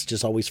Muppets that's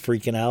just always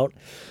freaking out.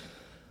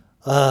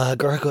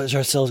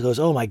 Garcelle goes,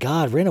 "Oh my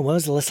God, Rena, when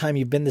was the last time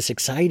you've been this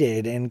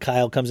excited?" And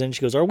Kyle comes in and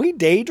she goes, "Are we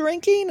day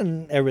drinking?"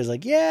 And everybody's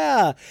like,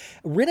 "Yeah."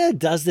 Rena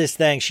does this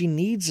thing. She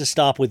needs to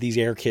stop with these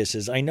air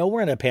kisses. I know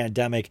we're in a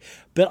pandemic,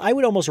 but I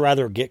would almost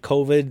rather get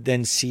COVID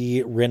than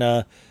see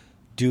Rena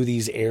do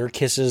these air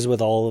kisses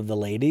with all of the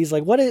ladies.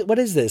 Like, what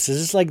is this?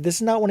 Is this like, this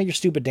is not one of your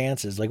stupid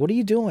dances? Like, what are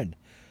you doing?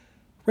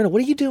 Rena,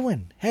 what are you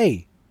doing?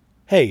 Hey,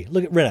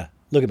 look at Rena.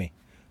 Look at me.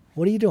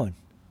 What are you doing?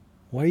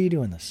 Why are you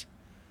doing this?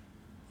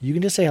 You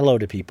can just say hello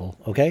to people,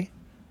 okay?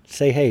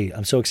 Say, "Hey,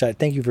 I'm so excited.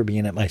 Thank you for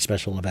being at my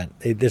special event.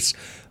 This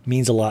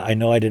means a lot. I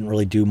know I didn't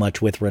really do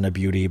much with Rena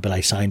Beauty, but I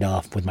signed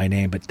off with my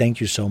name. But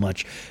thank you so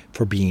much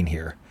for being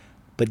here."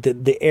 But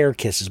the air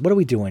kisses, what are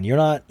we doing? You're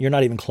not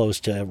even close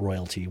to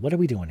royalty. What are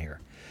we doing here?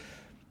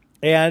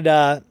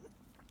 And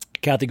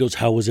Kathy goes,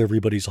 how was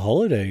everybody's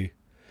holiday?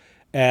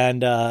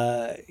 And,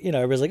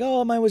 everybody's like,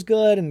 oh, mine was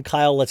good. And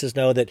Kyle lets us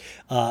know that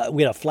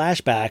we had a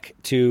flashback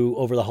to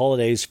over the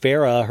holidays.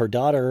 Farrah, her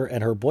daughter,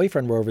 and her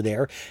boyfriend were over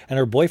there. And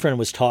her boyfriend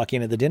was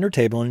talking at the dinner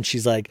table. And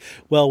she's like,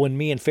 well, when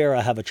me and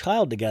Farrah have a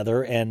child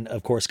together. And,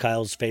 of course,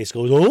 Kyle's face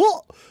goes,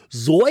 oh,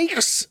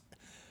 zoinks.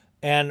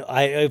 And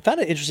I found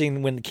it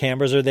interesting when the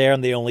cameras are there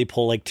and they only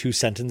pull like 2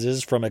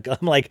 sentences from it.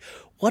 I'm like,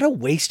 what a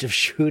waste of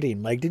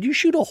shooting. Like, did you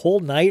shoot a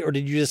whole night or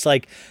did you just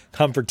like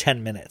come for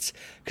 10 minutes?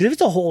 Because if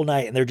it's a whole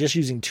night and they're just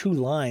using 2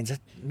 lines, that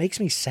makes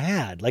me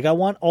sad. Like, I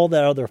want all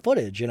that other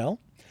footage, And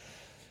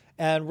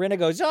Rinna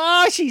goes,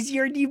 oh,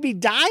 you'd be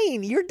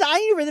dying. You're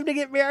dying for them to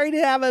get married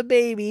and have a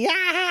baby.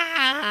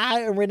 Ah!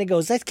 And Rinna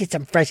goes, let's get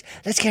some fresh.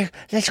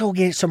 Let's go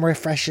get some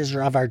refreshers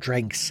of our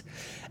drinks.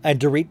 And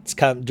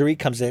Dorit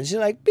comes in. She's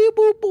like, boop,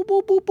 boop, boop,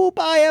 boop, boop, boop.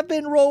 I have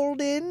been rolled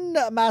in,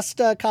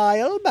 Master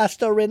Kyle,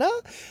 Master Rinna.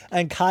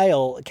 And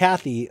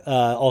Kathy,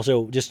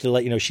 also, just to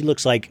let you know, she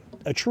looks like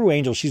a true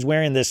angel. She's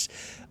wearing this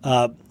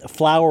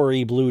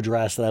flowery blue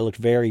dress that I looked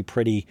very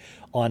pretty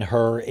on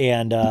her.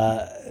 And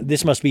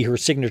this must be her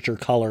signature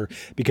color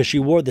because she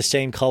wore the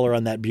same color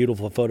on that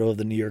beautiful photo of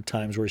the New York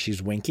Times where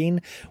she's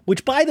winking,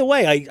 which, by the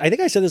way, I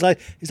think I said this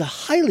is a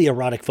highly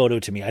erotic photo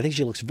to me. I think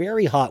she looks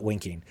very hot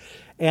winking.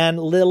 And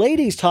the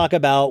ladies talk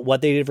about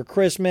what they did for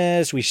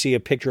Christmas. We see a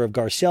picture of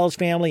Garcelle's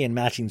family in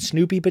matching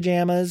Snoopy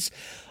pajamas.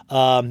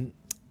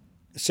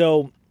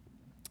 So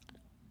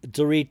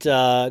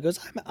Dorit goes,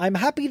 I'm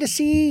happy to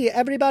see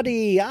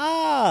everybody.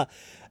 Ah.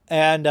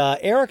 And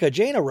ERiKA,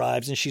 JAYNE,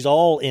 arrives, and she's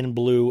all in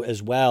blue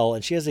as well.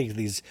 And she has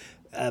these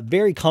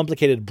very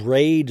complicated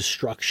braid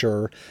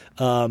structure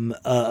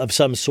of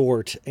some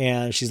sort.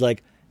 And she's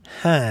like,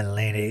 hi,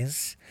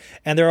 ladies.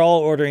 And they're all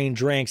ordering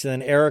drinks.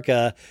 And then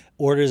ERiKA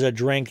orders a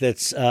drink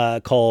that's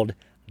called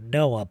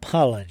No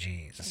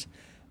Apologies.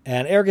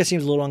 And ERiKA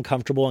seems a little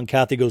uncomfortable. And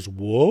Kathy goes,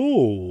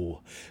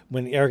 whoa.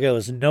 When ERiKA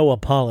goes, no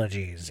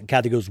apologies. And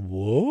Kathy goes,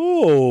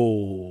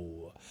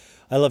 whoa.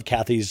 I love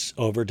Kathy's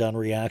overdone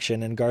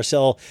reaction. And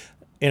Garcelle,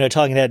 in a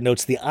talking head,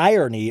 notes the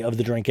irony of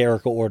the drink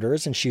ERiKA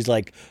orders. And she's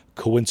like,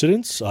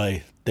 coincidence?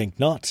 I think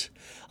not.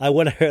 I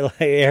wonder,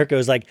 ERiKA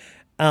was like,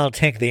 I'll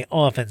take the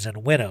orphans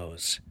and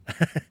widows.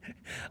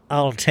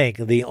 I'll take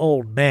the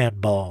old man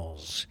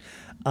balls.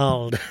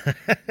 I'll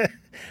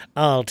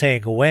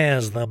take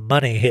Where's the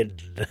Money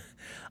Hidden?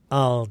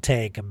 I'll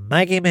take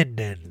Maggie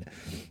Minden.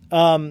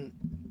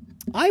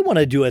 I want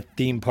to do a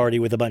theme party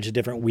with a bunch of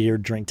different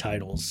weird drink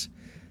titles.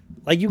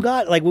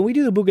 When we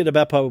do the Buca de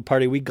Beppo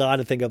party, we got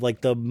to think of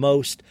the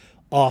most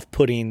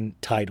off-putting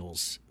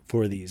titles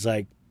for these.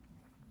 So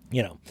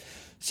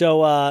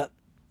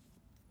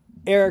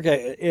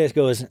ERiKA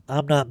goes,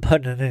 I'm not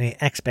putting any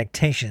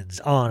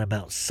expectations on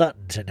about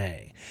Sutton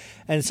today.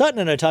 And Sutton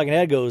in a talking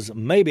head goes,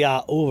 maybe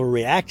I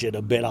overreacted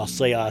a bit,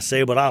 I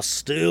say, but I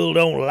still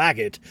don't like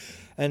it.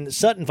 And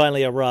Sutton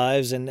finally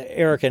arrives, and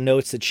ERiKA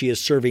notes that she is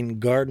serving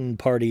garden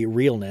party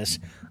realness.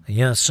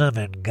 You're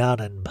serving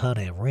garden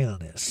party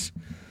realness.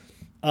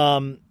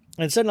 And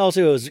Sutton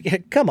also goes,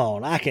 come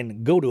on, I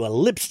can go to a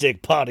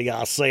lipstick party,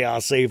 I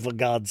say, for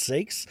God's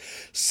sakes.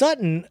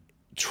 Sutton,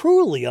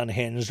 truly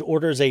unhinged,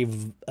 orders a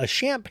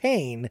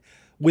champagne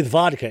with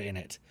vodka in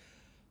it.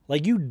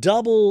 You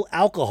double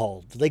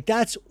alcohol.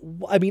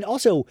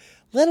 Also,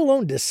 let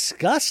alone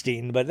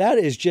disgusting, but that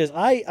is just,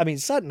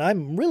 Sutton,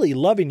 I'm really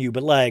loving you,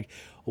 but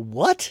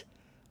what?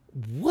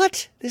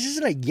 What? This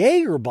isn't a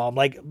Jaeger bomb.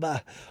 Give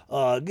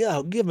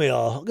me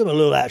a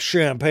little of that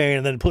champagne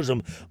and then put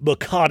some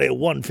Bacardi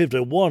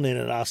 151 in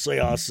it, I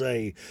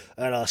say,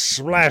 and a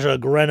splash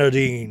of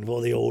grenadine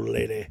for the old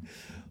lady.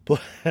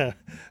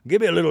 Give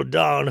me a little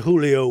Don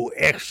Julio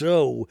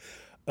XO,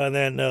 and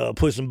then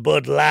put some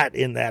Bud Light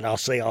in that, I'll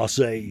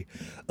say.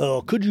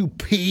 Could you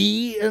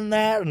pee in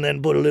that, and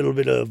then put a little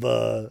bit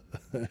of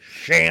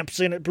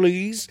champs in it,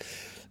 please?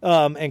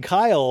 And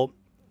Kyle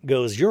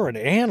goes, you're an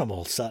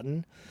animal,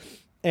 Sutton.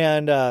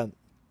 And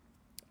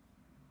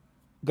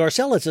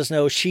Garcelle lets us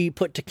know she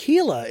put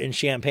tequila in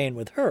champagne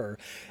with her.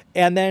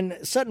 And then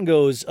Sutton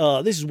goes,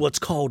 this is what's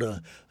called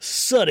a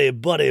suddy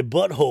buddy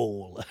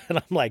butthole. And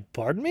I'm like,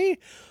 pardon me?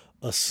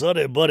 A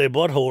suddy buddy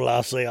butthole,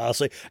 I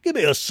say. Give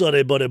me a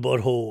suddy buddy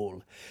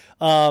butthole.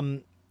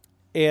 And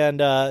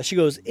she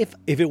goes, if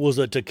it was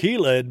a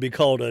tequila, it'd be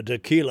called a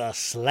tequila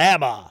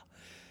slammer.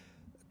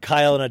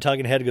 Kyle in a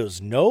talking head goes,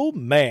 no,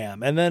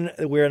 ma'am. And then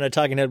we're in a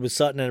talking head with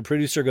Sutton, and a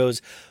producer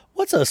goes,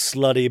 what's a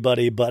slutty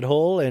buddy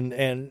butthole?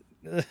 And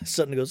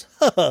Sutton goes,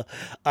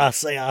 I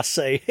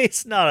say,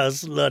 it's not a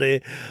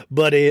slutty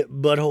buddy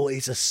butthole,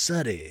 it's a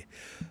suddy.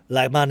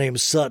 Like my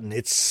name's Sutton,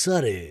 it's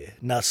suddy,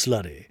 not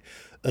slutty.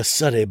 A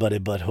suddy buddy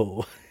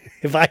butthole.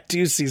 If I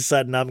do see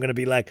Sutton, I'm going to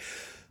be like,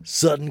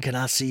 Sutton, can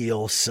I see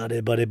your suddy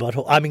buddy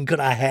butthole?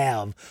 Could I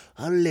have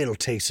a little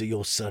taste of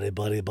your suddy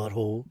buddy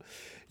butthole?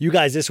 You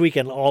guys, this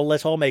weekend,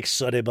 let's all make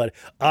suddy buddy.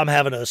 I'm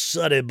having a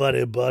suddy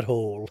buddy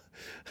butthole.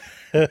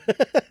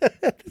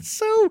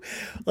 So,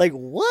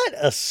 what?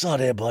 A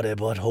suddy buddy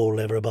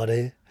butthole,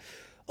 everybody.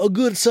 a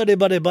good sunny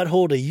buddy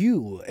butthole to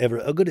you.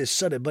 A good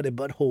sunny buddy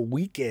butthole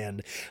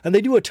weekend. And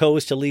they do a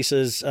toast to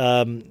Lisa's,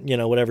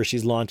 whatever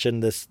she's launching,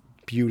 this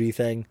beauty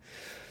thing.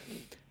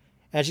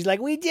 And she's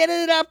like, we did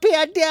it in a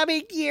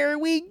pandemic year.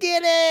 We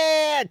did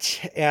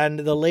it. And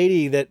the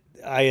lady that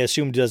I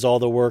assume does all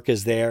the work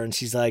is there. And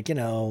she's like,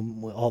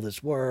 all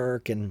this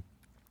work. And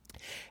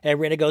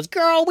Rena goes,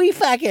 girl, we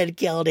fucking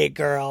killed it,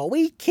 girl.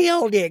 We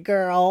killed it,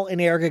 girl. And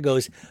ERiKA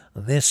goes,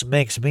 this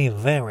makes me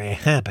very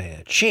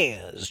happy.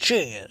 Cheers,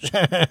 cheers.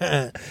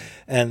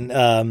 And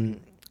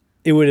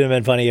it would have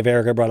been funny if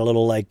ERiKA brought a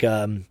little like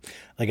a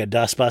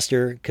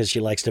dustbuster because she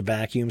likes to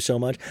vacuum so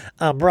much.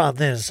 I brought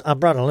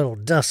a little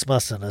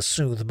dustbuster to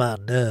soothe my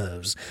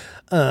nerves.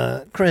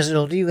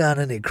 Crystal, do you got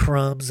any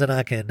crumbs that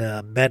I can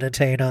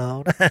meditate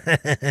on?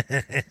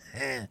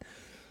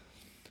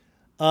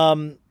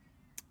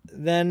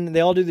 Then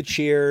they all do the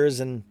cheers,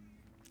 and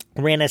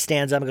Rena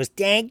stands up and goes,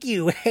 thank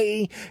you.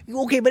 Hey,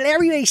 okay, but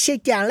everybody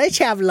sit down. Let's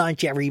have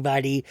lunch,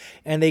 everybody.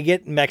 And they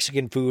get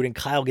Mexican food, and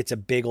Kyle gets a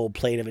big old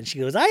plate of it. And she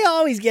goes, I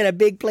always get a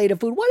big plate of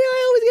food. Why do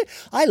I always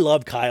get? I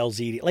love Kyle's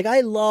eating. Like,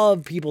 I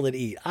love people that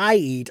eat. I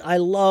eat. I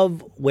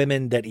love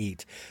women that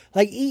eat.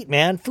 Like, eat,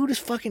 man. Food is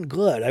fucking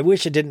good. I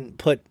wish it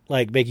didn't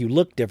make you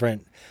look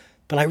different.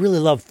 But I really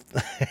love,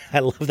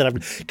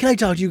 can I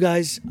talk to you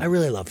guys? I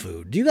really love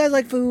food. Do you guys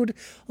like food?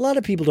 A lot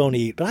of people don't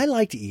eat, but I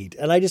like to eat.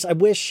 And I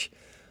wish,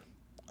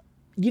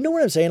 you know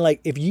what I'm saying?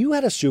 Like, if you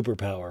had a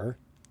superpower,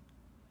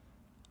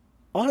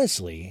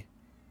 honestly,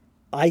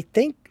 I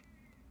think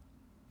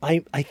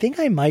I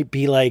might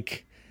be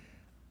like,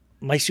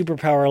 my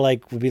superpower,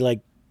 would be like,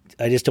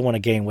 I just don't want to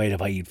gain weight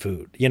if I eat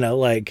food.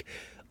 Like,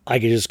 I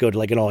could just go to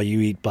an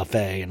all-you-eat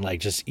buffet and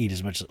just eat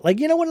as much.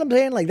 You know what I'm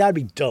saying? That'd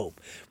be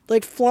dope.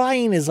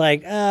 Flying is what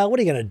are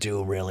you going to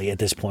do really at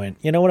this point?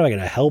 What am I going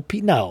to help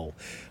you? No.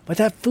 But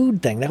that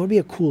food thing, that would be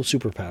a cool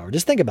superpower.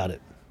 Just think about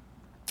it.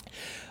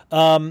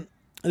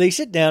 They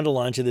sit down to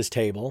lunch at this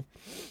table.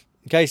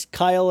 Guys,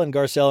 Kyle and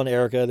Garcelle and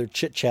ERiKA, they're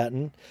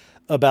chit-chatting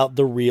about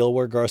the reel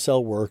where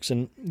Garcelle works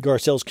and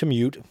Garcelle's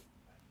commute.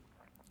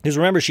 Because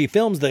remember, she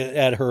films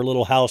at her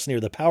little house near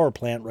the power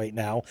plant right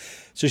now.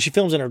 So she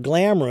films in her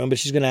glam room, but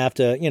she's going to have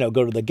to,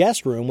 go to the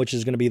guest room, which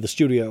is going to be the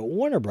studio at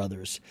Warner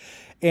Brothers.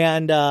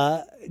 And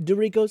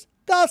Dorit goes,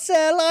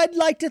 Garcelle, I'd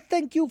like to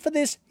thank you for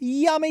this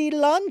yummy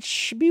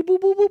lunch. Beep, boop,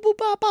 boop, boop, boop,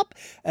 bop, bop.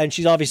 And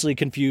she's obviously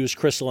confused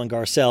Crystal and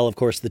Garcelle, of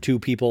course, the two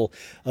people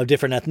of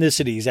different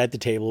ethnicities at the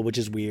table, which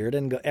is weird.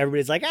 And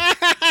everybody's like, ah,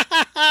 ha, ha,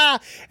 ha, ha.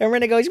 And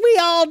Rena goes, we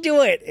all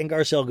do it. And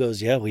Garcelle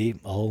goes, yeah, we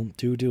all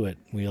do it.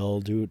 We all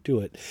do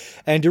it.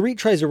 And Dorit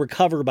tries to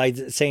recover by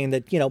saying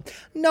that, no,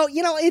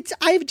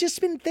 I've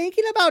just been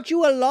thinking about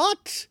you a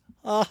lot.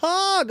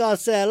 Aha,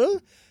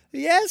 Garcelle.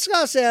 Yes,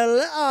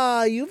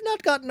 Garcelle, you've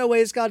not gotten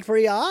away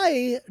scot-free.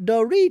 I,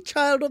 Dorit,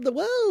 child of the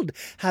world,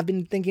 have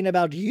been thinking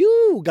about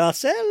you,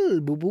 Garcelle.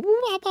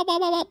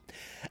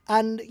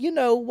 And you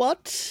know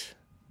what?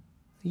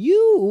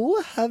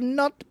 You have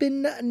not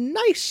been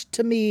nice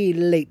to me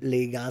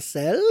lately,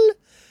 Garcelle.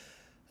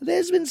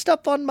 There's been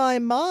stuff on my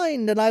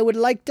mind, and I would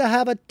like to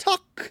have a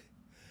talk,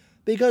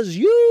 because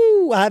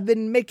you have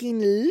been making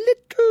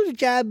little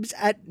jabs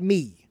at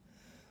me.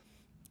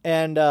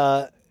 And,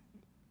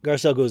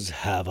 Garcelle goes,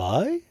 have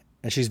I?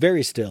 And she's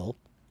very still.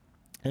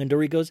 And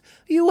Dorit goes,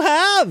 you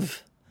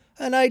have.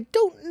 And I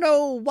don't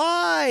know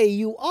why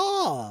you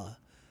are.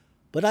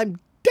 But I'm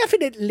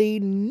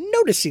definitely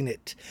noticing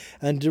it.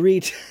 And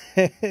Dorit,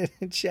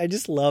 I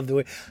just love the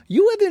way,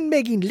 you have been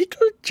making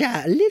little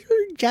jabs.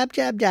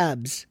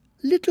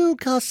 Little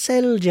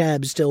Garcelle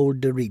jabs to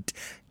old Dorit.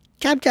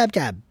 Jab.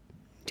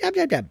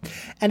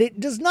 And it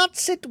does not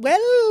sit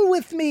well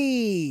with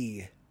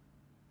me.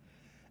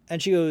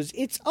 And she goes,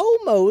 it's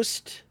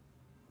almost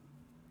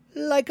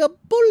like a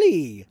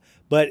bully.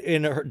 But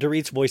in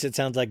Dorit's voice, it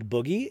sounds like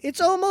boogie.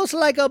 It's almost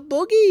like a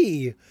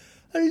boogie.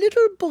 A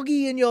little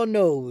boogie in your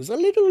nose. A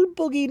little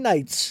boogie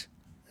nights.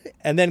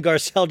 And then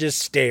Garcelle just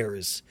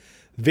stares,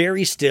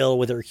 very still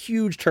with her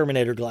huge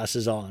Terminator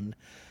glasses on,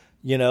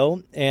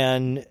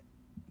 And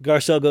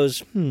Garcelle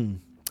goes,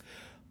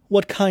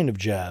 what kind of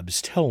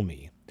jabs? Tell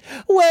me.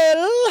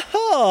 Well,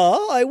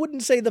 I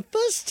wouldn't say the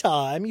first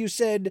time you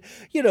said,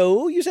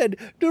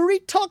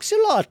 Dorit talks a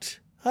lot.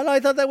 And I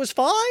thought that was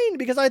fine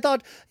because I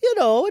thought,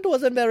 it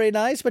wasn't very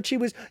nice, but she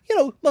was,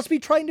 must be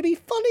trying to be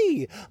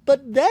funny.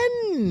 But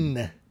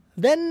then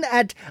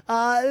at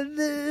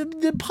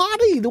the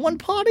party, the one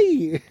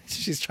party,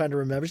 she's trying to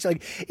remember. She's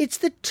like, it's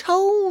the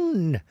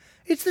tone.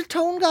 It's the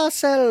tone,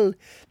 Garcelle.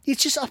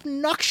 It's just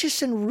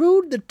obnoxious and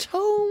rude, the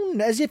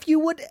tone, as if you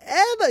would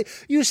ever,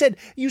 you said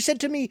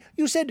to me,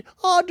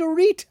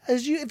 Dorit,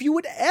 if you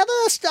would ever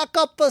stuck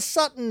up for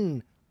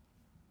Sutton.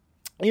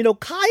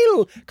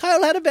 Kyle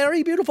had a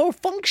very beautiful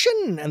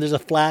function. And there's a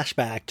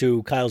flashback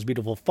to Kyle's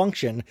beautiful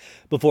function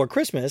before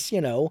Christmas,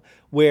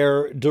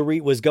 where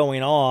Dorit was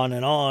going on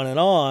and on and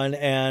on.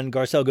 And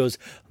Garcelle goes,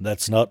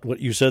 that's not what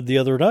you said the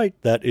other night.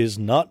 That is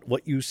not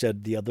what you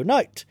said the other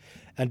night.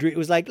 And Dorit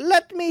was like,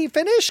 let me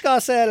finish,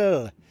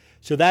 Garcelle.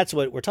 So that's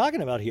what we're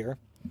talking about here.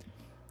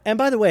 And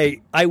by the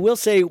way, I will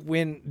say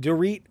when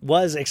Dorit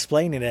was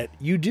explaining it,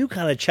 you do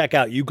kind of check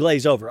out, you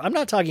glaze over. I'm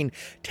not talking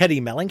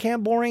Teddy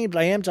Mellencamp boring, but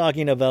I am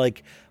talking of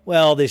like,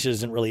 well, this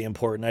isn't really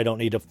important. I don't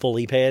need to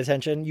fully pay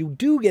attention. You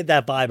do get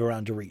that vibe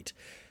around Dorit.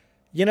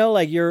 You know,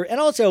 like and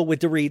also with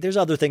Dorit, there's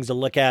other things to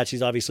look at.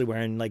 She's obviously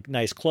wearing like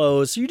nice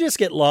clothes. So you just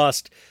get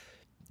lost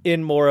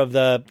in more of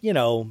the, you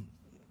know,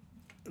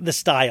 the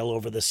style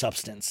over the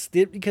substance.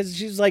 Because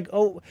she's like,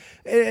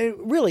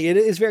 really, it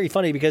is very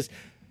funny because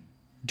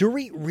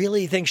Dorit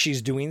really thinks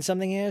she's doing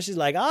something here. She's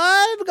like,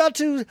 I'm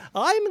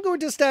going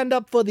to stand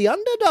up for the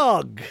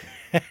underdog.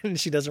 And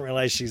she doesn't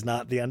realize she's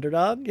not the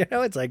underdog. You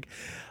know, it's like,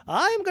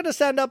 I'm going to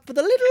stand up for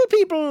the little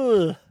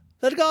people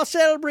that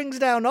Garcelle brings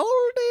down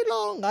all day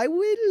long. I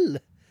will.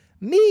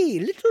 Me,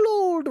 little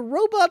old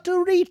robot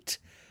Dorit,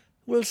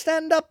 will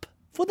stand up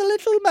for the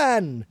little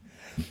man.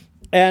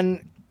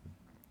 And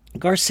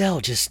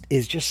Garcelle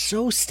is just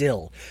so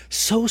still,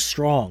 so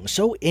strong,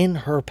 so in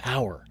her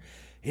power.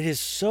 It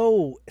is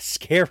so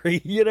scary,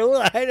 you know.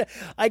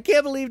 I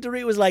can't believe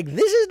Dorit was like,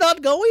 this is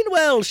not going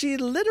well. She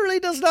literally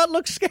does not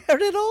look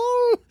scared at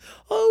all.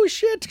 Oh,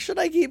 shit, should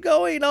I keep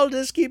going? I'll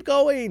just keep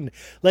going.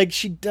 Like,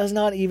 she does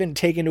not even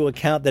take into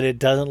account that it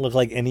doesn't look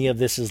like any of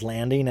this is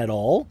landing at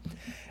all.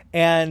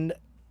 And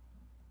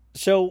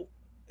so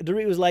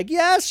Dorit was like,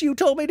 yes, you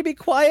told me to be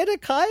quiet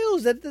at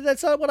Kyle's.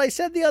 That's not what I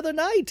said the other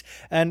night.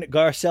 And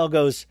Garcelle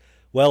goes,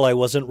 well, I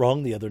wasn't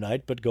wrong the other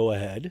night, but go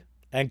ahead.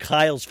 And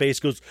Kyle's face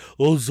goes,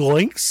 oh,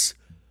 zoinks.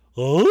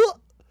 Oh.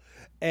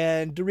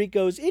 And Dorit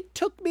goes, it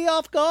took me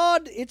off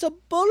guard. It's a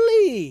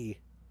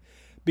bully.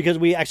 Because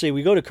we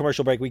go to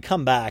commercial break. We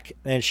come back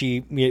and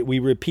we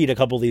repeat a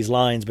couple of these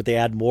lines, but they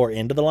add more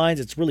into the lines.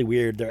 It's really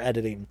weird. They're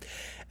editing.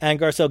 And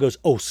Garcelle goes,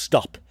 oh,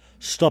 stop.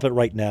 Stop it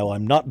right now.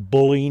 I'm not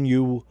bullying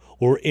you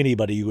or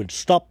anybody. You can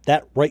stop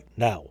that right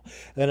now.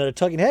 And at a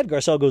talking head,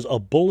 Garcelle goes, a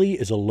bully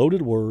is a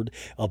loaded word.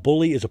 A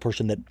bully is a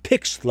person that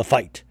picks the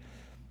fight.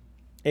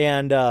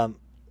 And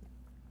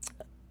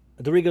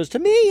Dorit goes, to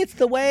me, it's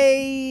the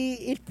way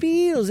it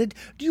feels. Do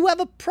you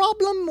have a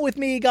problem with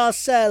me,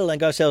 Garcelle?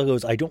 And Garcelle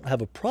goes, I don't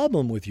have a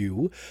problem with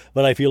you,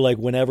 but I feel like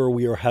whenever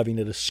we are having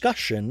a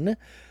discussion,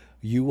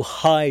 you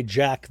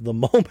hijack the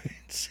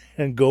moment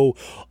and go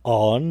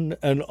on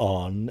and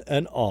on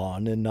and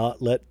on and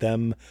not let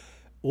them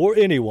or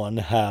anyone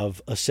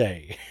have a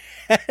say.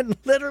 And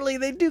literally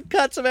they do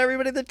cuts of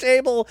everybody at the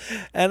table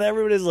and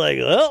everybody's like,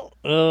 well,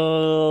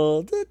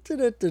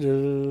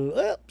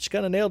 she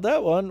kind of nailed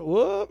that one.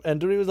 Whoop. And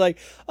Dorit was like,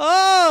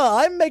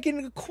 I'm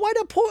making quite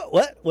a point.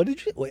 What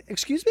did you,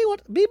 excuse me?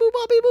 What? Beep boop,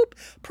 beep boop.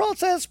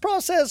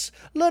 Process,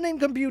 learning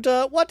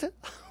computer. What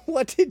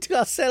did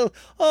Garcelle?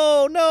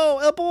 Oh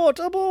no,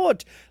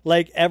 abort.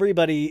 Like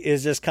everybody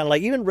is just kind of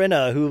like, even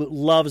Rinna, who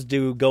loves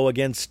to go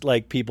against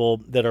like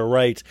people that are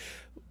right,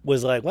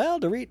 was like, well,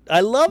 Dorit,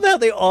 I love how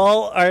they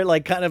all are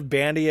like kind of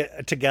bandy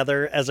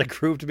together as a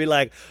group to be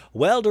like,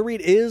 well,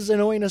 Dorit is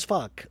annoying as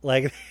fuck.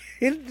 Like,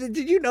 did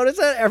you notice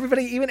that?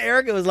 Everybody, even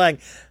ERiKA was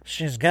like,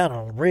 she's got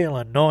a real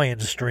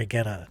annoying streak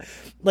in her.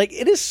 Like,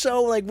 it is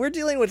so like, we're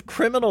dealing with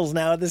criminals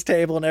now at this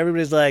table and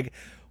everybody's like,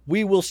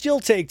 we will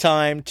still take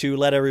time to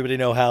let everybody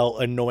know how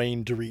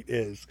annoying Dorit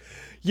is.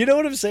 You know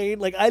what I'm saying?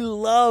 Like, I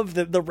love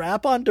that the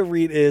rap on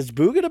Dorit is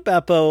Booga de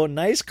Beppo,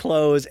 nice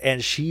clothes,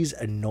 and she's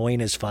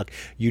annoying as fuck.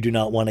 You do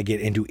not want to get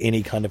into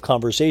any kind of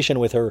conversation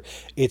with her.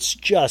 It's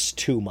just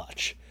too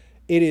much.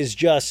 It is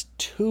just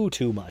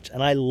too much.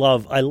 And I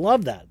love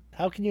that.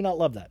 How can you not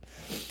love that?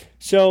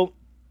 So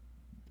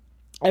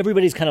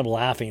everybody's kind of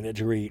laughing at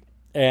Dorit.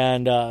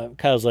 And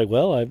Kyle's like,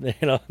 well, I've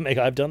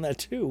done that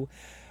too.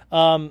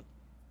 And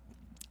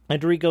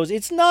Dorit goes,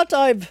 it's not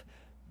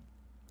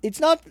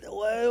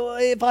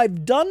if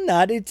I've done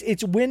that,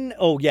 it's when,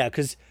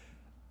 because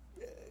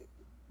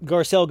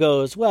Garcelle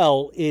goes,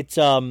 well, it's,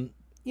 when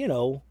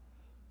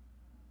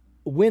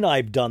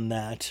I've done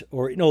that,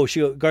 or no,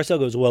 Garcelle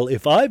goes, well,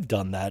 if I've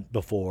done that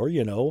before,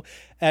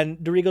 and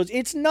Dorit goes,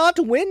 it's not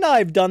when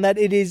I've done that,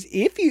 it is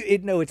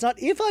it's not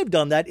if I've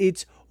done that,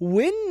 it's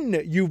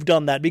when you've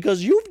done that,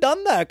 because you've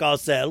done that,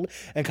 Garcelle.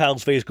 And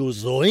Kyle's face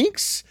goes,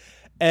 zoinks,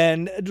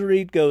 and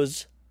Dorit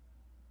goes,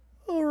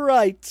 all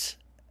right.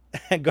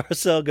 And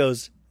Garcelle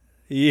goes,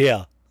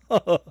 yeah,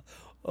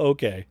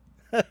 okay.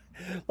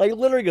 Like,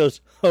 literally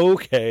goes,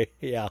 okay,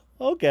 yeah,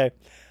 okay,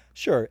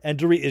 sure. And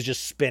Dorit is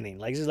just spinning.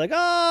 Like, she's like,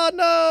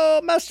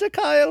 no, Master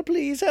Kyle,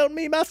 please help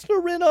me.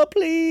 Master Rinna,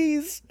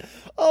 please.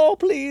 Oh,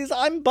 please,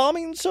 I'm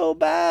bombing so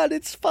bad.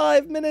 It's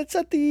 5 minutes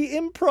at the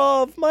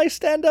improv. My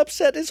stand-up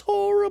set is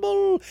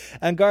horrible.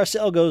 And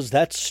Garcelle goes,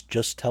 that's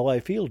just how I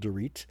feel,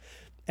 Dorit.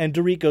 And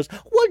Dorit goes,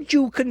 would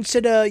you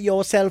consider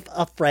yourself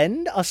a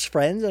friend, us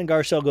friends? And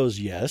Garcelle goes,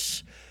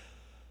 yes.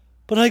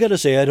 But I gotta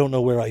say, I don't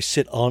know where I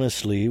sit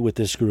honestly with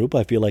this group.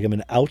 I feel like I'm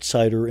an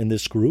outsider in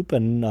this group,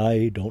 and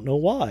I don't know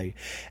why.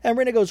 And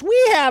Rinna goes, we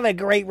have a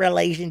great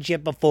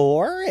relationship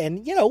before,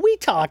 and, we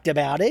talked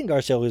about it. And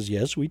Garcelle goes,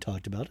 yes, we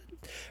talked about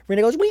it.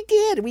 Rinna goes, we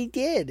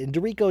did. And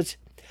Dorit goes,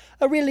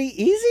 A really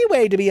easy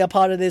way to be a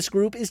part of this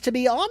group is to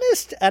be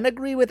honest and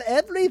agree with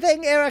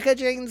everything ERiKA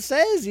Jayne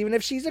says, even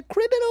if she's a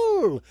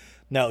criminal.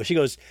 No, she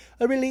goes,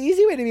 a really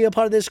easy way to be a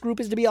part of this group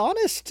is to be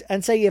honest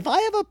and say, if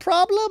I have a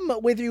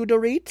problem with you,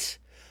 Dorit,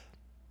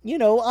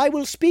 I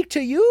will speak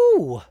to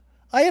you.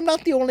 I am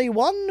not the only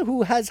one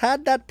who has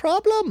had that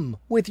problem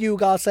with you,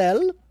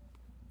 Garcelle.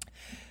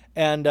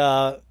 And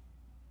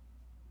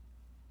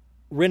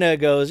Rinna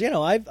goes,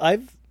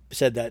 I've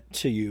said that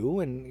to you.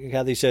 And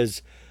Kathy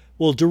says,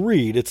 well,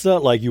 Dorit, it's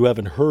not like you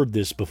haven't heard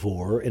this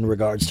before in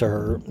regards to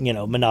her,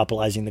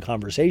 monopolizing the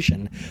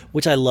conversation,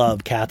 which I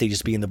love. Kathy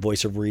just being the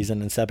voice of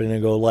reason and stepping in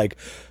and go like,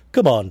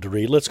 come on,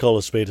 Dorit, let's call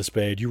a spade a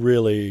spade. You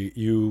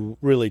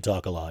really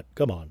talk a lot.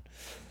 Come on.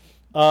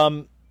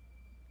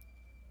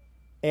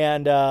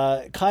 And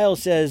Kyle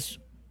says,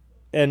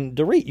 and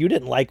Dorit, you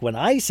didn't like when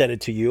I said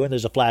it to you. And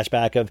there's a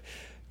flashback of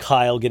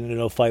Kyle getting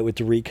into a fight with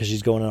Dorit because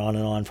she's going on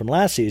and on from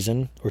last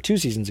season or 2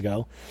 seasons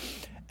ago.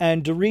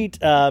 And Dorit,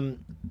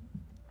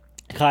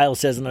 Kyle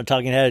says in the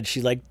talking head,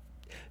 she's like,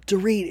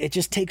 Dorit, it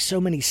just takes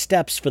so many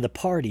steps for the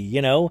party,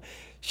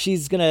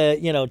 She's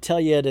going to, tell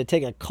you to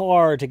take a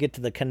car to get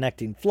to the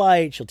connecting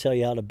flight. She'll tell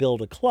you how to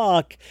build a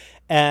clock.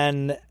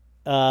 And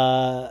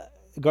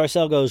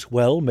Garcelle goes,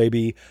 well,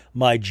 maybe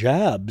my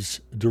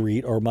jabs,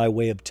 Dorit, are my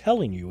way of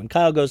telling you. And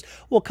Kyle goes,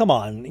 well, come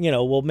on.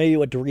 Maybe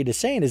what Dorit is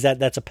saying is that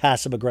that's a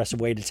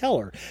passive-aggressive way to tell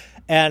her.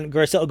 And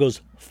Garcelle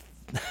goes,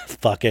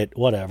 fuck it,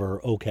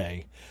 whatever,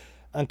 okay.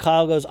 And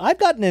Kyle goes, I've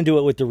gotten into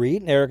it with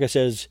Dorit. And ERiKA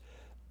says,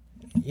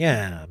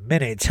 yeah,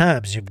 many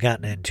times you've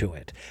gotten into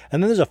it.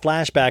 And then there's a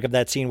flashback of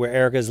that scene where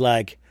ERiKA's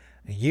like,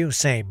 you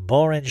say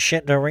boring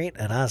shit, Dorit,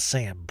 and I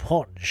say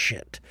important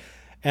shit.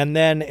 And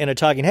then in a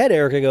talking head,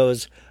 ERiKA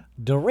goes,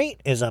 Dorit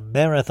is a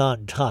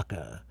marathon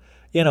talker.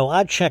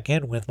 I check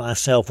in with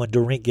myself when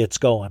Dorit gets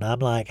going. I'm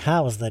like,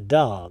 how's the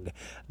dog?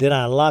 Did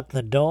I lock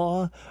the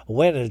door?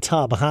 Where did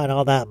Tom hide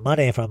all that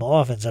money from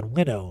orphans and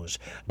widows?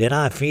 Did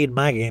I feed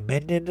Maggie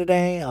Minden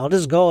today? I'll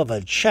just go over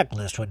a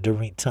checklist when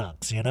Dorit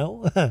talks, Did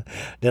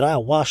I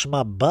wash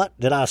my butt?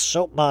 Did I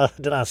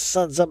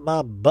suds up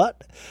my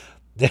butt?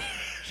 Did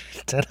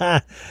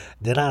I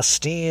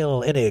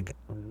steal any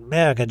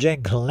ERiKA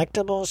Jayne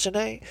collectibles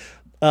today?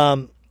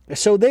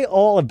 So they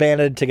all have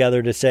banded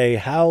together to say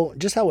how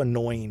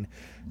annoying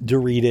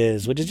Dorit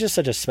is, which is just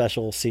such a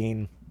special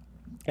scene.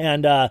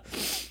 And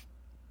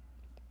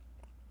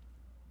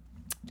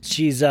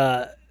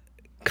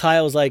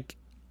Kyle's like,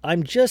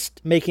 I'm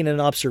just making an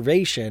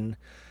observation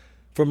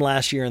from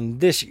last year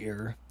and this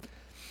year.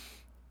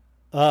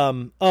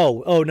 No,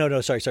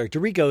 sorry.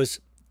 Dorit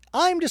goes,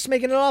 I'm just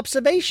making an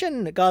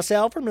observation,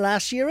 Garcelle, from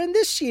last year and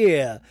this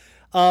year.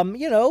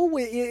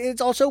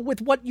 It's also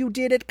with what you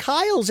did at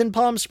Kyle's in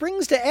Palm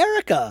Springs to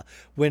ERiKA.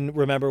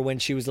 Remember when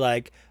she was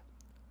like,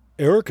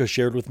 ERiKA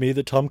shared with me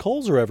that Tom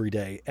calls her every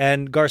day.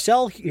 And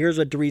Garcelle hears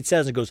what Dorit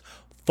says and goes,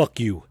 fuck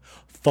you.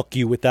 Fuck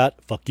you with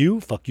that. Fuck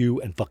you,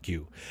 and fuck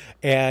you.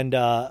 And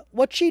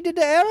what she did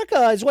to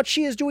ERiKA is what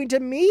she is doing to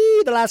me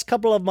the last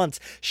couple of months.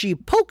 She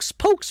pokes.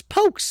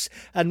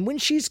 And when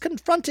she's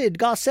confronted,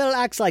 Garcelle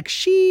acts like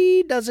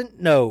she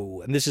doesn't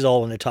know. And this is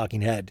all in a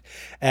talking head.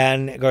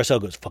 And Garcelle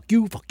goes, fuck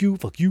you, and fuck you.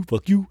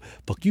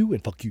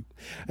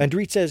 And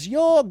Dorit says,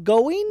 you're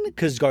going?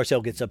 Because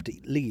Garcelle gets up to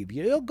leave.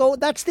 You'll go.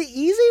 That's the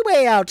easy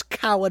way out,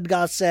 coward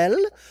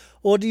Garcelle.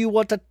 Or do you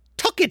want to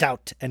tuck it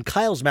out? And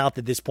Kyle's mouth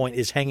at this point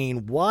is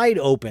hanging wide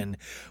open,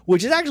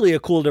 which is actually a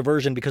cool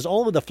diversion because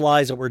all of the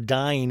flies that were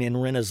dying in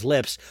Rinna's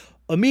lips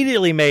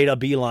immediately made a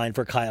beeline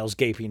for Kyle's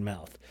gaping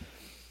mouth.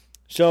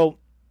 So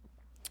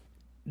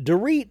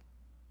Dorit,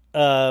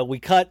 we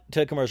cut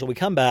to a commercial, we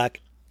come back,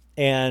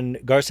 and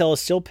Garcelle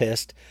is still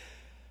pissed.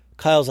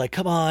 Kyle's like,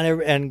 come on,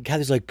 and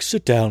Kathy's like,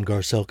 sit down,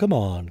 Garcelle, come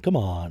on.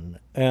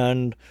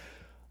 And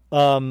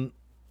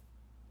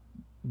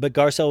but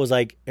Garcelle was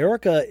like,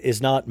 ERiKA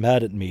is not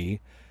mad at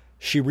me.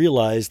 She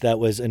realized that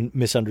was a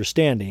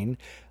misunderstanding.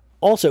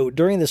 Also,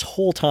 during this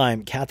whole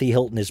time, Kathy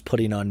Hilton is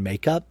putting on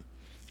makeup,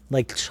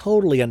 like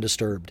totally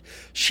undisturbed.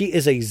 She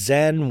is a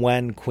Zen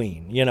Wen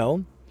queen,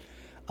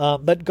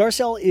 But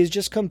Garcelle is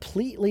just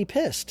completely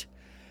pissed.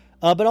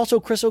 But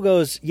also Crystal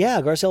goes, yeah,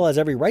 Garcelle has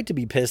every right to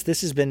be pissed.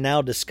 This has been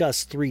now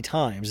discussed 3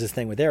 times, this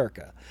thing with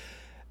ERiKA.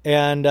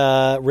 And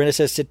Rinna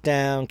says, sit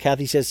down.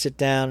 Kathy says, sit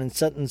down. And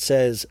Sutton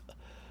says,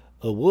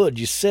 a word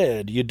you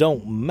said you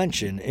don't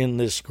mention in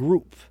this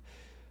group.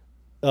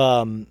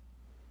 So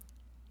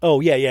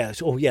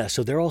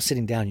they're all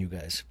sitting down, you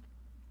guys.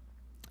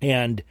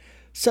 And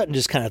Sutton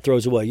just kind of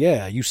throws away,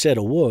 yeah, you said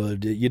a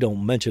word you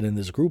don't mention in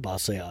this group, I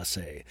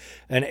say.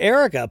 And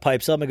ERiKA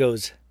pipes up and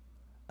goes,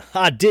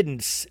 I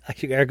didn't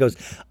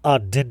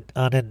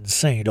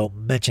say don't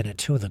mention it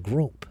to the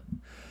group.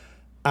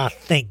 I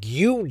think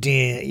you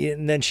did.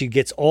 And then she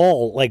gets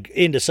all like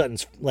into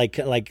Sutton's,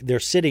 like they're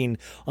sitting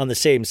on the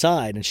same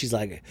side. And she's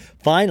like,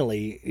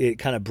 finally, it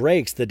kind of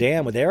breaks the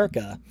dam with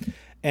ERiKA.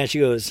 And she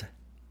goes,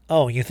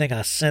 Oh, you think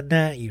I said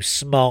that, you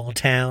small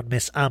town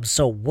miss? I'm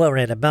so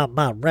worried about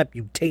my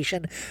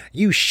reputation.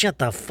 You shut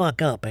the fuck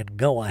up and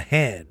go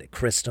ahead,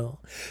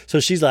 Crystal.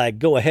 So she's like,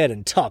 go ahead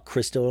and talk,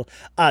 Crystal.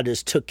 I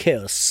just took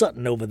care of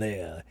Sutton over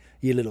there,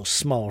 you little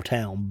small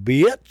town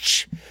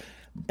bitch.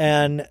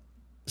 And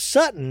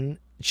Sutton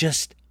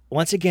just,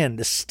 once again,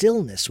 the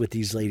stillness with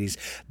these ladies,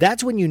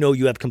 that's when you know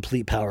you have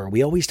complete power.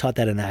 We always taught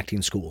that in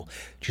acting school.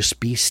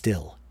 Just be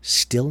still.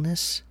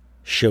 Stillness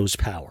shows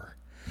power.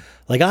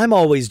 Like, I'm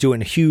always doing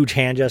huge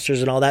hand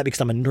gestures and all that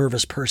because I'm a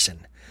nervous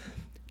person.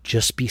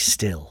 Just be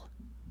still.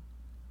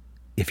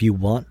 If you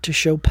want to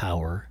show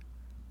power,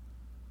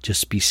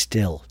 just be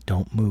still.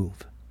 Don't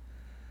move.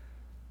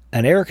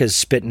 And ERiKA's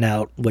spitting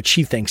out what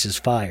she thinks is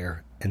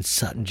fire, and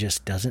Sutton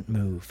just doesn't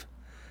move.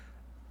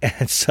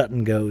 And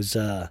Sutton goes,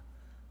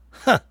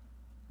 huh.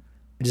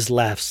 Just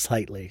laughs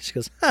slightly. She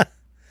goes, huh.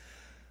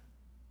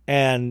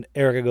 And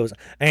ERiKA goes,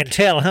 and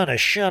tell her to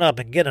shut up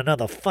and get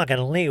another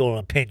fucking legal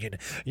opinion.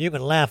 You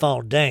can laugh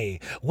all day.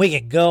 We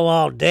can go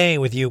all day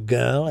with you,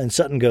 girl. And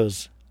Sutton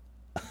goes,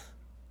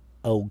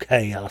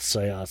 okay, I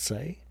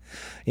say.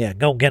 Yeah,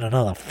 go get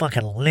another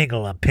fucking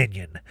legal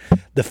opinion.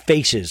 The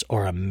faces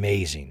are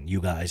amazing,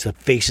 you guys. The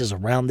faces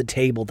around the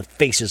table, the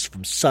faces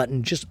from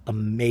Sutton, just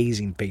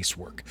amazing face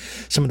work.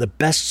 Some of the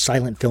best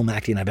silent film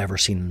acting I've ever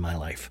seen in my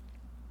life.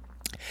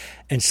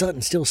 And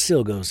Sutton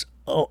still goes,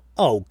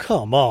 oh,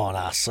 come on,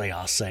 I say.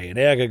 And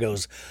ERiKA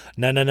goes,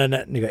 no.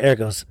 ERiKA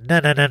goes,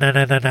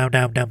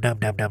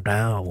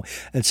 no.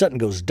 And Sutton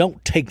goes,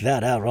 don't take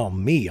that out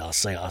on me, I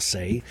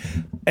say.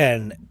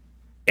 And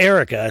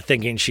ERiKA,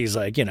 thinking she's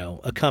like,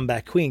 a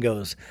comeback queen,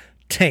 goes,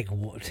 take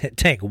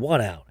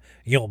what out?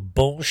 Your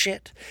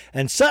bullshit?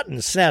 And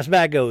Sutton snaps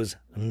back, goes,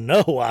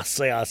 no, I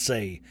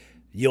say.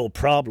 Your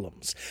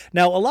problems.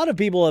 Now, a lot of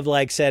people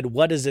have said,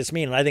 what does this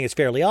mean? And I think it's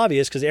fairly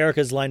obvious because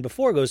ERiKA's line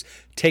before goes,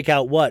 take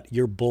out what?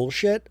 Your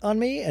bullshit on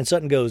me? And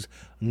Sutton goes,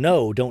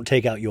 no, don't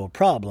take out your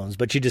problems.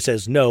 But she just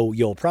says, no,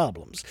 your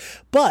problems.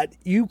 But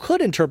you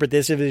could interpret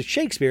this if it's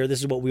Shakespeare.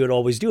 This is what we would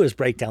always do, is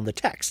break down the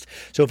text.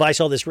 So if I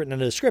saw this written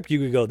in a script, you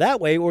could go that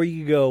way, or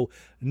you could go,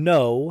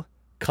 no,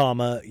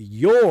 comma,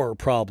 your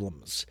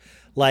problems.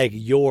 Like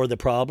you're the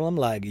problem,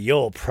 like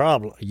your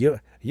problem,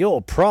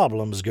 your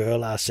problems,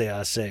 girl, I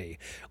say.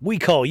 We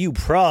call you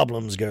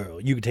problems, girl.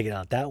 You could take it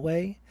out that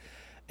way.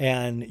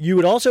 And you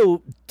would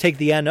also take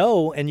the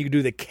N-O and you could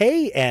do the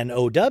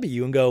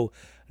K-N-O-W and go,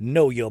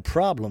 know your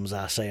problems,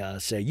 I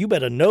say. You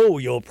better know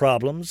your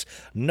problems,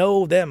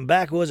 know them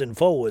backwards and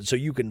forwards so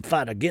you can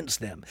fight against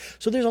them.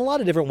 So there's a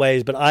lot of different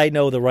ways, but I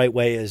know the right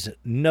way is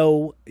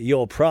know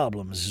your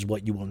problems is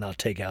what you will not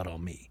take out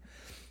on me.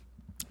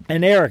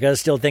 And ERiKA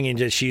is still thinking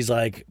that she's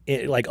like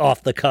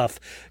off the cuff.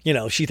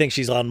 She thinks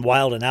she's on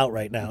Wild and Out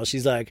right now.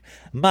 She's like,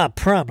 my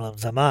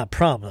problems are my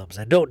problems,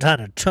 and don't try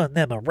to turn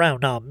them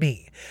around on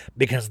me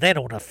because they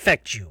don't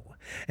affect you.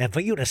 And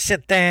for you to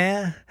sit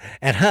there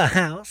at her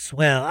house,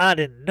 well, I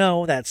didn't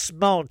know that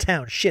small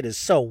town shit is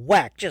so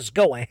whack. Just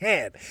go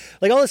ahead.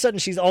 Like all of a sudden,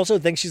 she also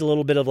thinks she's a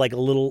little bit of like a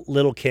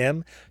little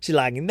Kim. She's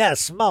like, that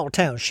small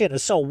town shit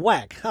is so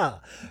whack, huh?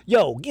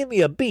 Yo, give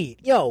me a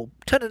beat. Yo,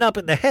 turn it up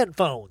in the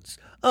headphones.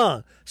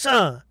 Small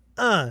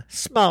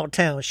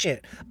town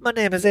shit. My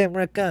name is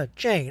ERiKA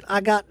JAYNE.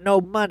 I got no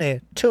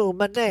money to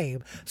my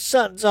name.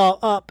 Sun's all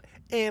up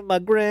in my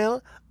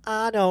grill.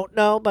 I don't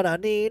know, but I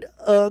need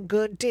a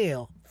good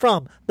deal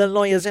from the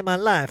lawyers in my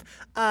life.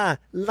 I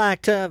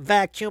like to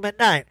vacuum at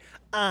night.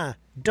 I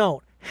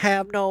don't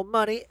have no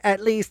money.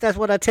 At least that's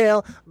what I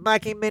tell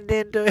Mikey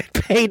Minden during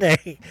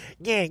payday.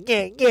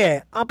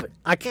 Yeah.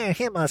 I can't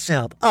hear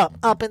myself.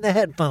 Up in the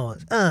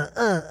headphones.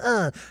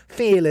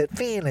 Feel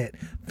it.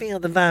 Feel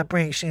the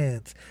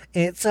vibrations.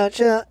 It's such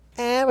a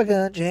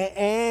ERiKA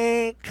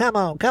JAYNE. Come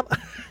on.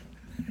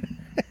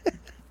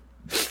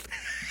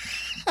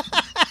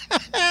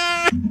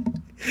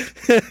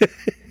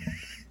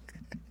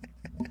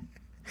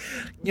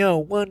 Yo,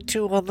 1,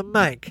 2 on the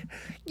mic.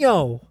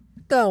 Yo.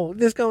 No,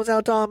 this goes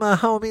out to all my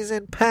homies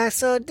in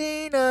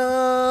Pasadena.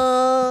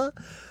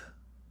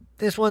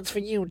 This one's for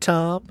you,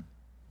 Tom.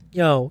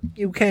 Yo,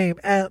 you came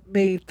at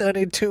me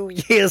 32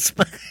 years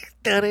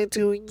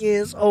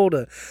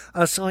older.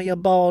 I saw your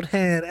bald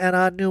head and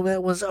I knew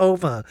it was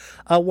over.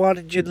 I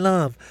wanted your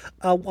love.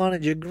 I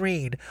wanted your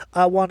green.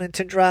 I wanted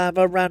to drive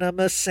around a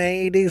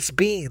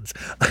Mercedes-Benz.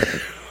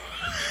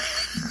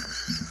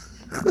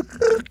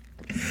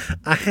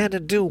 I had to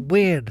do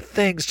weird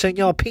things to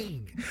your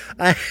peen.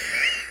 I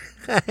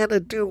had to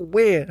do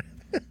weird.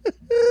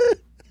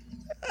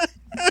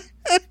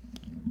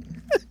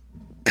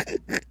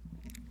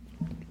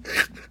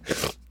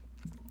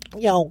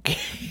 Yo,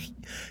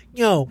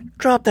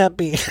 drop that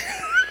beat.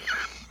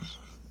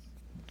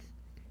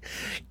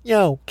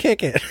 Yo,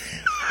 kick it.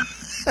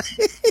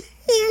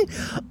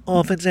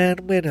 Orphans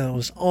and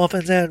widows,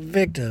 orphans and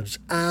victims.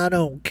 I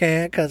don't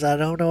care because I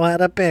don't know how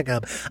to pick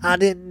them. I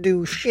didn't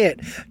do shit.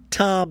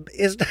 Tom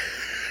is...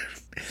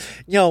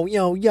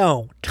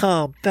 Yo.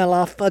 Tom fell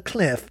off a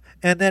cliff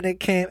And then he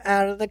came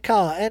out of the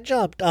car and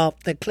jumped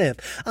off the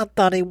cliff. I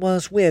thought he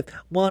was with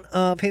one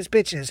of his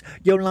bitches.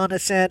 Yolanda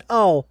said,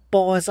 oh,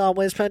 boys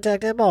always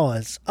protecting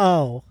boys.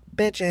 Oh,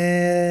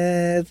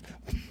 bitches.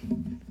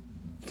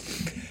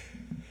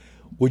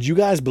 Would you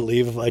guys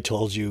believe if I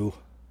told you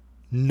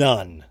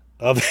none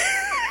of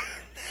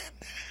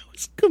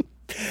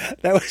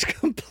that was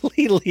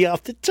completely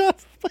off the top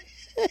of my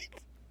head?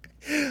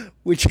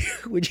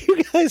 Would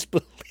you guys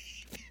believe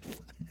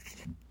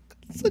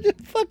I'm such a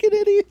fucking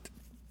idiot?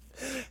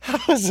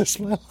 How is this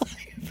my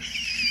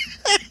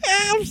life?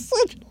 I'm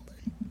such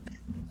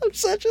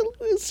a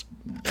loser.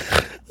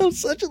 I'm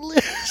such a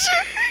loser.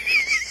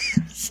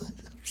 I'm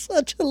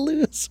such a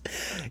loser.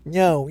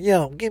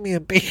 Yo, give me a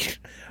beat.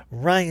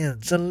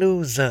 Ryan's a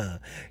loser.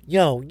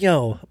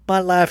 Yo, my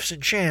life's in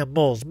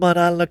shambles, but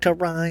I look to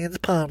Ryan's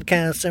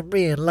podcast and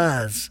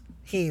realize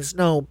he's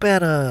no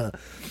better.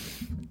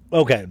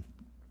 Okay.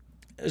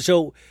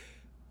 So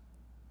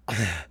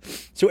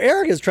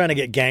ERiKA's trying to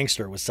get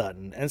gangster with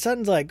Sutton, and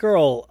Sutton's like,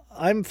 girl,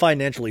 I'm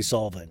financially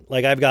solvent.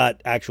 Like, I've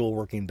got actual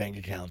working bank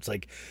accounts.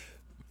 Like,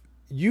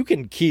 you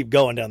can keep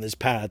going down this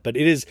path, but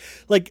it is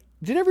like,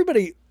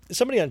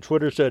 somebody on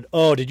Twitter said,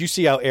 oh, did you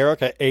see how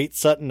ERiKA ate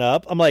Sutton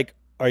up? I'm like,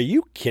 are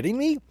you kidding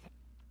me?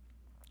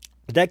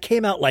 That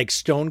came out like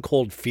stone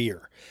cold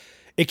fear.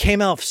 It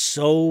came out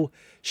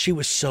she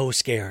was so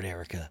scared,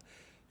 ERiKA.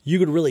 You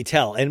could really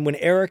tell. And when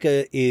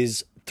ERiKA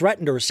is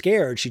threatened or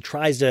scared, she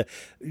tries to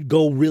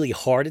go really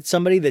hard at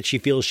somebody that she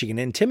feels she can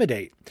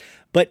intimidate.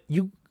 But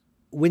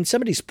when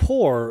somebody's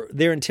poor,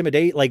 they're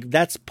intimidate. Like,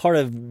 that's part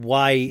of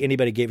why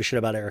anybody gave a shit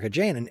about ERiKA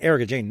Jayne, and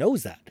ERiKA Jayne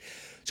knows that.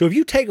 So if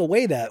you take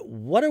away that,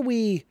 what are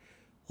we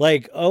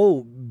like?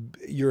 Oh,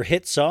 your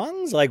hit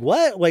songs? Like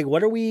what? Like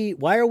what are we?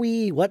 Why are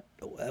we? What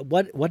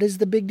is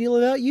the big deal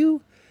about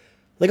you?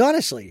 Like,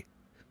 honestly,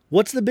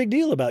 what's the big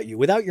deal about you?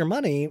 Without your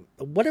money,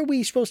 what are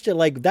we supposed to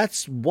like?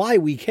 That's why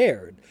we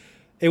cared.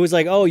 It was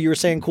like, oh, you were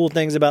saying cool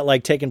things about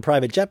like taking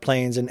private jet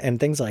planes and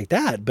things like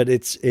that, but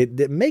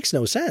it makes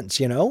no sense,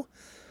 you know?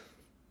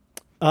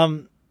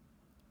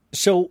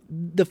 So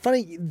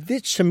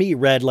this to me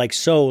read like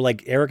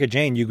ERiKA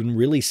Jayne, you can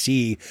really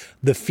see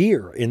the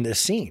fear in this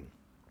scene.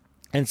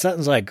 And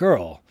Sutton's like,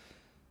 girl,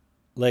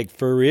 like,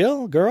 for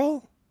real,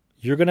 girl,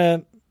 you're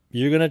gonna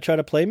try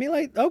to play me?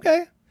 Like,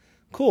 okay,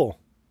 cool.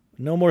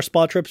 No more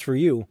spa trips for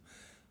you.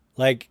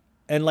 Like,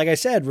 and like I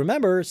said,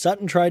 remember,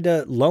 Sutton tried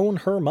to loan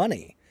her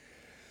money.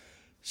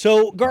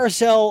 So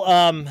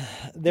Garcelle,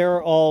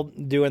 they're all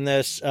doing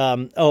this.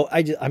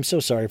 I'm so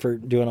sorry for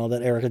doing all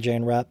that ERiKA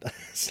Jayne rap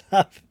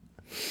stuff.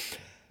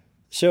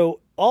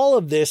 So all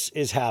of this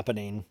is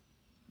happening,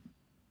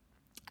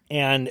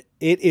 and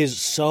it is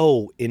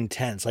so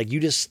intense. Like, you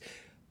just,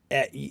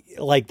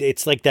 like,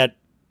 it's like that.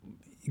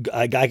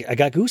 I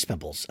got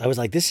goosebumps. I was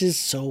like, this is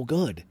so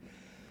good.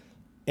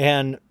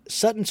 And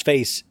Sutton's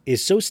face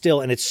is so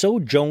still, and it's so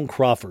Joan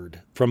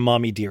Crawford from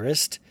Mommy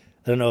Dearest.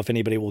 I don't know if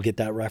anybody will get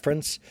that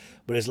reference,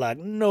 but it's like,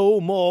 no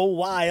more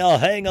wire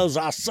hangers,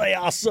 I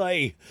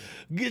say.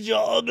 Get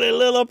your ugly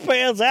little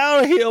pants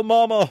out of here,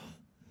 mama.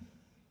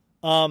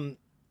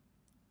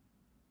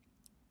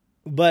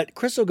 But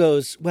Crystal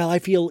goes, well, I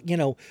feel,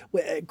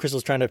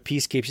 Crystal's trying to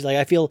peacekeep. She's like,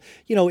 I feel,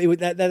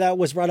 that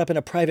was brought up in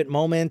a private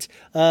moment,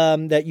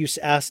 that you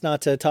asked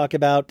not to talk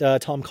about,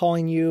 Tom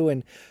calling you.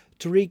 And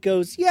Dorit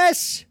goes,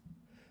 yes,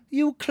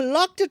 you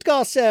clocked it,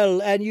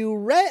 Garcelle,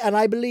 and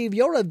I believe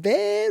you're a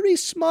very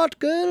smart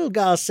girl,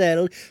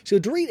 Garcelle. So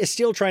Dorit is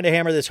still trying to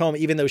hammer this home,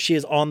 even though she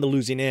is on the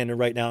losing end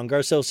right now. And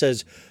Garcelle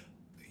says,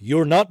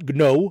 you're not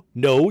going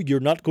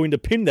to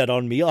pin that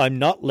on me. I'm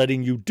not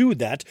letting you do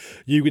that.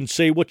 You can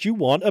say what you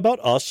want about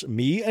us,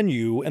 me and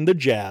you and the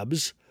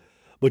jabs,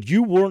 but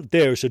you weren't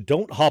there, so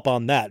don't hop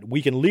on that.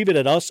 We can leave it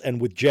at us and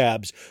with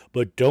jabs,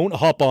 but don't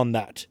hop on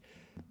that.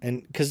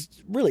 And because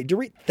really,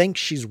 Dorit thinks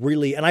she's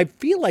really, and I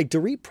feel like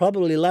Dorit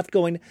probably left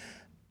going,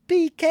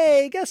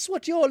 BK, guess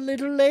what your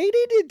little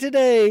lady did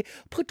today?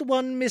 Put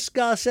one Miss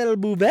Garcelle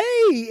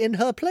Bouvet in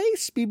her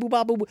place.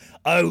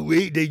 Oh,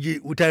 wait, did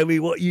you tell me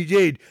what you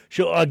did?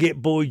 Shall I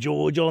get Boy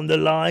George on the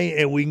line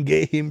and we can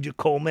get him to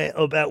comment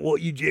about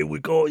what you did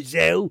with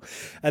Garcelle?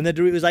 And then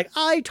Dorit was like,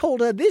 I told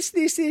her this,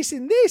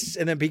 and this.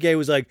 And then PK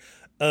was like,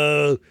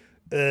 baby,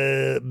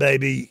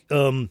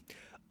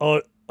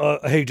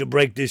 I hate to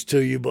break this to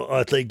you, but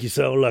I think you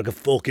sound like a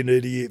fucking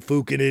idiot,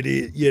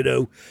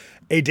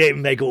 It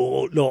didn't make a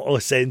lot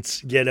of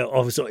sense,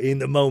 Obviously, in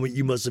the moment,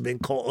 you must have been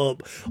caught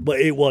up, but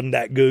it wasn't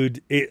that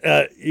good.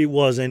 It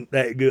wasn't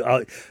that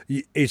good.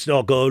 It's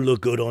not going to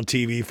look good on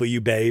TV for you,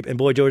 babe. And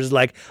Boy George is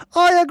like,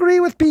 I agree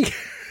with PK.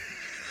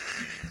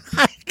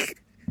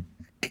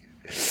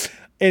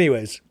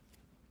 Anyways,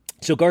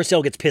 so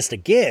Garcelle gets pissed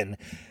again.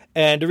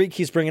 And Dorit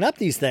keeps bringing up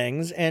these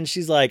things, and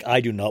she's like, I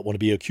do not want to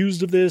be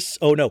accused of this.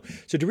 Oh, no.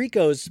 So Dorit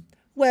goes,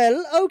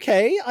 well,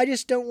 okay, I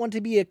just don't want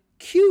to be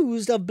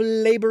accused of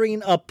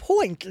belaboring a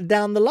point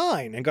down the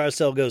line. And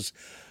Garcelle goes,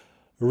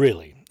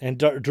 really? And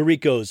Dorit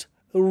goes,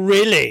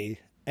 really?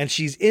 And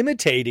she's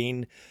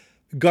imitating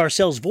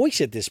Garcelle's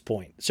voice at this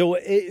point. So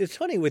it's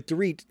funny with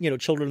Dorit,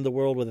 Children of the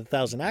World with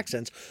 1,000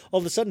 accents. All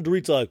of a sudden,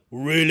 Dorit's like,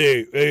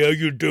 really? Hey, how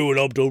you doing?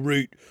 I'm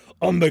Dorit.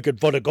 I'm making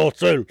fun of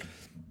Garcelle.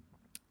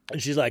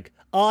 And she's like,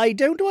 I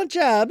don't want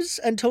jabs,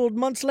 and told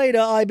months later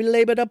I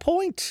belabored a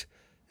point.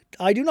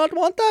 I do not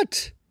want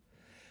that.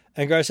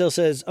 And Garcelle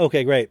says,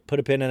 okay, great. Put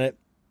a pin in it.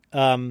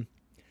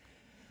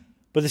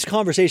 But this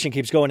conversation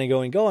keeps going and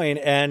going and going.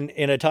 And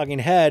in a talking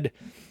head,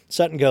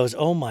 Sutton goes,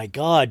 oh my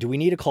God, do we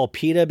need to call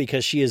PETA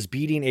because she is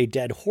beating a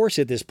dead horse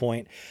at this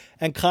point?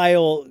 And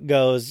Kyle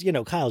goes,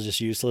 Kyle's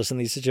just useless in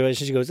these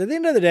situations. She goes, at the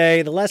end of the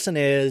day, the lesson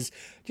is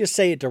just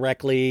say it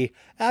directly.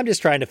 I'm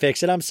just trying to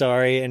fix it. I'm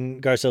sorry.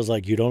 And Garcelle's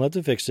like, you don't have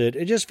to fix it.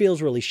 It just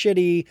feels really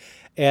shitty.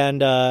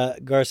 And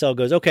Garcelle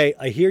goes, okay,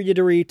 I hear you,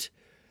 Dorit.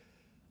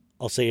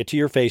 I'll say it to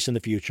your face in the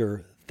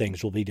future.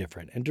 Things will be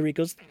different. And Dorit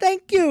goes,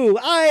 thank you.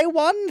 I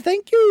won.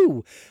 Thank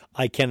you.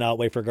 I cannot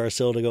wait for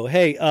Garcelle to go,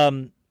 hey,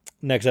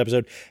 next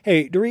episode.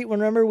 Hey, Dorit,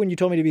 remember when you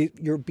told me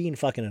you're being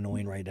fucking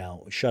annoying right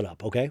now. Shut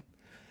up, okay?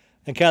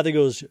 And Kathy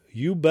goes,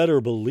 you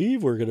better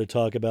believe we're going to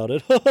talk about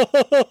it.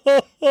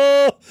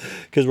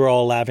 Because we're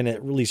all laughing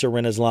at Lisa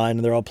Rinna's line,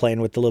 and they're all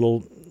playing with the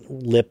little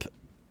lip,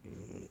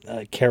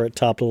 carrot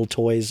top little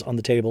toys on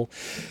the table.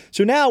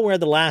 So now we're at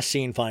the last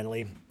scene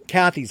finally.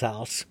 Kathy's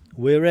house.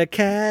 We're at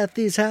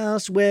Kathy's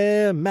house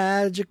where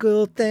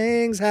magical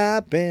things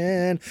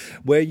happen.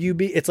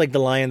 It's like the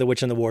Lion, the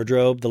Witch, and the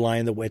Wardrobe, the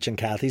Lion, the Witch, and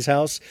Kathy's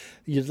house.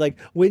 You're like,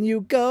 when you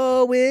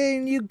go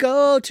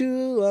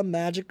to a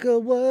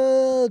magical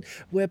world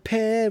where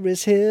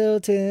Paris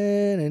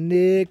Hilton and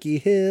Nikki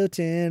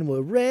Hilton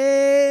were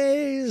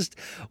raised.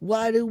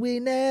 Why do we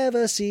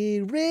never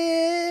see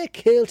Rick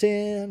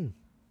Hilton?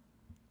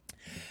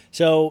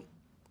 So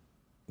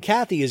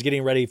Kathy is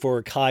getting ready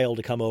for Kyle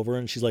to come over,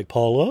 and she's like,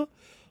 Paula,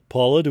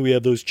 do we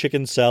have those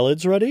chicken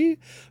salads ready?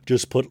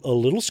 Just put a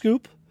little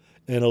scoop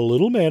and a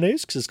little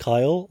mayonnaise, because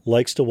Kyle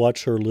likes to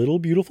watch her little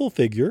beautiful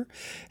figure.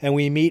 And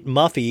we meet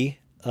Muffy,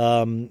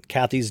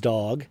 Kathy's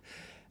dog.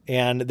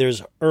 And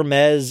there's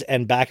Hermes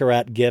and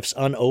Baccarat gifts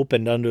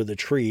unopened under the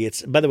tree.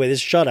 By the way, this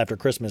is shot after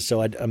Christmas,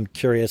 so I'm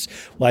curious.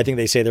 Well, I think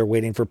they say they're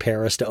waiting for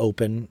Paris to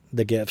open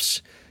the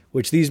gifts,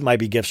 which these might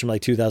be gifts from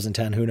like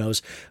 2010. Who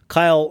knows?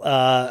 Kyle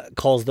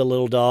calls the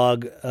little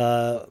dog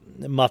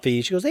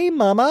Muffy. She goes, hey,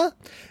 mama.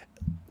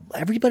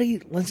 Everybody,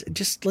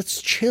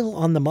 let's chill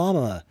on the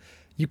mama.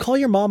 You call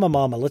your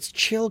mama. Let's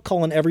chill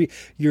calling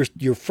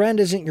your friend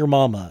isn't your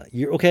mama.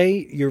 You're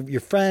okay.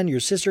 Your friend,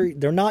 your sister,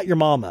 they're not your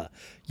mama.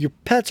 Your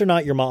pets are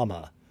not your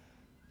mama.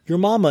 Your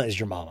mama is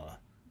your mama.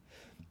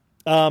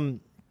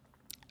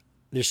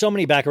 There's so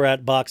many Baccarat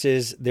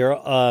boxes. They're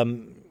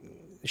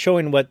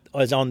showing what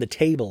is on the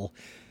table.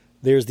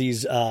 There's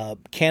these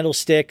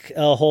candlestick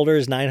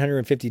holders,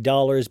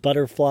 $950,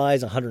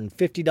 butterflies,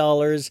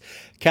 $150.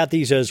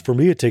 Kathy says, for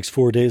me, it takes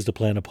 4 days to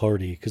plan a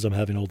party because I'm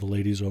having all the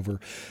ladies over.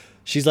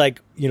 She's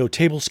like,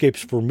 tablescapes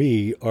for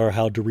me are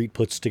how Dorit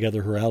puts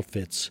together her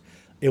outfits.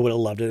 It would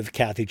have loved it if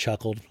Kathy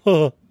chuckled.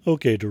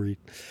 Okay, Dorit.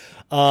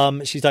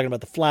 She's talking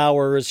about the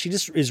flowers. She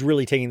just is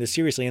really taking this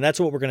seriously. And that's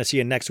what we're going to see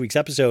in next week's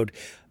episode,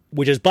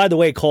 which is, by the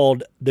way,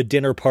 called The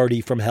Dinner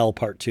Party from Hell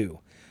Part 2.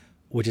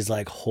 Which is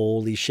like,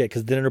 holy shit.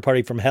 Because The Dinner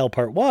Party from Hell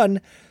Part 1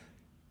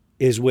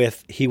 is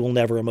with He Will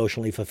Never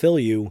Emotionally Fulfill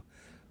You,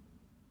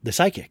 the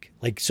psychic.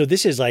 Like, so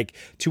this is like,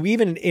 to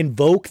even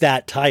invoke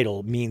that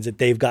title means that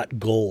they've got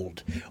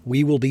gold.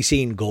 We will be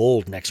seeing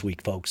gold next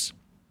week, folks.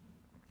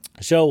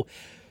 So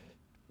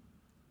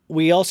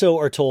we also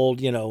are told,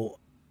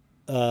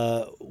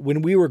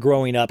 when we were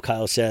growing up,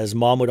 Kyle says,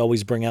 Mom would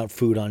always bring out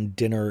food on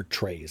dinner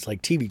trays,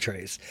 like TV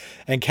trays.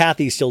 And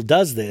Kathy still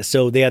does this.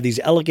 So they have these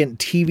elegant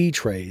TV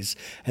trays,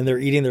 and they're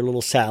eating their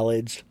little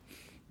salads.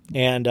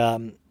 And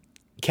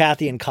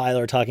Kathy and Kyle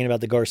are talking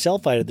about the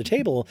Garcelle fight at the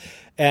table.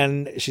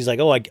 And she's like,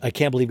 oh, I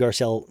can't believe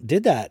Garcelle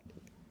did that,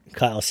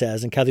 Kyle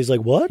says. And Kathy's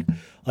like, what?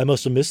 I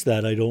must have missed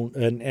that. I don't.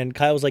 And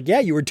Kyle was like, yeah,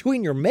 you were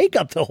doing your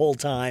makeup the whole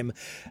time.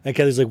 And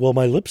Kathy's like, well,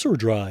 my lips are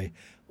dry.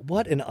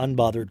 What an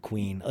unbothered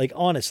queen. Like,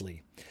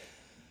 honestly.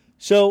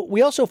 So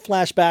we also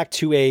flash back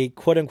to a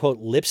quote unquote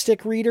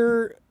lipstick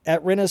reader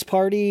at Rinna's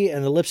party.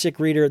 And the lipstick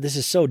reader, this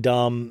is so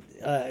dumb,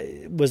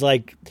 was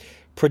like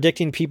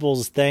predicting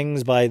people's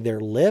things by their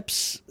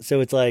lips.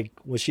 So it's like,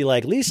 was she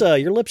like, Lisa,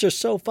 your lips are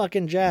so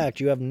fucking jacked.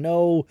 You have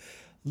no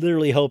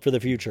literally hope for the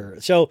future.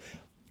 So,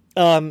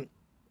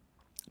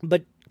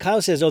 but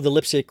Kyle says, oh, the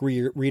lipstick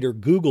reader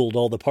Googled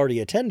all the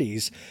party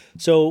attendees.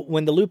 So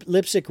when the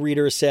lipstick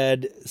reader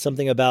said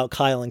something about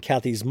Kyle and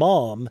Kathy's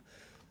mom,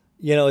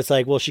 it's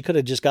like, well, she could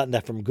have just gotten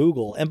that from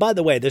Google. And by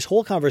the way, this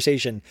whole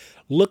conversation,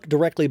 look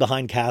directly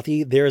behind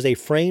Kathy. There is a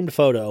framed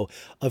photo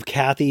of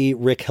Kathy,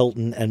 Rick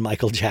Hilton, and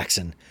Michael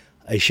Jackson.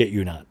 I shit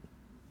you not.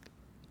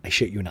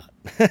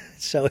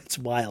 So it's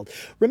wild.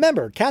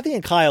 Remember, Kathy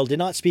and Kyle did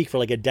not speak for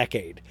like a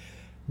decade.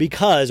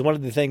 Because one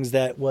of the things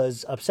that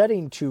was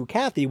upsetting to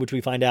Kathy, which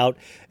we find out,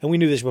 and we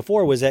knew this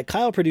before, was that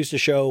Kyle produced a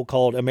show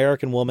called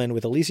American Woman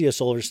with Alicia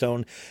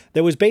Silverstone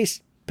that was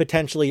based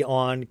potentially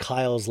on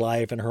Kyle's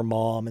life and her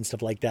mom and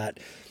stuff like that.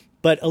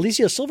 But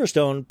Alicia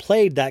Silverstone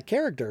played that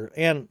character.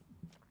 And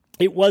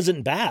it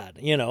wasn't bad,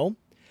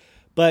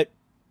 but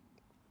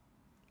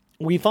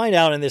we find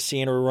out in this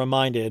scene, we're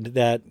reminded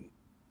that,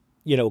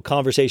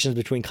 conversations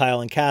between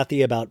Kyle and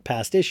Kathy about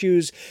past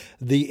issues.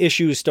 The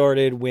issues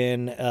started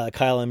when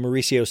Kyle and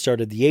Mauricio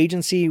started the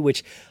agency,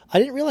 which I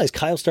didn't realize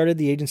Kyle started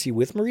the agency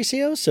with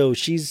Mauricio, so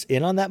she's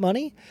in on that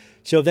money.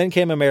 So then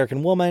came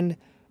American Woman,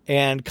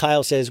 and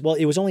Kyle says, well,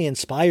 it was only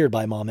inspired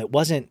by Mom. It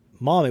wasn't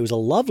Mom. It was a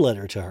love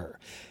letter to her.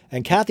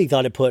 And Kathy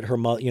thought it put her,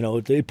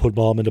 they put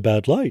Mom in a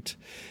bad light.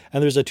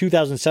 And there's a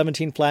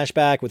 2017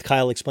 flashback with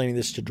Kyle explaining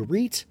this to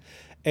Dorit.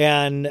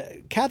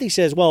 And Kathy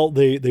says, well,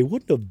 they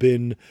wouldn't have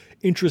been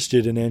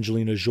interested in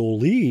Angelina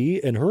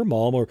Jolie and her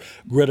mom, or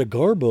Greta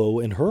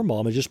Garbo and her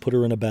mom, and just put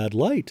her in a bad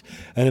light.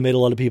 And it made a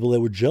lot of people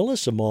that were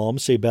jealous of Mom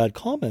say bad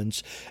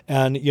comments.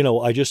 And,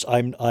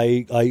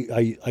 I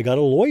got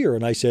a lawyer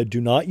and I said,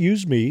 do not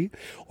use me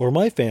or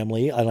my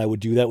family. And I would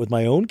do that with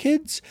my own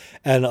kids.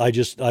 And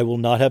I will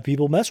not have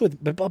people mess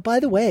with. But by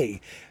the way,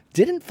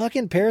 didn't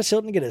fucking Paris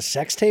Hilton get a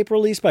sex tape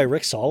released by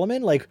Rick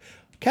Solomon? Like,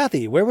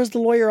 Kathy, where was the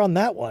lawyer on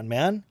that one,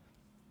 man?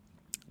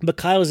 But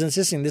Kyle is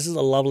insisting this is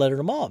a love letter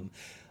to Mom.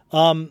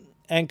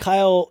 And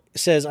Kyle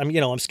says,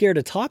 I'm scared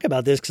to talk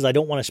about this because I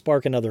don't want to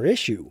spark another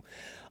issue.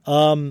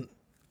 And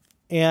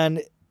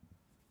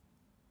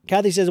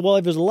Kathy says, well,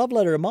 if it was a love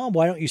letter to Mom,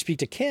 why don't you speak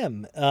to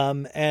Kim?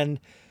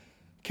 And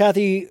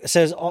Kathy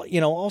says,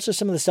 also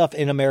some of the stuff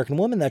in American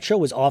Woman, that show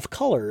was off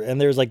color.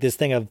 And there's like this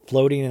thing of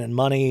floating in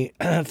money,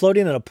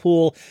 floating in a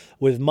pool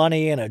with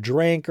money and a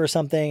drink or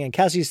something. And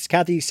Kathy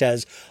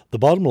says, the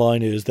bottom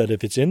line is that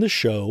if it's in the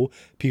show,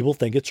 people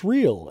think it's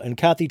real. And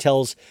Kathy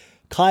tells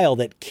Kyle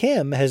that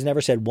Kim has never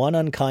said one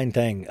unkind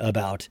thing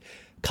about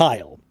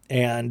Kyle.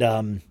 And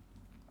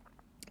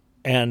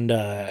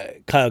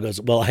Kyle goes,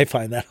 well, I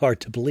find that hard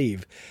to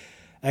believe.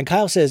 And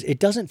Kyle says, it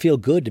doesn't feel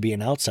good to be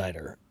an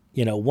outsider.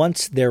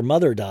 Once their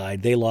mother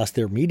died, they lost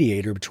their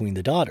mediator between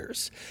the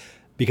daughters,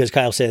 because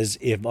Kyle says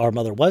if our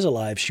mother was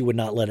alive, she would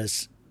let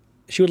us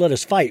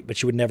fight, but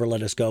she would never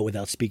let us go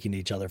without speaking to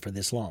each other for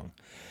this long.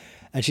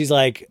 And she's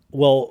like,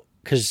 well,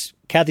 because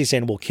Kathy's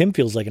saying, well, Kim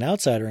feels like an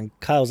outsider. And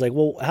Kyle's like,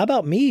 well, how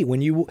about me?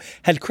 When you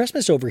had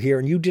Christmas over here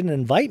and you didn't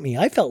invite me,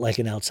 I felt like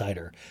an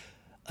outsider.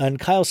 And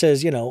Kyle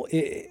says,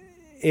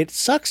 it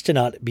sucks to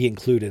not be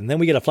included. And then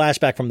we get a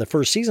flashback from the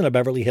first season of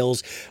Beverly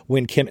Hills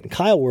when Kim and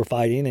Kyle were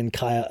fighting,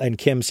 and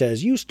Kim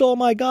says, you stole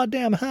my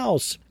goddamn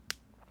house.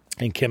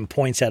 And Kim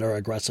points at her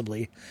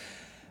aggressively.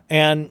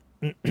 And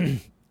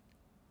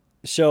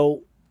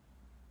so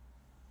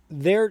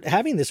they're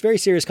having this very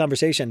serious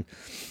conversation,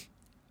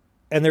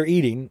 and they're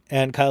eating.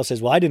 And Kyle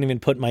says, well, I didn't even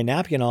put my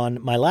napkin on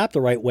my lap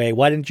the right way.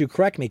 Why didn't you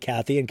correct me,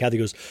 Kathy? And Kathy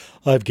goes,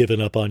 I've given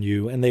up on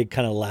you. And they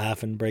kind of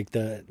laugh and break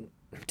the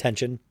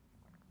tension.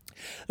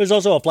 There's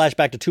also a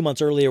flashback to 2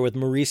 months earlier with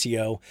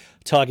Mauricio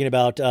talking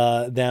about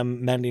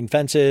them mending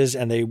fences,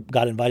 and they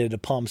got invited to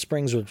Palm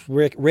Springs with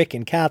Rick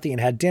and Kathy and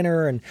had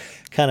dinner and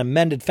kind of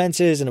mended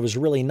fences, and it was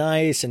really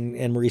nice. And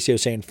Mauricio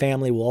saying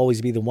family will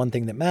always be the one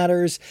thing that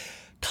matters.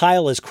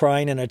 Kyle is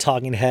crying in a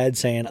talking head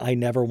saying, I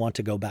never want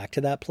to go back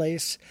to that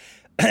place.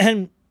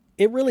 And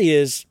it really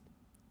is.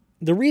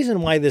 The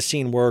reason why this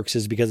scene works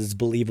is because it's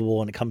believable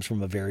and it comes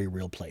from a very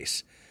real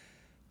place.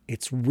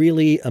 It's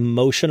really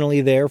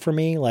emotionally there for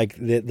me. Like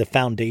the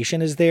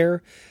foundation is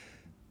there.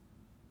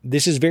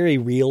 This is very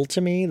real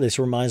to me. This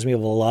reminds me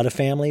of a lot of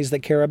families that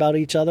care about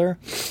each other.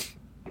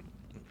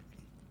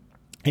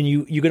 And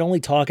you can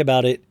only talk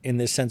about it in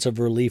this sense of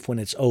relief when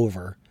it's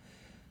over,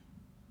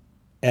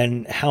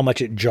 and how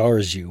much it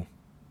jars you,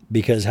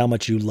 because how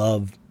much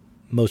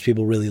most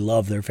people really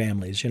love their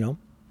families, So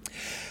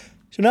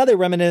now they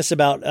reminisce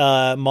about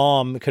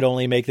Mom could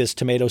only make this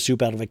tomato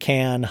soup out of a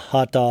can,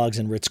 hot dogs,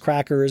 and Ritz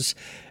crackers.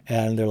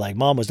 And they're like,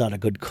 Mom was not a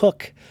good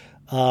cook.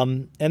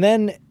 And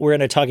then we're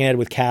in a talking head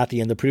with Kathy,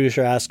 and the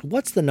producer asks,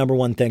 what's the number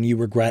one thing you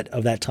regret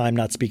of that time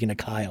not speaking to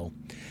Kyle?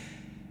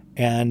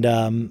 And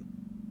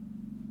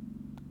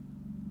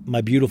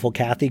my beautiful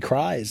Kathy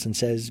cries and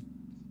says,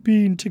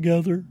 being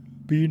together.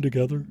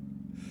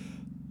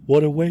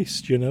 What a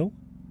waste, And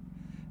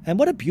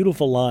what a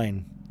beautiful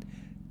line.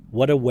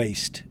 What a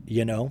waste,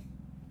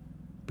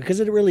 Because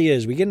it really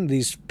is. We get into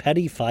these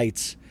petty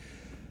fights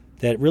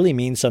that really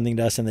mean something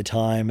to us in the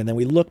time. And then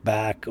we look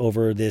back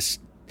over this,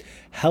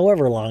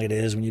 however long it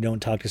is, when you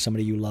don't talk to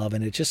somebody you love.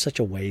 And it's just such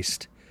a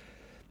waste.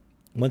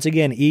 Once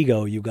again,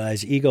 ego, you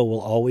guys. Ego will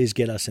always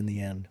get us in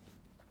the end.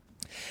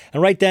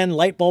 And right then,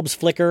 light bulbs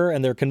flicker,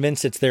 and they're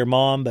convinced it's their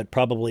mom, but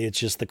probably it's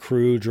just the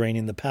crew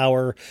draining the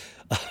power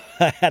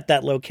at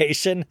that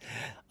location.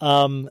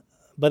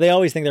 But they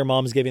always think their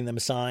mom's giving them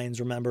signs,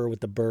 remember,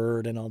 with the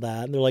bird and all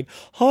that. And they're like,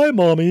 hi,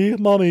 mommy,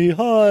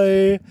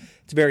 hi.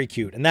 It's very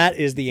cute. And that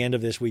is the end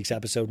of this week's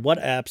episode. What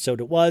episode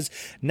it was.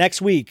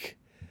 Next week,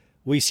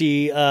 we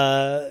see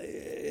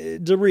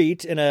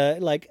Dorit in a,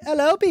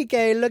 hello,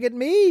 PK, look at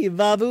me.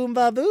 Va-voom,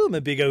 va-voom.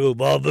 And PK goes,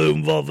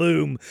 va-voom,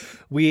 va-voom.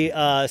 We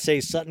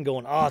say Sutton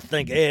going, I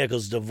think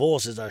ERiKA's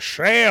divorce is a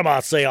sham, I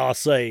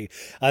say.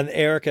 And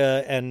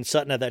ERiKA and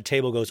Sutton at that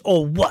table goes,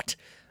 oh, what?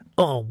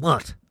 Oh,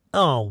 what?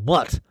 Oh,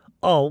 what?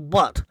 Oh,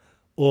 what?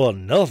 or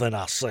nothing,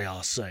 I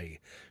say.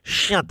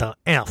 Shut the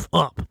F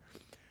up.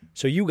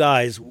 So you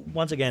guys,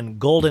 once again,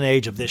 golden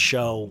age of this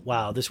show.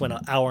 Wow, this went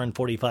an hour and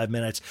 45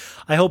 minutes.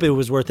 I hope it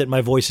was worth it.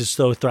 My voice is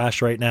so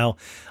thrashed right now.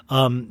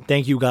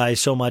 Thank you guys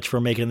so much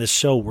for making this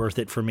so worth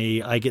it for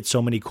me. I get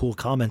so many cool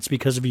comments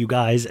because of you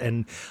guys,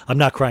 and I'm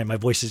not crying. My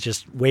voice is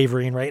just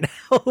wavering right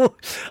now.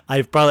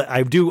 I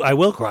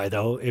will cry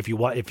though if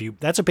you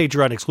that's a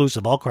Patreon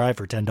exclusive. I'll cry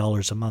for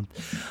 $10 a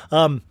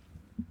month.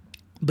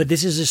 But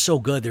this is just so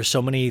good. There's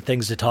so many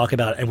things to talk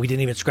about, and we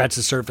didn't even scratch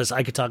the surface.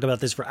 I could talk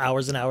about this for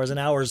hours and hours and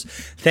hours.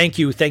 Thank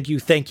you, thank you,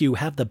 thank you.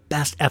 Have the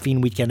best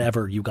effing weekend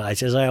ever, you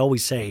guys. As I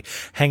always say,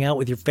 hang out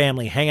with your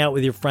family, hang out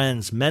with your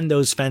friends, mend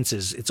those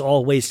fences. It's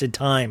all wasted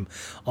time.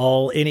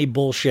 Any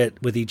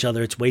bullshit with each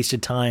other, it's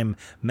wasted time.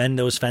 Mend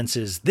those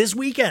fences this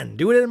weekend.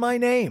 Do it in my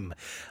name.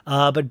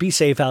 But be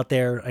safe out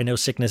there. I know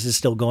sickness is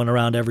still going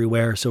around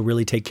everywhere, so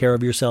really take care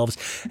of yourselves.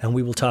 And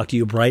we will talk to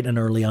you bright and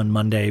early on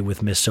Monday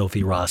with Miss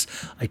Sophie Ross.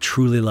 I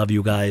truly love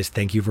you guys.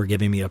 Thank you for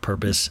giving me a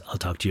purpose. I'll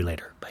talk to you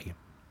later. Bye.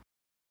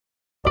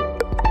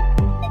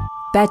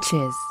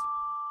 Betches.